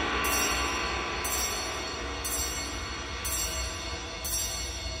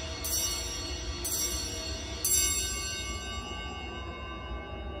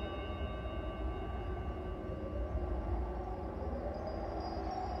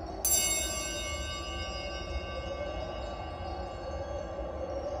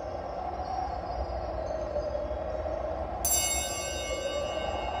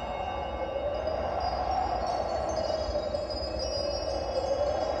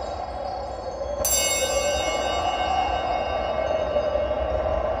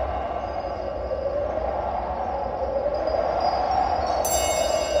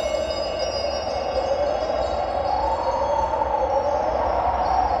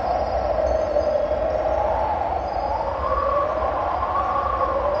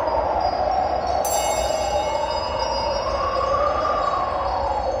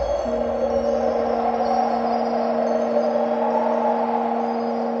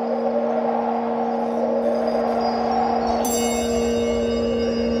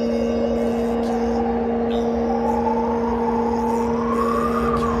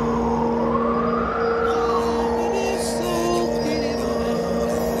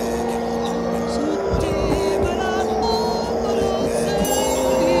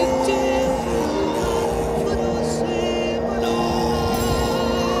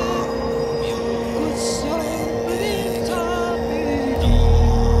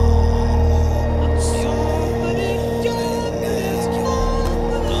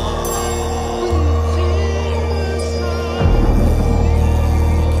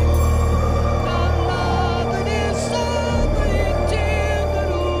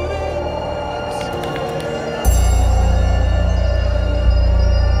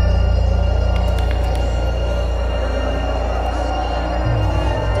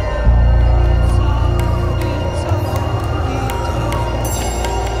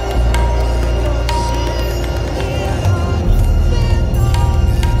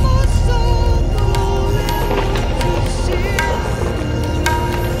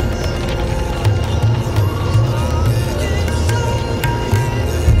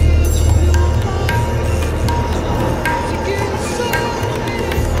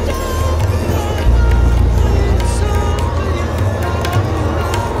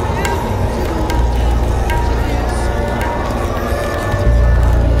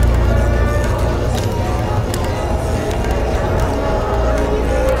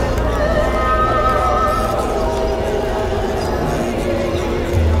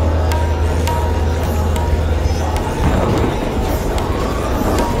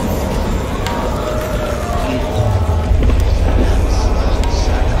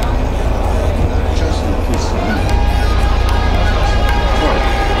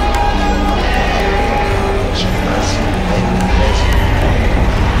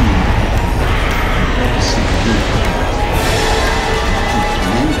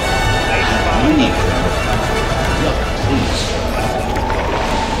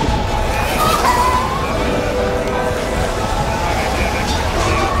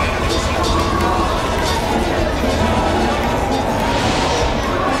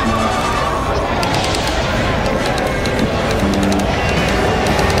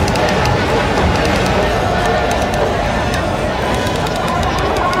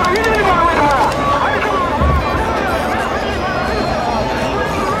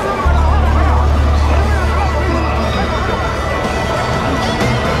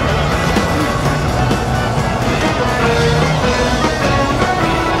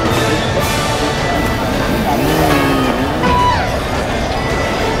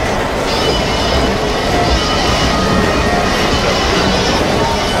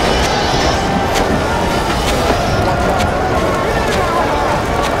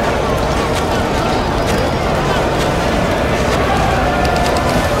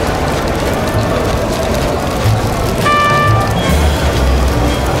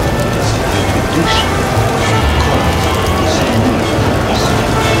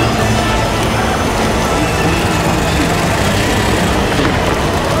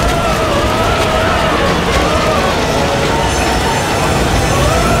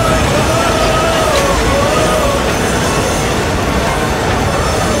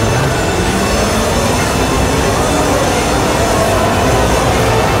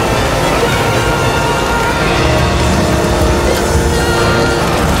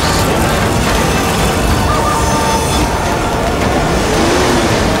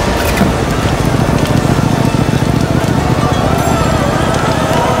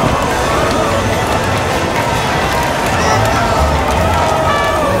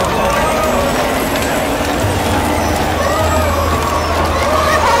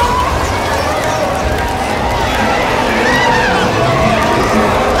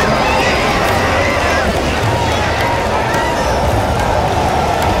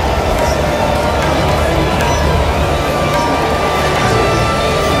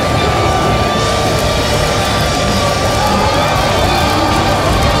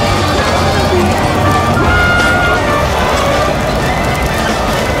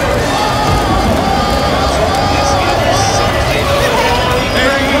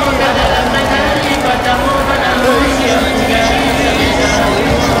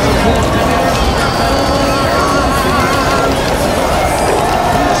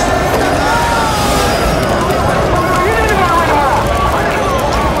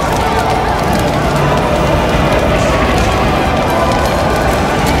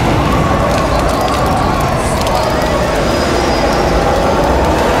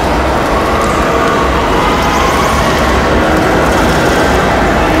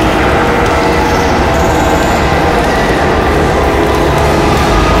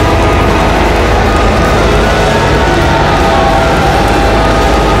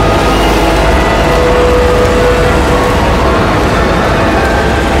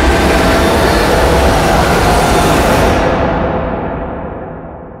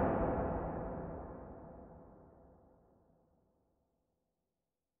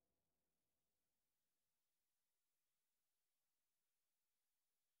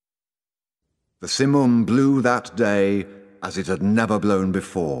 The Simum blew that day as it had never blown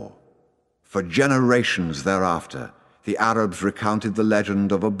before. For generations thereafter, the Arabs recounted the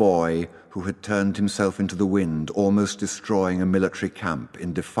legend of a boy who had turned himself into the wind, almost destroying a military camp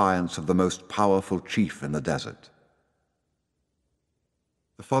in defiance of the most powerful chief in the desert.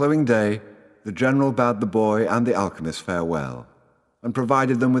 The following day, the general bade the boy and the alchemist farewell, and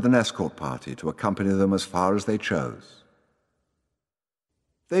provided them with an escort party to accompany them as far as they chose.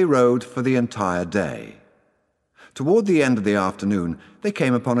 They rode for the entire day. Toward the end of the afternoon, they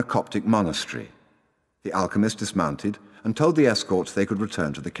came upon a Coptic monastery. The alchemist dismounted and told the escorts they could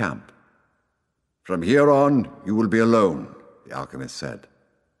return to the camp. "From here on, you will be alone," the alchemist said.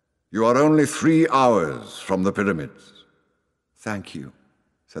 "You are only 3 hours from the pyramids." "Thank you,"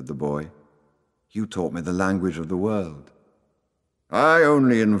 said the boy. "You taught me the language of the world." "I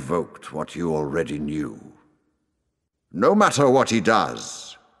only invoked what you already knew. No matter what he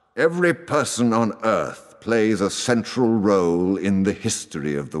does, every person on earth plays a central role in the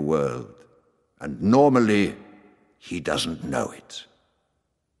history of the world, and normally he doesn't know it."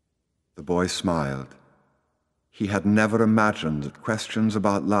 The boy smiled. He had never imagined that questions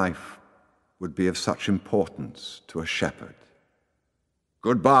about life would be of such importance to a shepherd.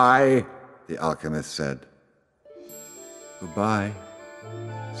 "Goodbye," the alchemist said. "Goodbye,"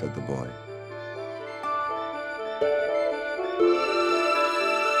 said the boy.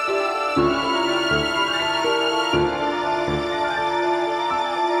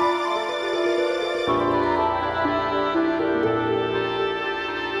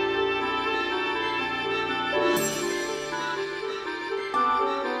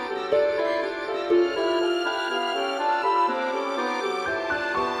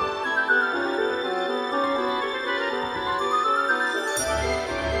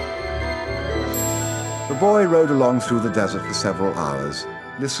 The boy rode along through the desert for several hours,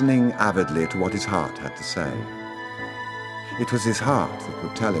 listening avidly to what his heart had to say. It was his heart that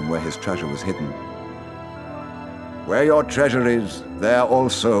would tell him where his treasure was hidden. "Where your treasure is, there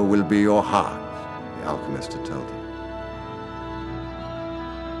also will be your heart," the alchemist had told him.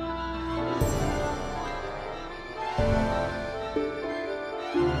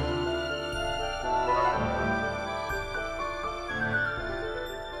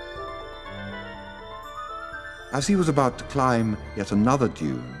 As he was about to climb yet another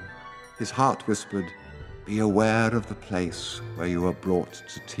dune, his heart whispered, "Be aware of the place where you are brought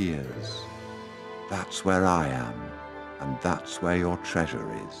to tears. That's where I am, and that's where your treasure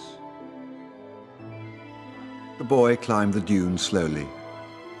is." The boy climbed the dune slowly.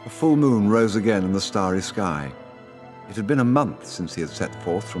 A full moon rose again in the starry sky. It had been a month since he had set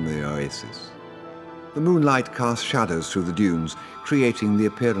forth from the oasis. The moonlight cast shadows through the dunes, creating the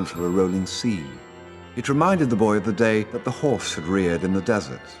appearance of a rolling sea. It reminded the boy of the day that the horse had reared in the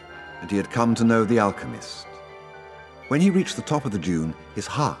desert, and he had come to know the alchemist. When he reached the top of the dune, his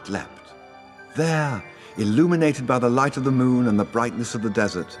heart leapt. There, illuminated by the light of the moon and the brightness of the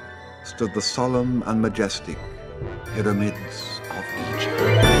desert, stood the solemn and majestic pyramids of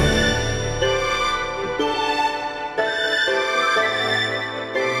Egypt.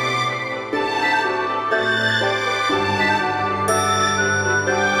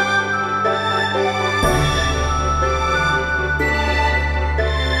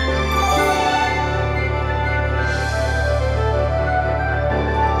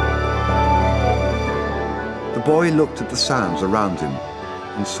 The boy looked at the sands around him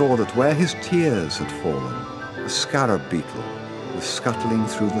and saw that where his tears had fallen, a scarab beetle was scuttling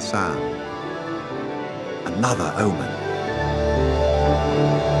through the sand. Another omen.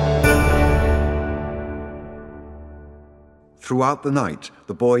 Throughout the night,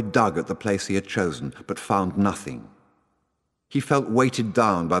 the boy dug at the place he had chosen, but found nothing. He felt weighted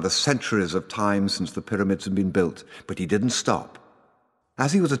down by the centuries of time since the pyramids had been built, but he didn't stop.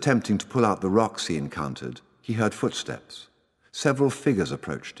 As he was attempting to pull out the rocks he encountered, he heard footsteps. Several figures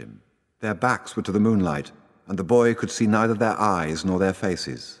approached him. Their backs were to the moonlight, and the boy could see neither their eyes nor their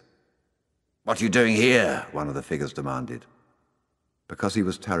faces. "What are you doing here?" one of the figures demanded. Because he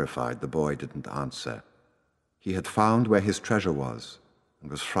was terrified, the boy didn't answer. He had found where his treasure was,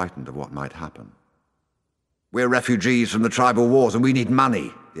 and was frightened of what might happen. "We're refugees from the tribal wars, and we need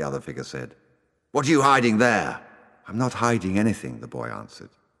money," the other figure said. "What are you hiding there?" "I'm not hiding anything," the boy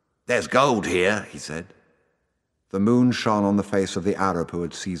answered. "There's gold here," he said. The moon shone on the face of the Arab who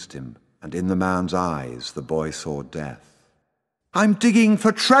had seized him, and in the man's eyes the boy saw death. "I'm digging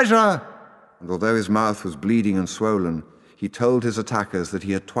for treasure!" And although his mouth was bleeding and swollen, he told his attackers that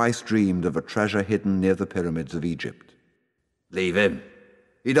he had twice dreamed of a treasure hidden near the pyramids of Egypt. "Leave him.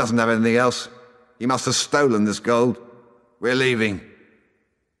 He doesn't have anything else. He must have stolen this gold. We're leaving."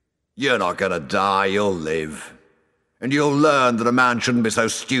 You're not going to die, you'll live. And you'll learn that a man shouldn't be so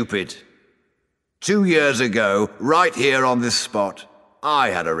stupid. 2 years ago, right here on this spot, I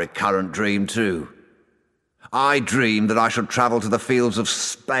had a recurrent dream too. I dreamed that I should travel to the fields of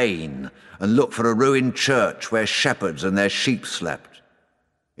Spain and look for a ruined church where shepherds and their sheep slept.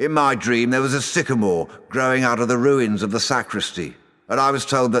 In my dream, there was a sycamore growing out of the ruins of the sacristy, and I was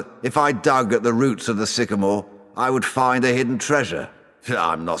told that if I dug at the roots of the sycamore, I would find a hidden treasure.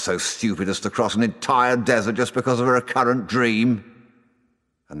 I'm not so stupid as to cross an entire desert just because of a recurrent dream.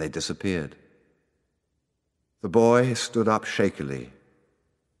 And they disappeared. The boy stood up shakily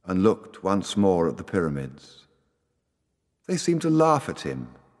and looked once more at the pyramids. They seemed to laugh at him,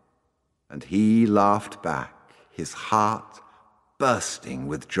 and he laughed back, his heart bursting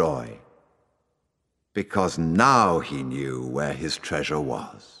with joy, because now he knew where his treasure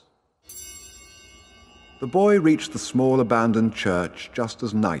was. The boy reached the small abandoned church just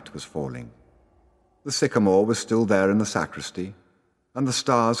as night was falling. The sycamore was still there in the sacristy, and the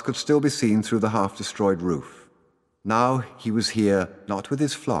stars could still be seen through the half-destroyed roof. Now he was here not with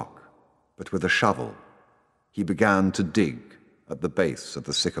his flock, but with a shovel. He began to dig at the base of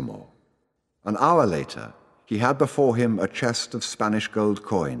the sycamore. An hour later, he had before him a chest of Spanish gold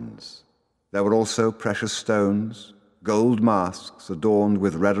coins. There were also precious stones, gold masks adorned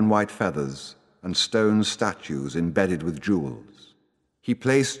with red and white feathers, and stone statues embedded with jewels. He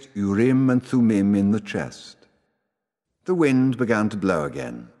placed Urim and Thummim in the chest. The wind began to blow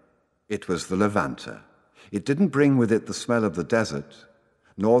again. It was the Levanter. It didn't bring with it the smell of the desert,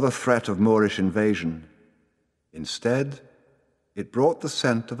 nor the threat of Moorish invasion. Instead, it brought the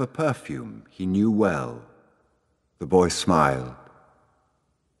scent of a perfume he knew well. The boy smiled.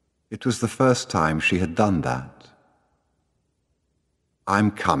 It was the first time she had done that.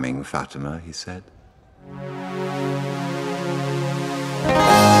 "I'm coming, Fatima," he said.